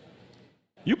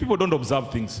 You people don't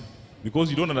observe things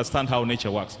because you don't understand how nature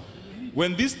works.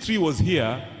 When this tree was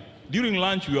here, during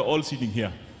lunch we were all sitting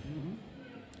here.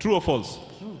 True or false?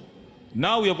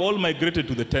 Now we have all migrated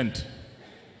to the tent.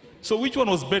 So which one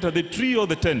was better, the tree or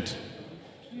the tent?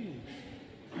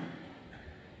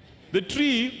 The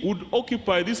tree would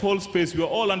occupy this whole space. We are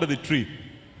all under the tree.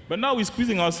 But now we're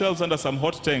squeezing ourselves under some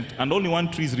hot tent and only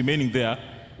one tree is remaining there.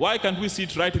 Why can't we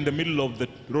sit right in the middle of the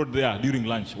road there during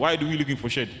lunch? Why do we looking for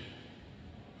shade?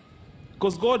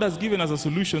 Because God has given us a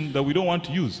solution that we don't want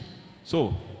to use.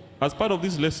 So, as part of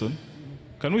this lesson,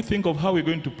 can we think of how we're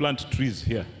going to plant trees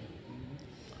here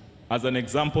as an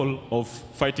example of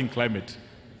fighting climate?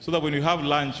 So that when we have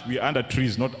lunch, we're under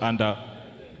trees, not under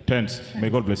tents. May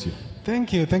God bless you.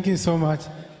 Thank you so much.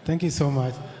 Thank you so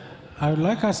much. I would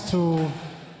like us to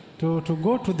go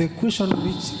to the question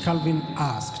which Calvin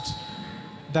asked.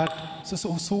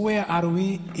 So where are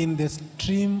we in the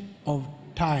stream of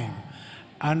time?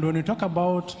 And when we talk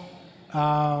about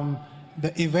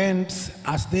the events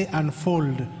as they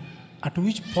unfold, at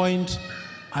which point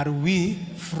are we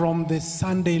from the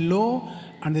Sunday law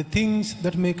and the things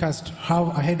that make us have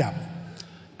a head up?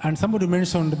 And somebody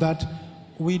mentioned that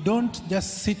we don't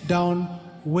just sit down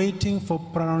waiting for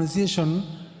pronunciation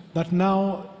that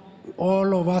now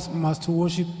all of us must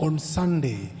worship on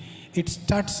Sunday. It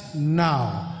starts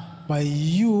now by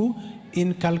you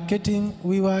inculcating.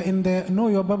 We were in the Know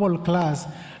Your Bible class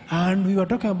and we were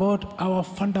talking about our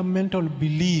fundamental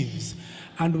beliefs,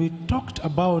 and we talked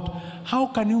about how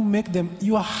can you make them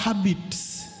your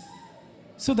habits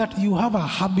so that you have a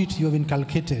habit you have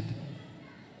inculcated,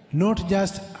 not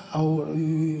just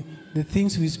the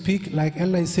things we speak, like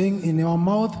Ella is saying, in our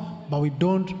mouth, but we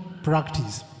don't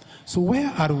practice. So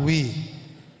where are we?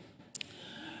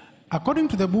 According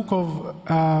to the book of,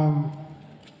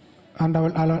 and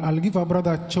I'll give our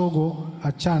brother Chogo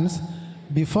a chance.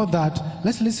 Before that,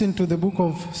 let's listen to the book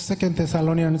of 2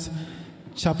 Thessalonians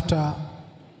chapter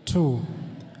 2.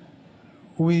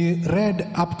 We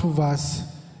read up to verse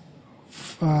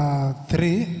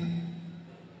 3.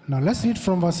 Now let's read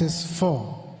from verses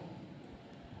 4.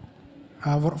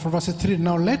 From verse 3.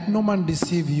 Now let no man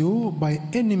deceive you by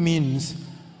any means,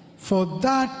 for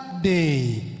that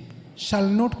day shall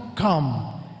not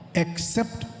come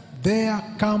except there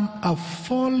come a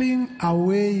falling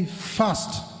away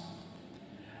first,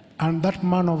 and that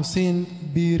man of sin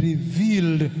be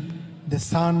revealed, the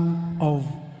son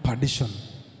of perdition.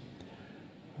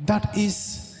 That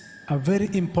is a very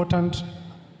important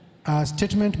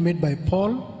statement made by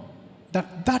Paul,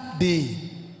 that day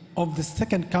of the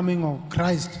second coming of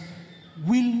Christ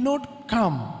will not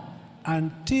come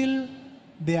until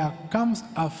there comes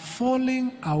a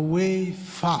falling away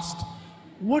first.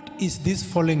 What is this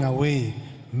falling away?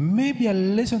 Maybe a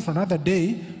lesson for another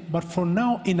day, but for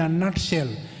now, in a nutshell,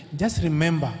 just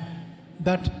remember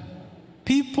that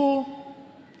people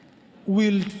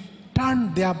will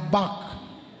turn their back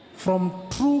from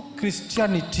true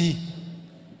Christianity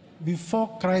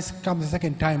before Christ comes the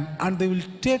second time, and they will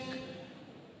take,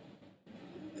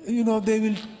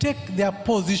 their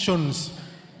positions.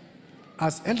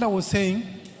 As Elder was saying,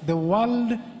 the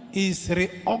world is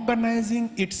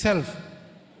reorganizing itself.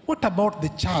 What about the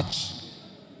church?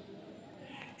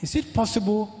 Is it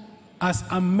possible, as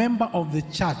a member of the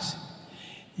church,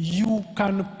 you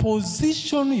can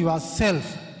position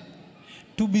yourself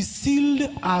to be sealed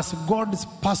as God's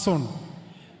person,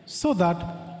 so that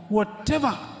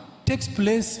whatever takes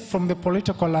place from the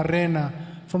political arena,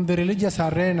 from the religious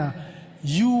arena,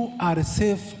 you are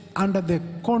safe under the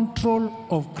control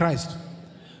of Christ?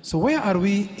 So where are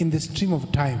we in the stream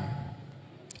of time?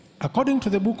 According to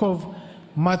the book of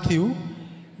Matthew,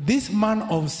 this man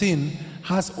of sin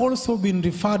has also been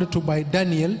referred to by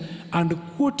Daniel and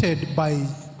quoted by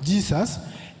Jesus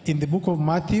in the book of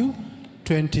Matthew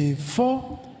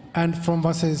 24 and from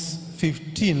verses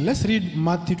 15. Let's read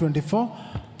Matthew 24,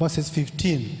 verses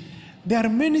 15. There are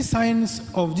many signs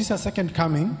of Jesus' second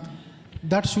coming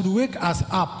that should wake us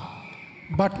up.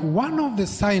 But one of the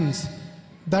signs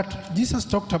that Jesus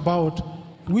talked about,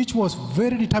 which was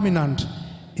very determinant,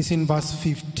 is in verse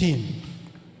 15.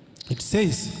 It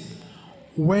says,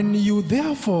 "When you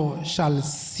therefore shall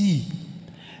see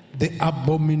the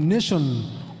abomination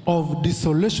of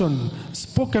desolation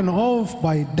spoken of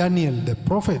by Daniel the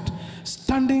prophet,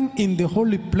 standing in the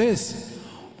holy place,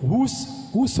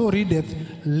 whoso readeth,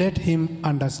 let him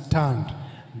understand.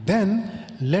 Then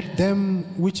let them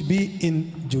which be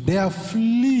in Judea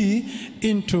flee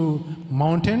into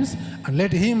mountains, and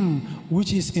let him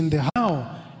which is in the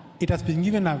now, it has been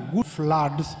given a good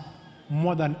floods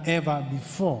more than ever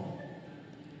before."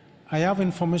 I have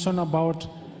information about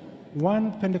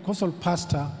one Pentecostal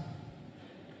pastor.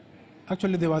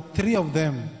 Actually, there were 3 of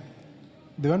them.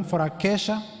 They went for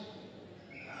Acacia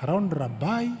around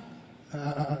around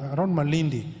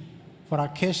Malindi for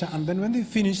Acacia, and then when they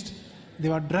finished, they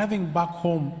were driving back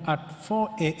home at 4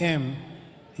 a.m.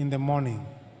 in the morning.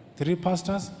 3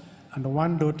 pastors and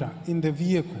 1 daughter in the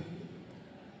vehicle.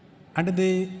 And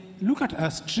they look at a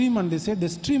stream and they said the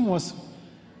stream was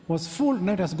full,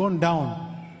 night has gone down.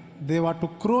 They were to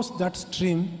cross that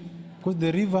stream because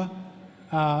the river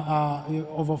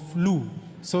overflew.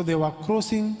 So they were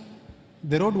crossing,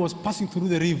 the road was passing through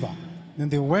the river. Then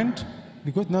they went,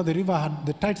 because now the river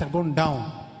the tides had gone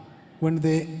down. When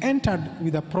they entered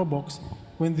with a probox,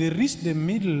 when they reached the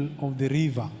middle of the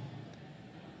river,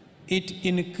 it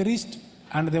increased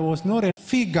and there was no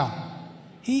figure.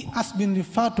 He has been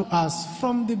referred to us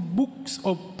from the books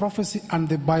of prophecy and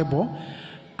the Bible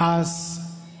as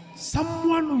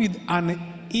someone with an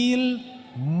ill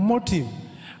motive,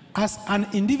 as an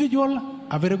individual,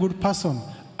 a very good person,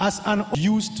 as an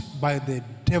used by the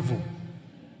devil.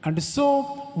 And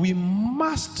so we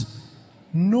must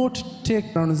not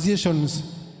take pronunciations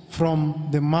from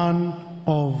the man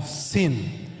of sin.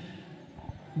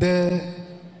 The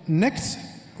next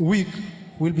week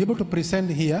we'll be able to present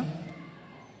here,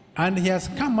 and he has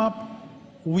come up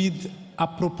with a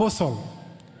proposal,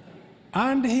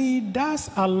 and he does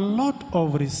a lot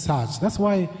of research. That's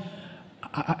why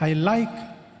I like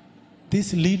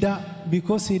this leader,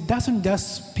 because he doesn't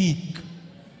just speak,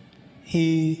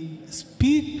 he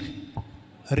speaks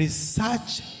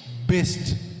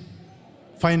research-based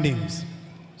findings.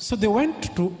 So they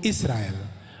went to Israel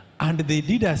and they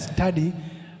did a study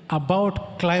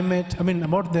about climate,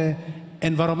 about the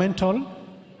environmental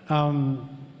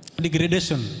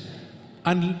degradation.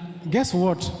 And guess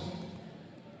what?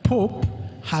 Pope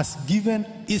has given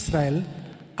Israel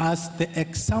as the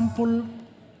example,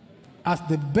 as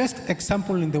the best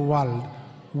example in the world,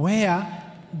 where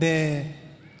the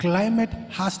climate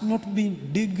has not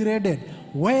been degraded,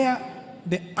 where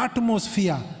the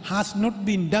atmosphere has not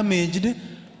been damaged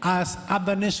as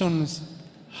other nations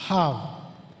have.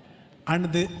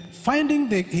 And the finding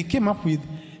that he came up with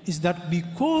is that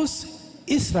because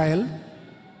Israel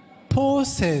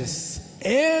poses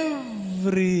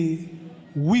every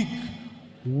week,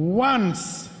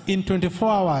 once in 24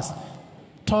 hours,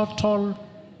 total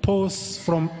pause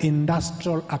from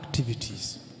industrial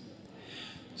activities.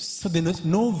 So there's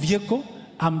no vehicle,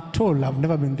 I'm told, I've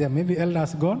never been there, maybe Elder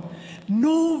has gone,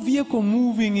 no vehicle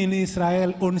moving in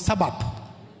Israel on Sabbath.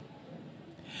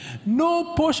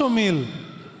 No posho mill.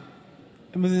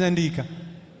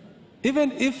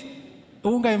 Even if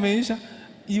unga imeisha,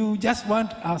 you just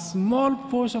want a small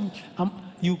portion,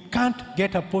 you can't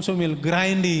get a posho mill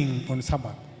grinding on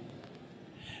Sabbath.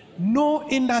 No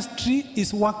industry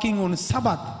is working on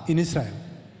Sabbath in Israel.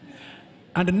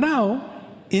 And now,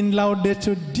 in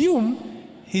Laudato Deum,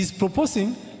 he's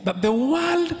proposing that the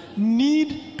world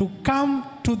need to come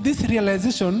to this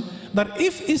realization that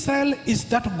if Israel is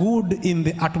that good in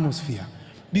the atmosphere,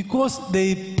 because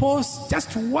they pause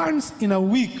just once in a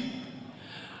week,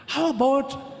 how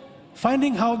about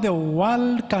finding how the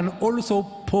world can also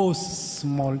pause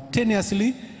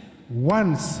simultaneously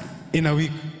once in a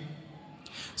week?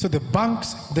 So the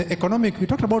banks, the economic, we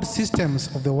talked about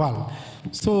systems of the world.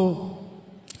 So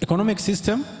economic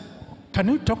system, can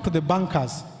you talk to the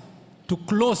bankers to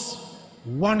close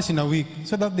once in a week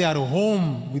so that they are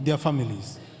home with their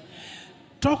families?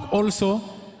 Talk also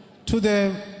to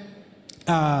the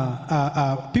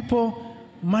people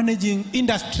managing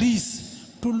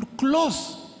industries to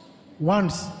close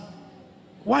once,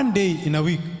 one day in a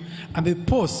week, and they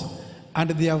pause,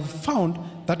 and they have found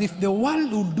that if the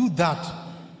world would do that,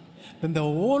 then the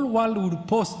whole world would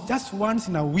pause just once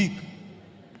in a week.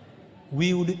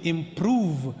 we would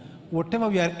improve whatever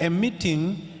we are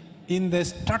emitting in the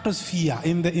stratosphere,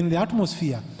 in the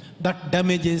atmosphere, that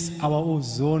damages our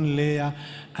ozone layer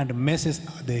and messes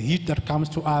the heat that comes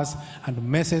to us and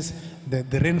messes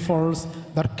the rainfalls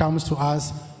that comes to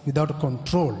us without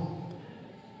control.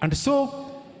 And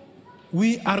so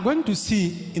we are going to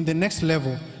see in the next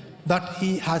level that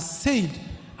he has said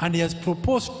and he has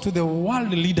proposed to the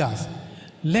world leaders,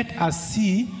 let us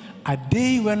see a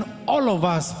day when all of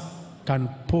us can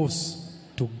pose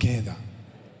together.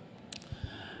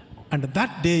 And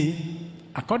that day,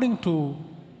 according to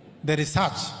the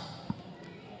research,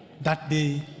 that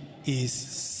day is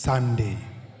Sunday.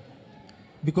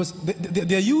 Because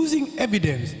they are using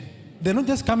evidence. They're not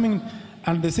just coming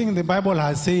and they're saying the Bible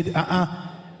has said,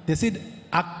 They said,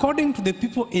 according to the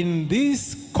people in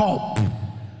this COP,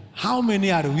 how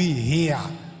many are we here?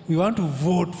 We want to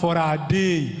vote for our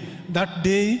day, that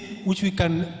day which we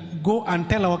can go and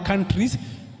tell our countries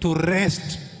to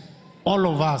rest, all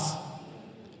of us.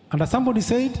 And as somebody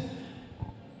said,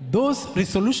 those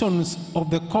resolutions of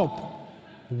the COP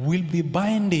will be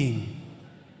binding.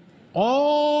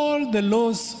 All the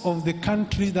laws of the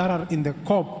countries that are in the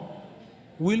COP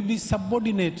will be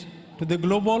subordinate to the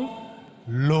global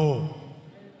law.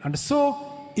 And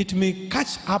so it may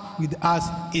catch up with us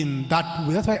in that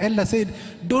way. That's why Elder said,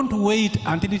 don't wait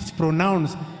until it's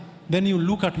pronounced. Then you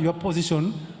look at your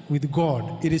position with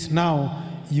God. It is now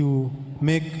you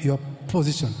make your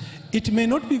position. It may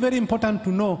not be very important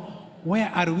to know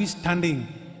where are we standing.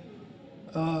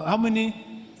 How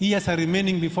many years are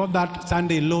remaining before that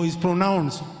Sunday law is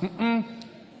pronounced?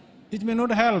 It may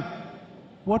not help.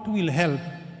 What will help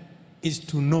is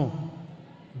to know.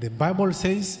 The Bible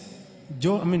says,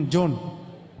 John,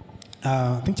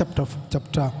 I think chapter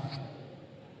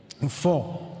 4,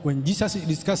 when Jesus is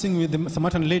discussing with the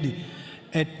Samaritan lady,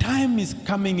 a time is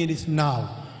coming, it is now,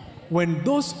 when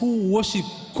those who worship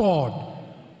God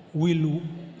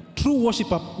true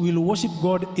worshiper will worship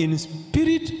God in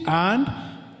spirit and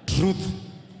truth.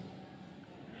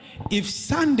 If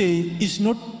Sunday is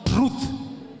not truth,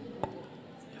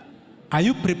 are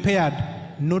you prepared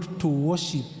not to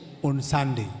worship on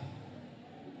Sunday?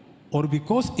 Or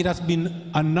because it has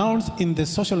been announced in the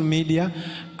social media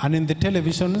and in the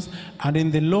televisions and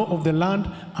in the law of the land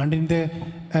and in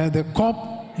the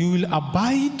COP, you will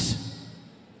abide?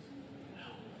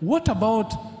 What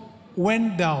about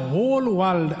when the whole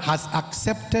world has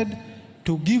accepted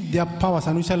to give their powers?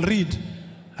 And we shall read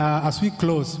as we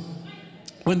close.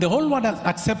 When the whole world has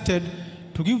accepted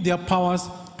to give their powers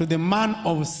to the man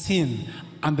of sin,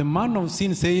 and the man of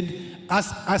sin said,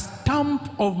 as a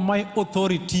stamp of my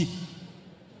authority,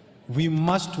 we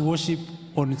must worship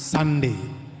on Sunday.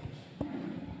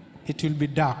 It will be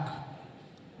dark.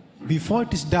 Before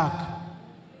it is dark,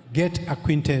 get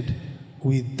acquainted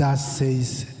with thus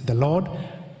says the Lord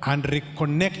and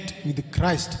reconnect with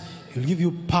Christ. He'll give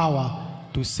you power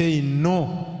to say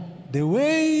no. The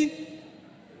way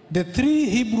the 3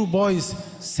 Hebrew boys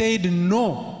said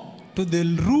no to the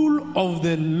rule of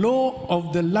the law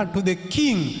of the land, to the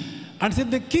king, and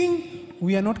said, the king,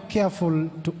 we are not careful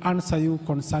to answer you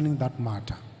concerning that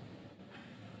matter.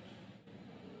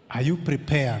 Are you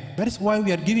prepared? That is why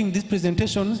we are giving these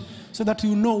presentations, so that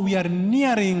you know we are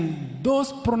nearing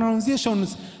those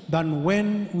pronunciations than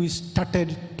when we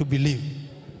started to believe.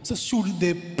 So should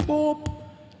the Pope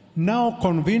now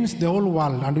convince the whole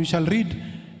world, and we shall read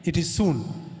it is soon,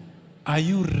 are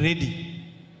you ready?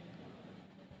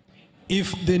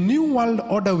 If the new world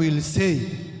order will say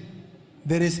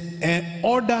there is an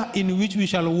order in which we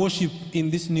shall worship in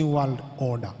this new world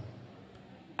order,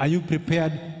 are you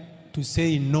prepared to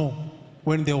say no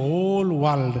when the whole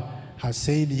world has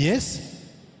said yes?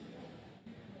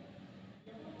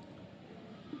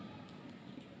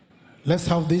 Let's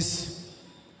have this.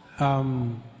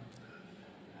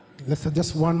 Let's have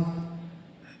just one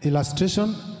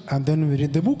illustration, and then we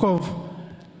read the book of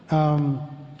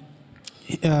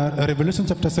Revelation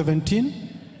chapter 17.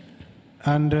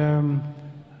 And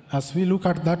as we look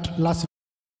at that last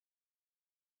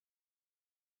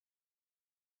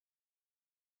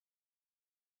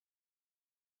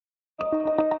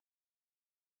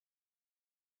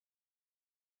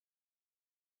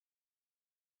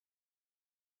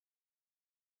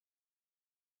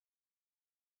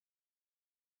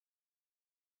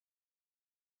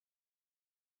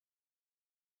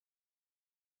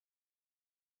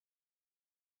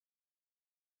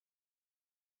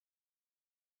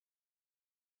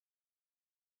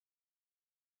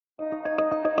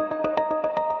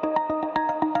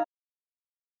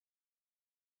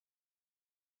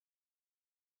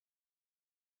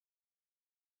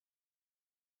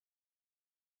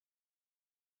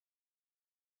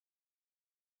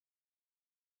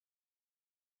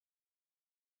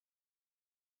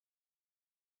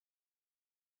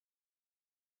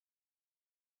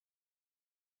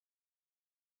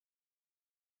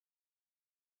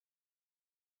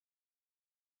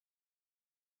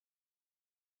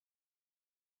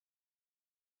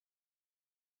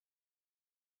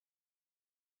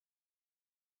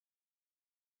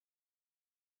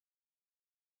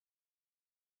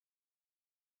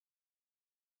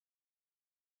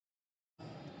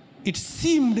it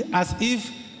seemed as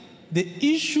if the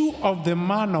issue of the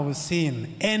man of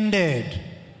sin ended.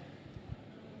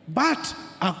 But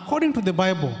according to the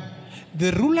Bible,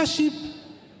 the rulership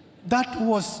that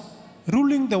was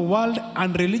ruling the world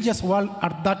and religious world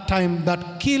at that time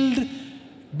that killed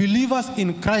believers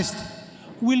in Christ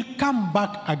will come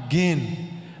back again.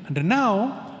 And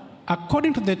now,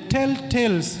 according to the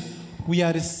telltales, we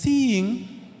are seeing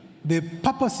the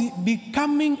papacy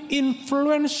becoming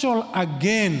influential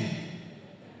again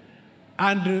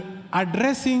and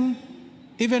addressing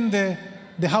even the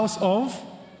house of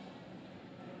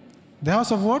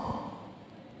what?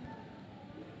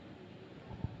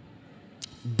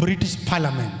 British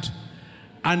Parliament,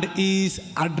 and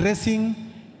is addressing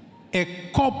a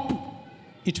COP.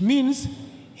 It means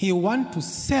he wants to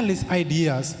sell his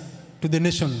ideas to the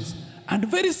nations, and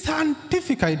very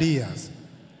scientific ideas,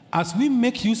 as we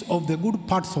make use of the good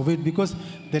parts of it, because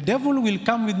the devil will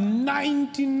come with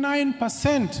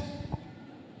 99%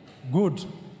 good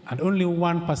and only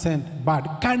 1%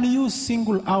 bad. Can you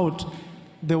single out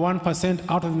the 1%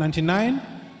 out of 99?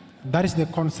 That is the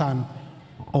concern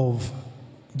of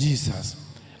Jesus.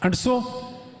 And so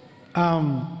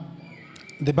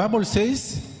the Bible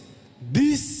says,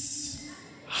 this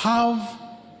have,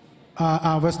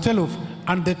 verse 12,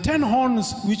 and the 10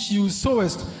 horns which you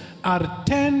sawest are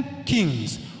 10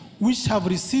 kings, which have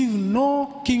received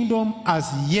no kingdom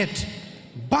as yet,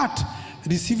 but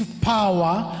receive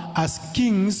power as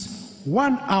kings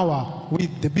 1 hour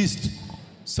with the beast.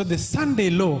 So the Sunday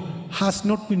law has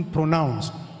not been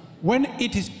pronounced. When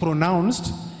it is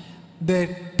pronounced,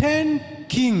 the 10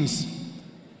 kings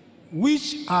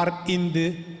which are in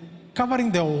the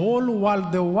covering the whole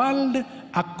world, the world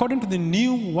according to the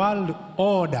new world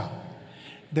order,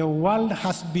 the world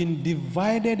has been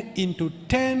divided into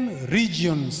 10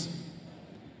 regions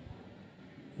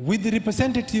with the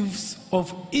representatives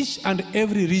of each and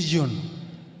every region.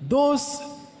 Those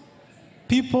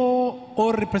people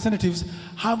or representatives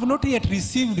have not yet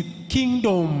received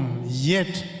kingdom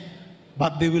yet,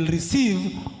 but they will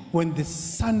receive when the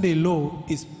Sunday law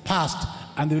is passed,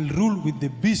 and they will rule with the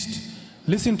beast.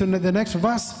 Listen to the next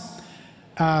verse.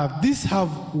 These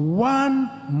have one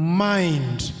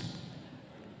mind,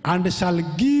 and shall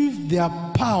give their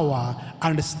power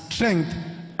and strength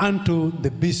unto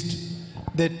the beast.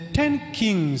 The 10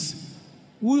 kings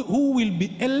who will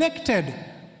be elected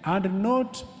and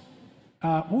not,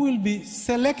 who will be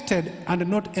selected and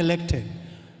not elected,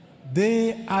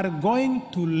 they are going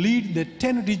to lead the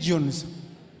 10 regions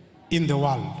in the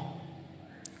world.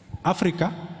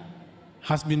 Africa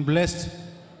has been blessed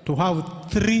to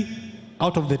have 3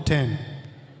 out of the 10.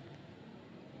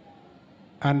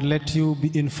 And let you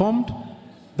be informed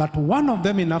that one of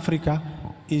them in Africa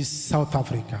is South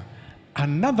Africa.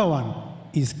 Another one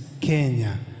is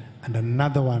Kenya. And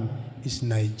another one is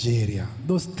Nigeria.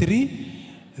 Those 3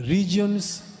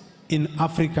 regions in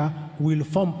Africa will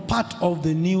form part of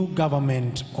the new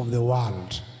government of the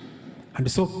world. And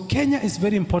so Kenya is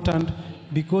very important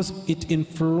because it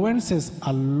influences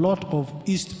a lot of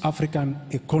East African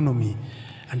economy.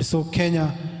 And so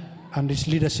Kenya and its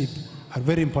leadership are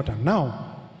very important.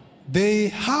 Now, they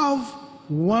have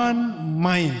one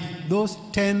mind, those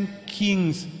 10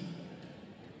 kings,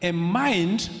 a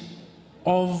mind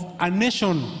of a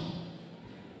nation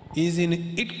is in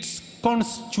its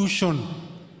constitution.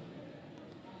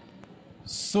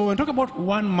 So when we talk about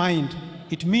one mind,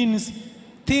 it means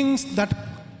things that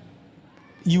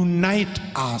unite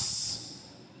us,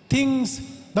 things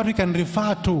that we can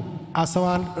refer to as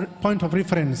our point of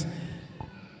reference,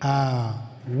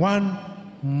 one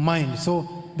mind. So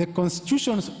the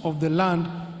constitutions of the land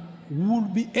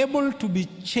would be able to be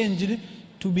changed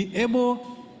to be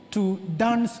able to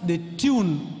dance the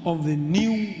tune of the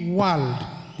new world,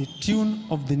 the tune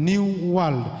of the new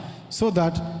world. So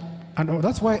that, and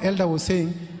that's why Elder was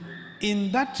saying,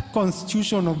 in that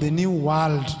constitution of the new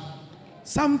world,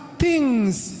 some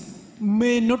things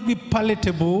may not be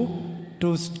palatable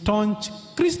to staunch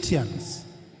Christians.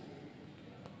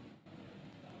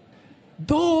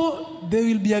 Though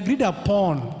they will be agreed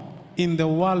upon in the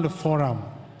World Forum,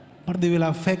 but they will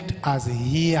affect us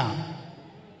here.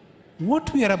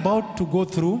 What we are about to go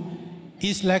through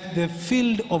is like the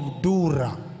field of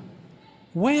Dura,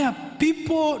 where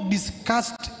people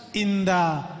discussed in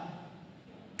the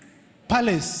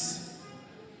palace,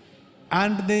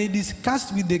 and they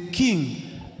discussed with the king,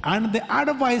 and the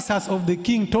advisors of the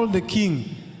king told the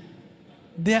king,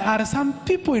 there are some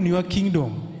people in your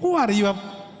kingdom who are your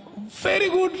very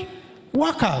good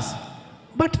workers,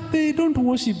 but they don't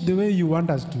worship the way you want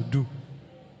us to do.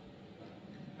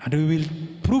 And we will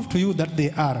prove to you that they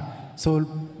are. So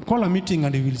call a meeting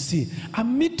and you will see. A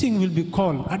meeting will be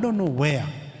called, I don't know where.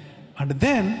 And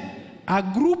then a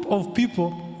group of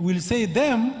people will say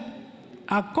them,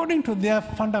 according to their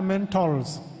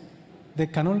fundamentals, they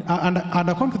can only, and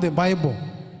according to the Bible,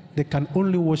 they can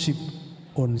only worship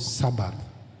on Sabbath.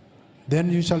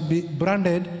 Then you shall be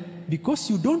branded because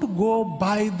you don't go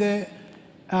by the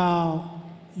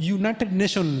United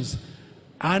Nations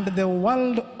and the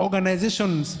world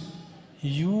organizations.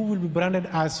 You will be branded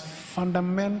as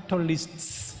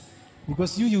fundamentalists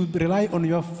because you rely on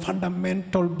your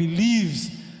fundamental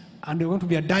beliefs and you're going to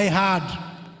be a die-hard.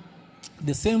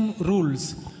 The same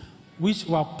rules which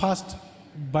were passed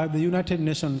by the United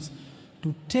Nations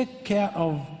to take care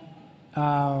of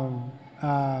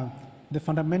the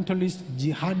fundamentalist,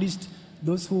 jihadists,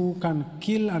 those who can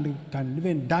kill and can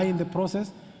even die in the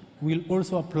process, will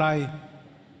also apply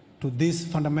to these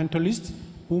fundamentalists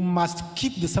who must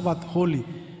keep the Sabbath holy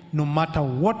no matter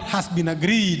what has been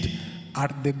agreed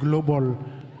at the global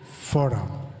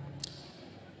forum.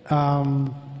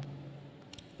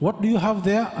 What do you have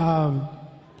there?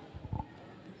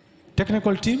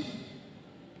 Technical team?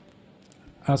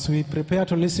 As we prepare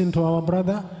to listen to our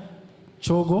brother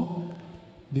Chogo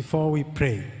before we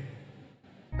pray.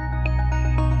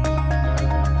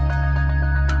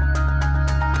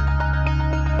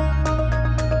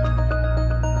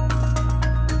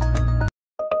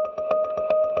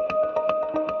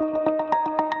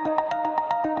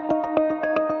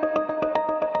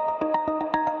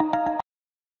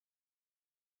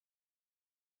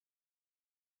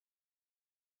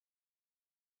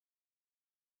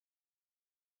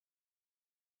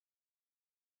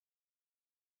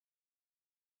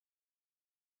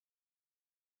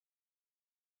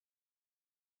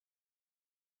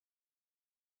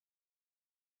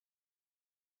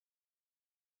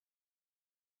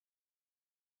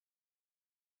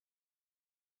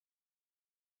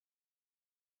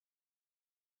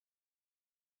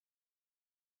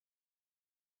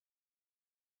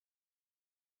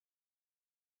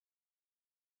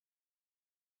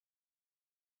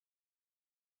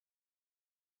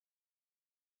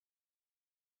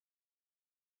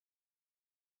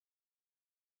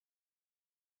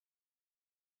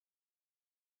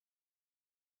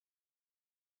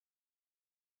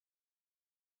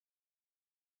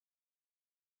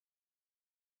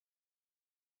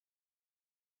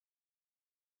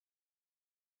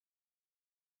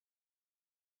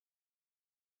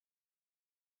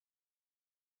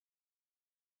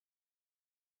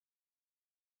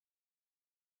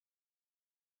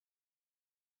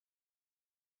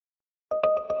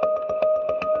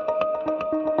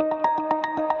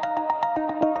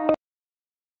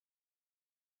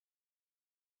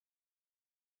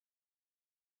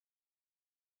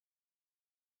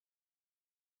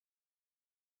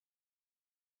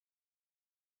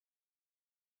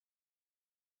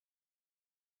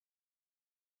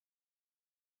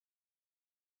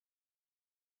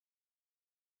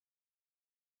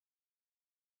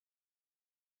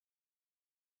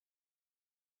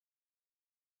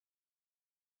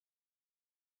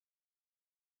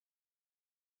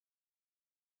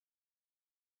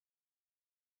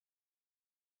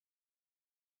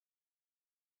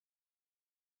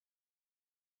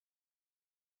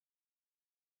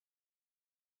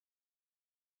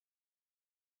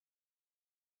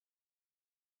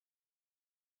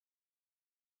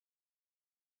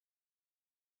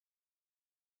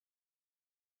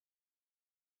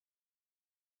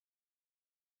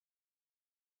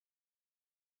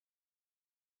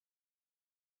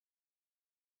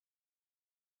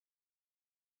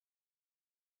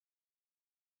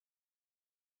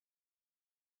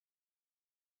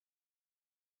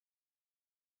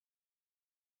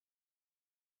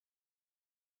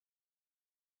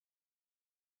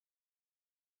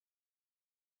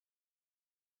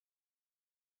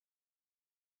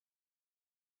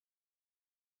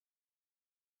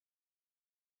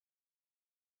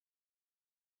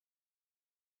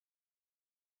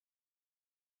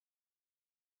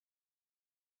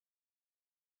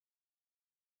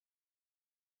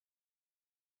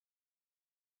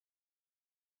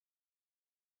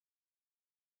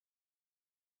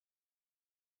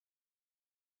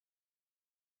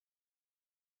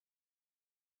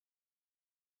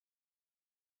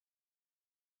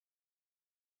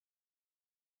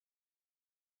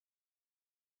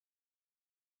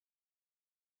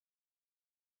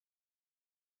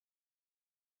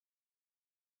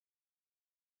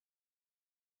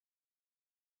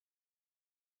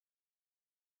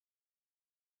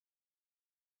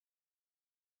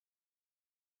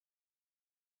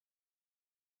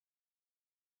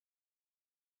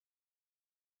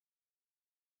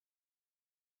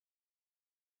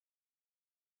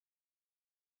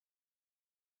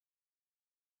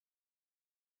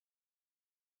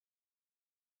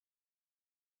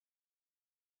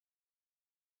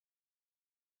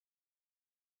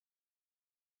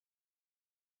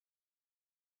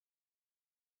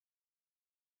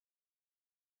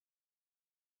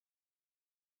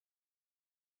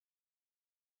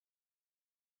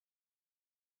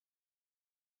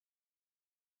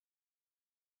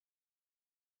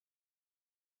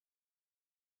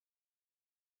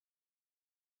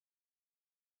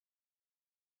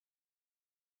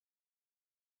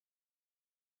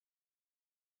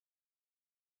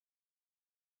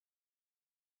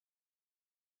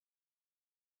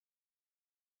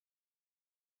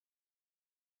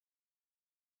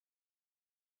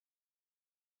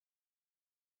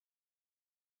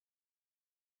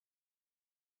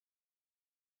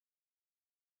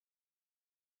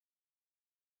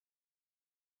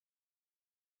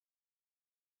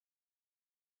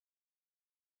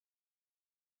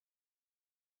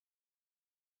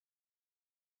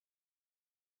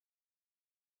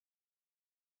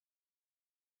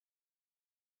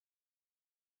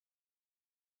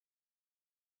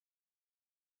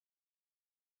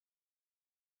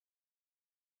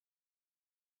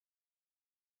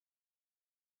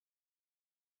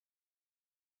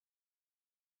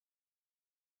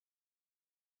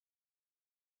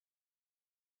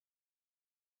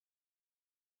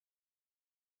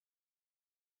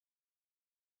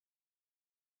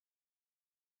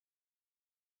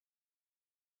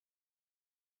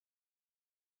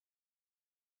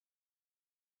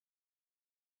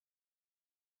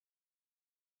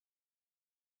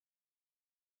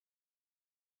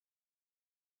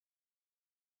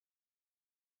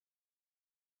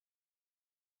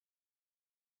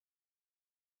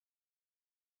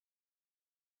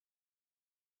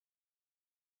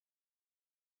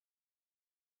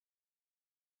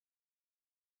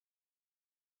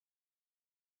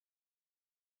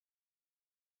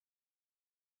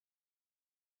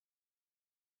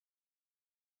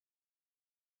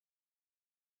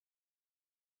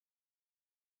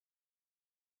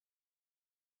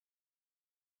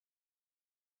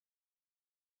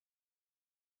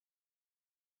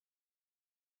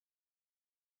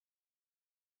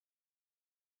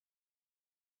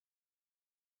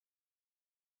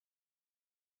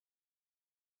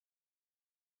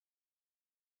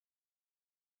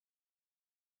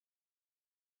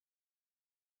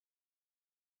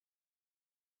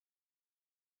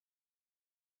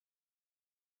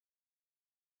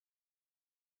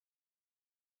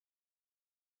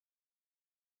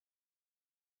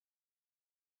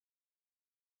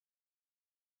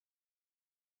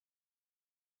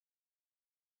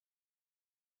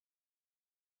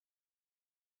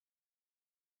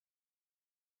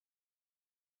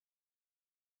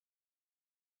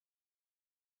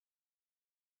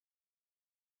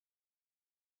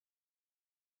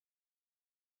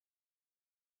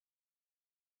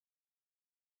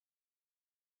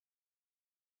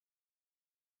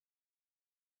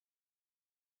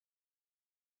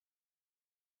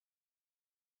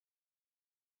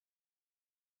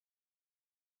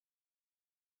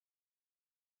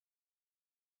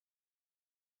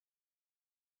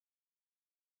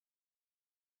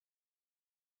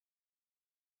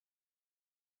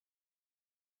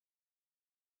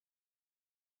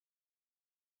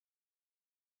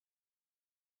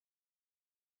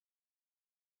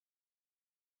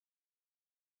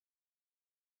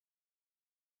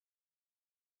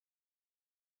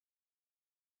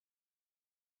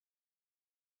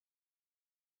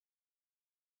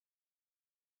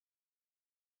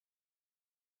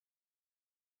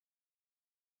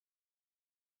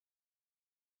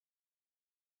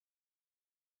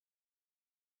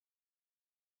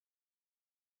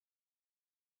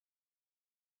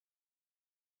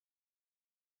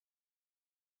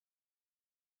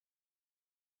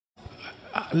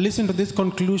 listen to this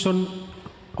conclusion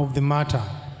of the matter.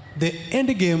 The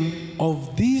end game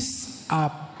of these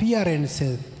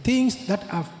appearances, things that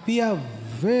appear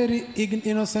very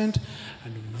innocent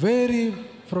and very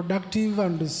productive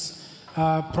and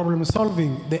problem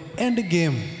solving, the end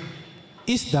game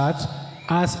is that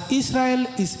as Israel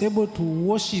is able to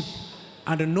worship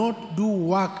and not do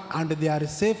work and they are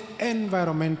safe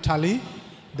environmentally,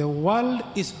 the world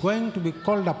is going to be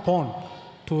called upon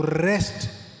to rest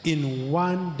in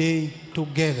one day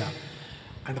together.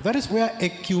 And that is where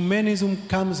ecumenism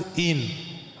comes in,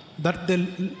 that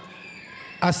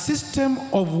a system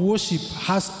of worship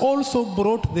has also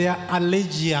brought their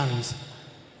allegiance.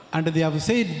 And they have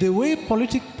said the way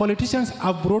politicians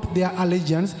have brought their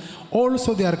allegiance,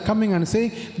 also they are coming and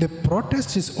saying the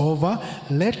protest is over,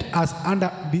 let us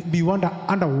be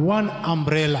under one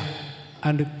umbrella.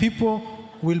 And people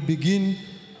will begin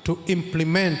to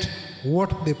implement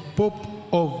what the Pope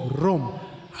of Rome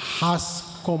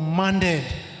has commanded.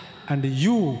 And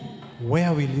you,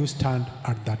 where will you stand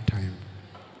at that time?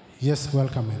 Yes,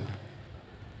 welcome, Elder.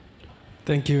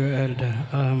 Thank you,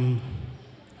 Elder.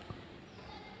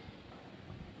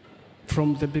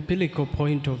 From the biblical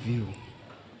point of view,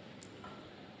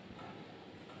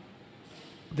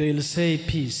 they'll say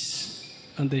peace,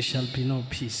 and there shall be no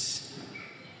peace.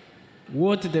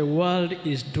 What the world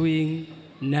is doing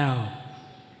now,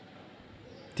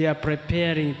 they are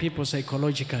preparing people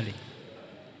psychologically.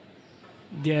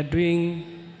 They are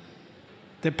doing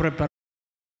the preparation.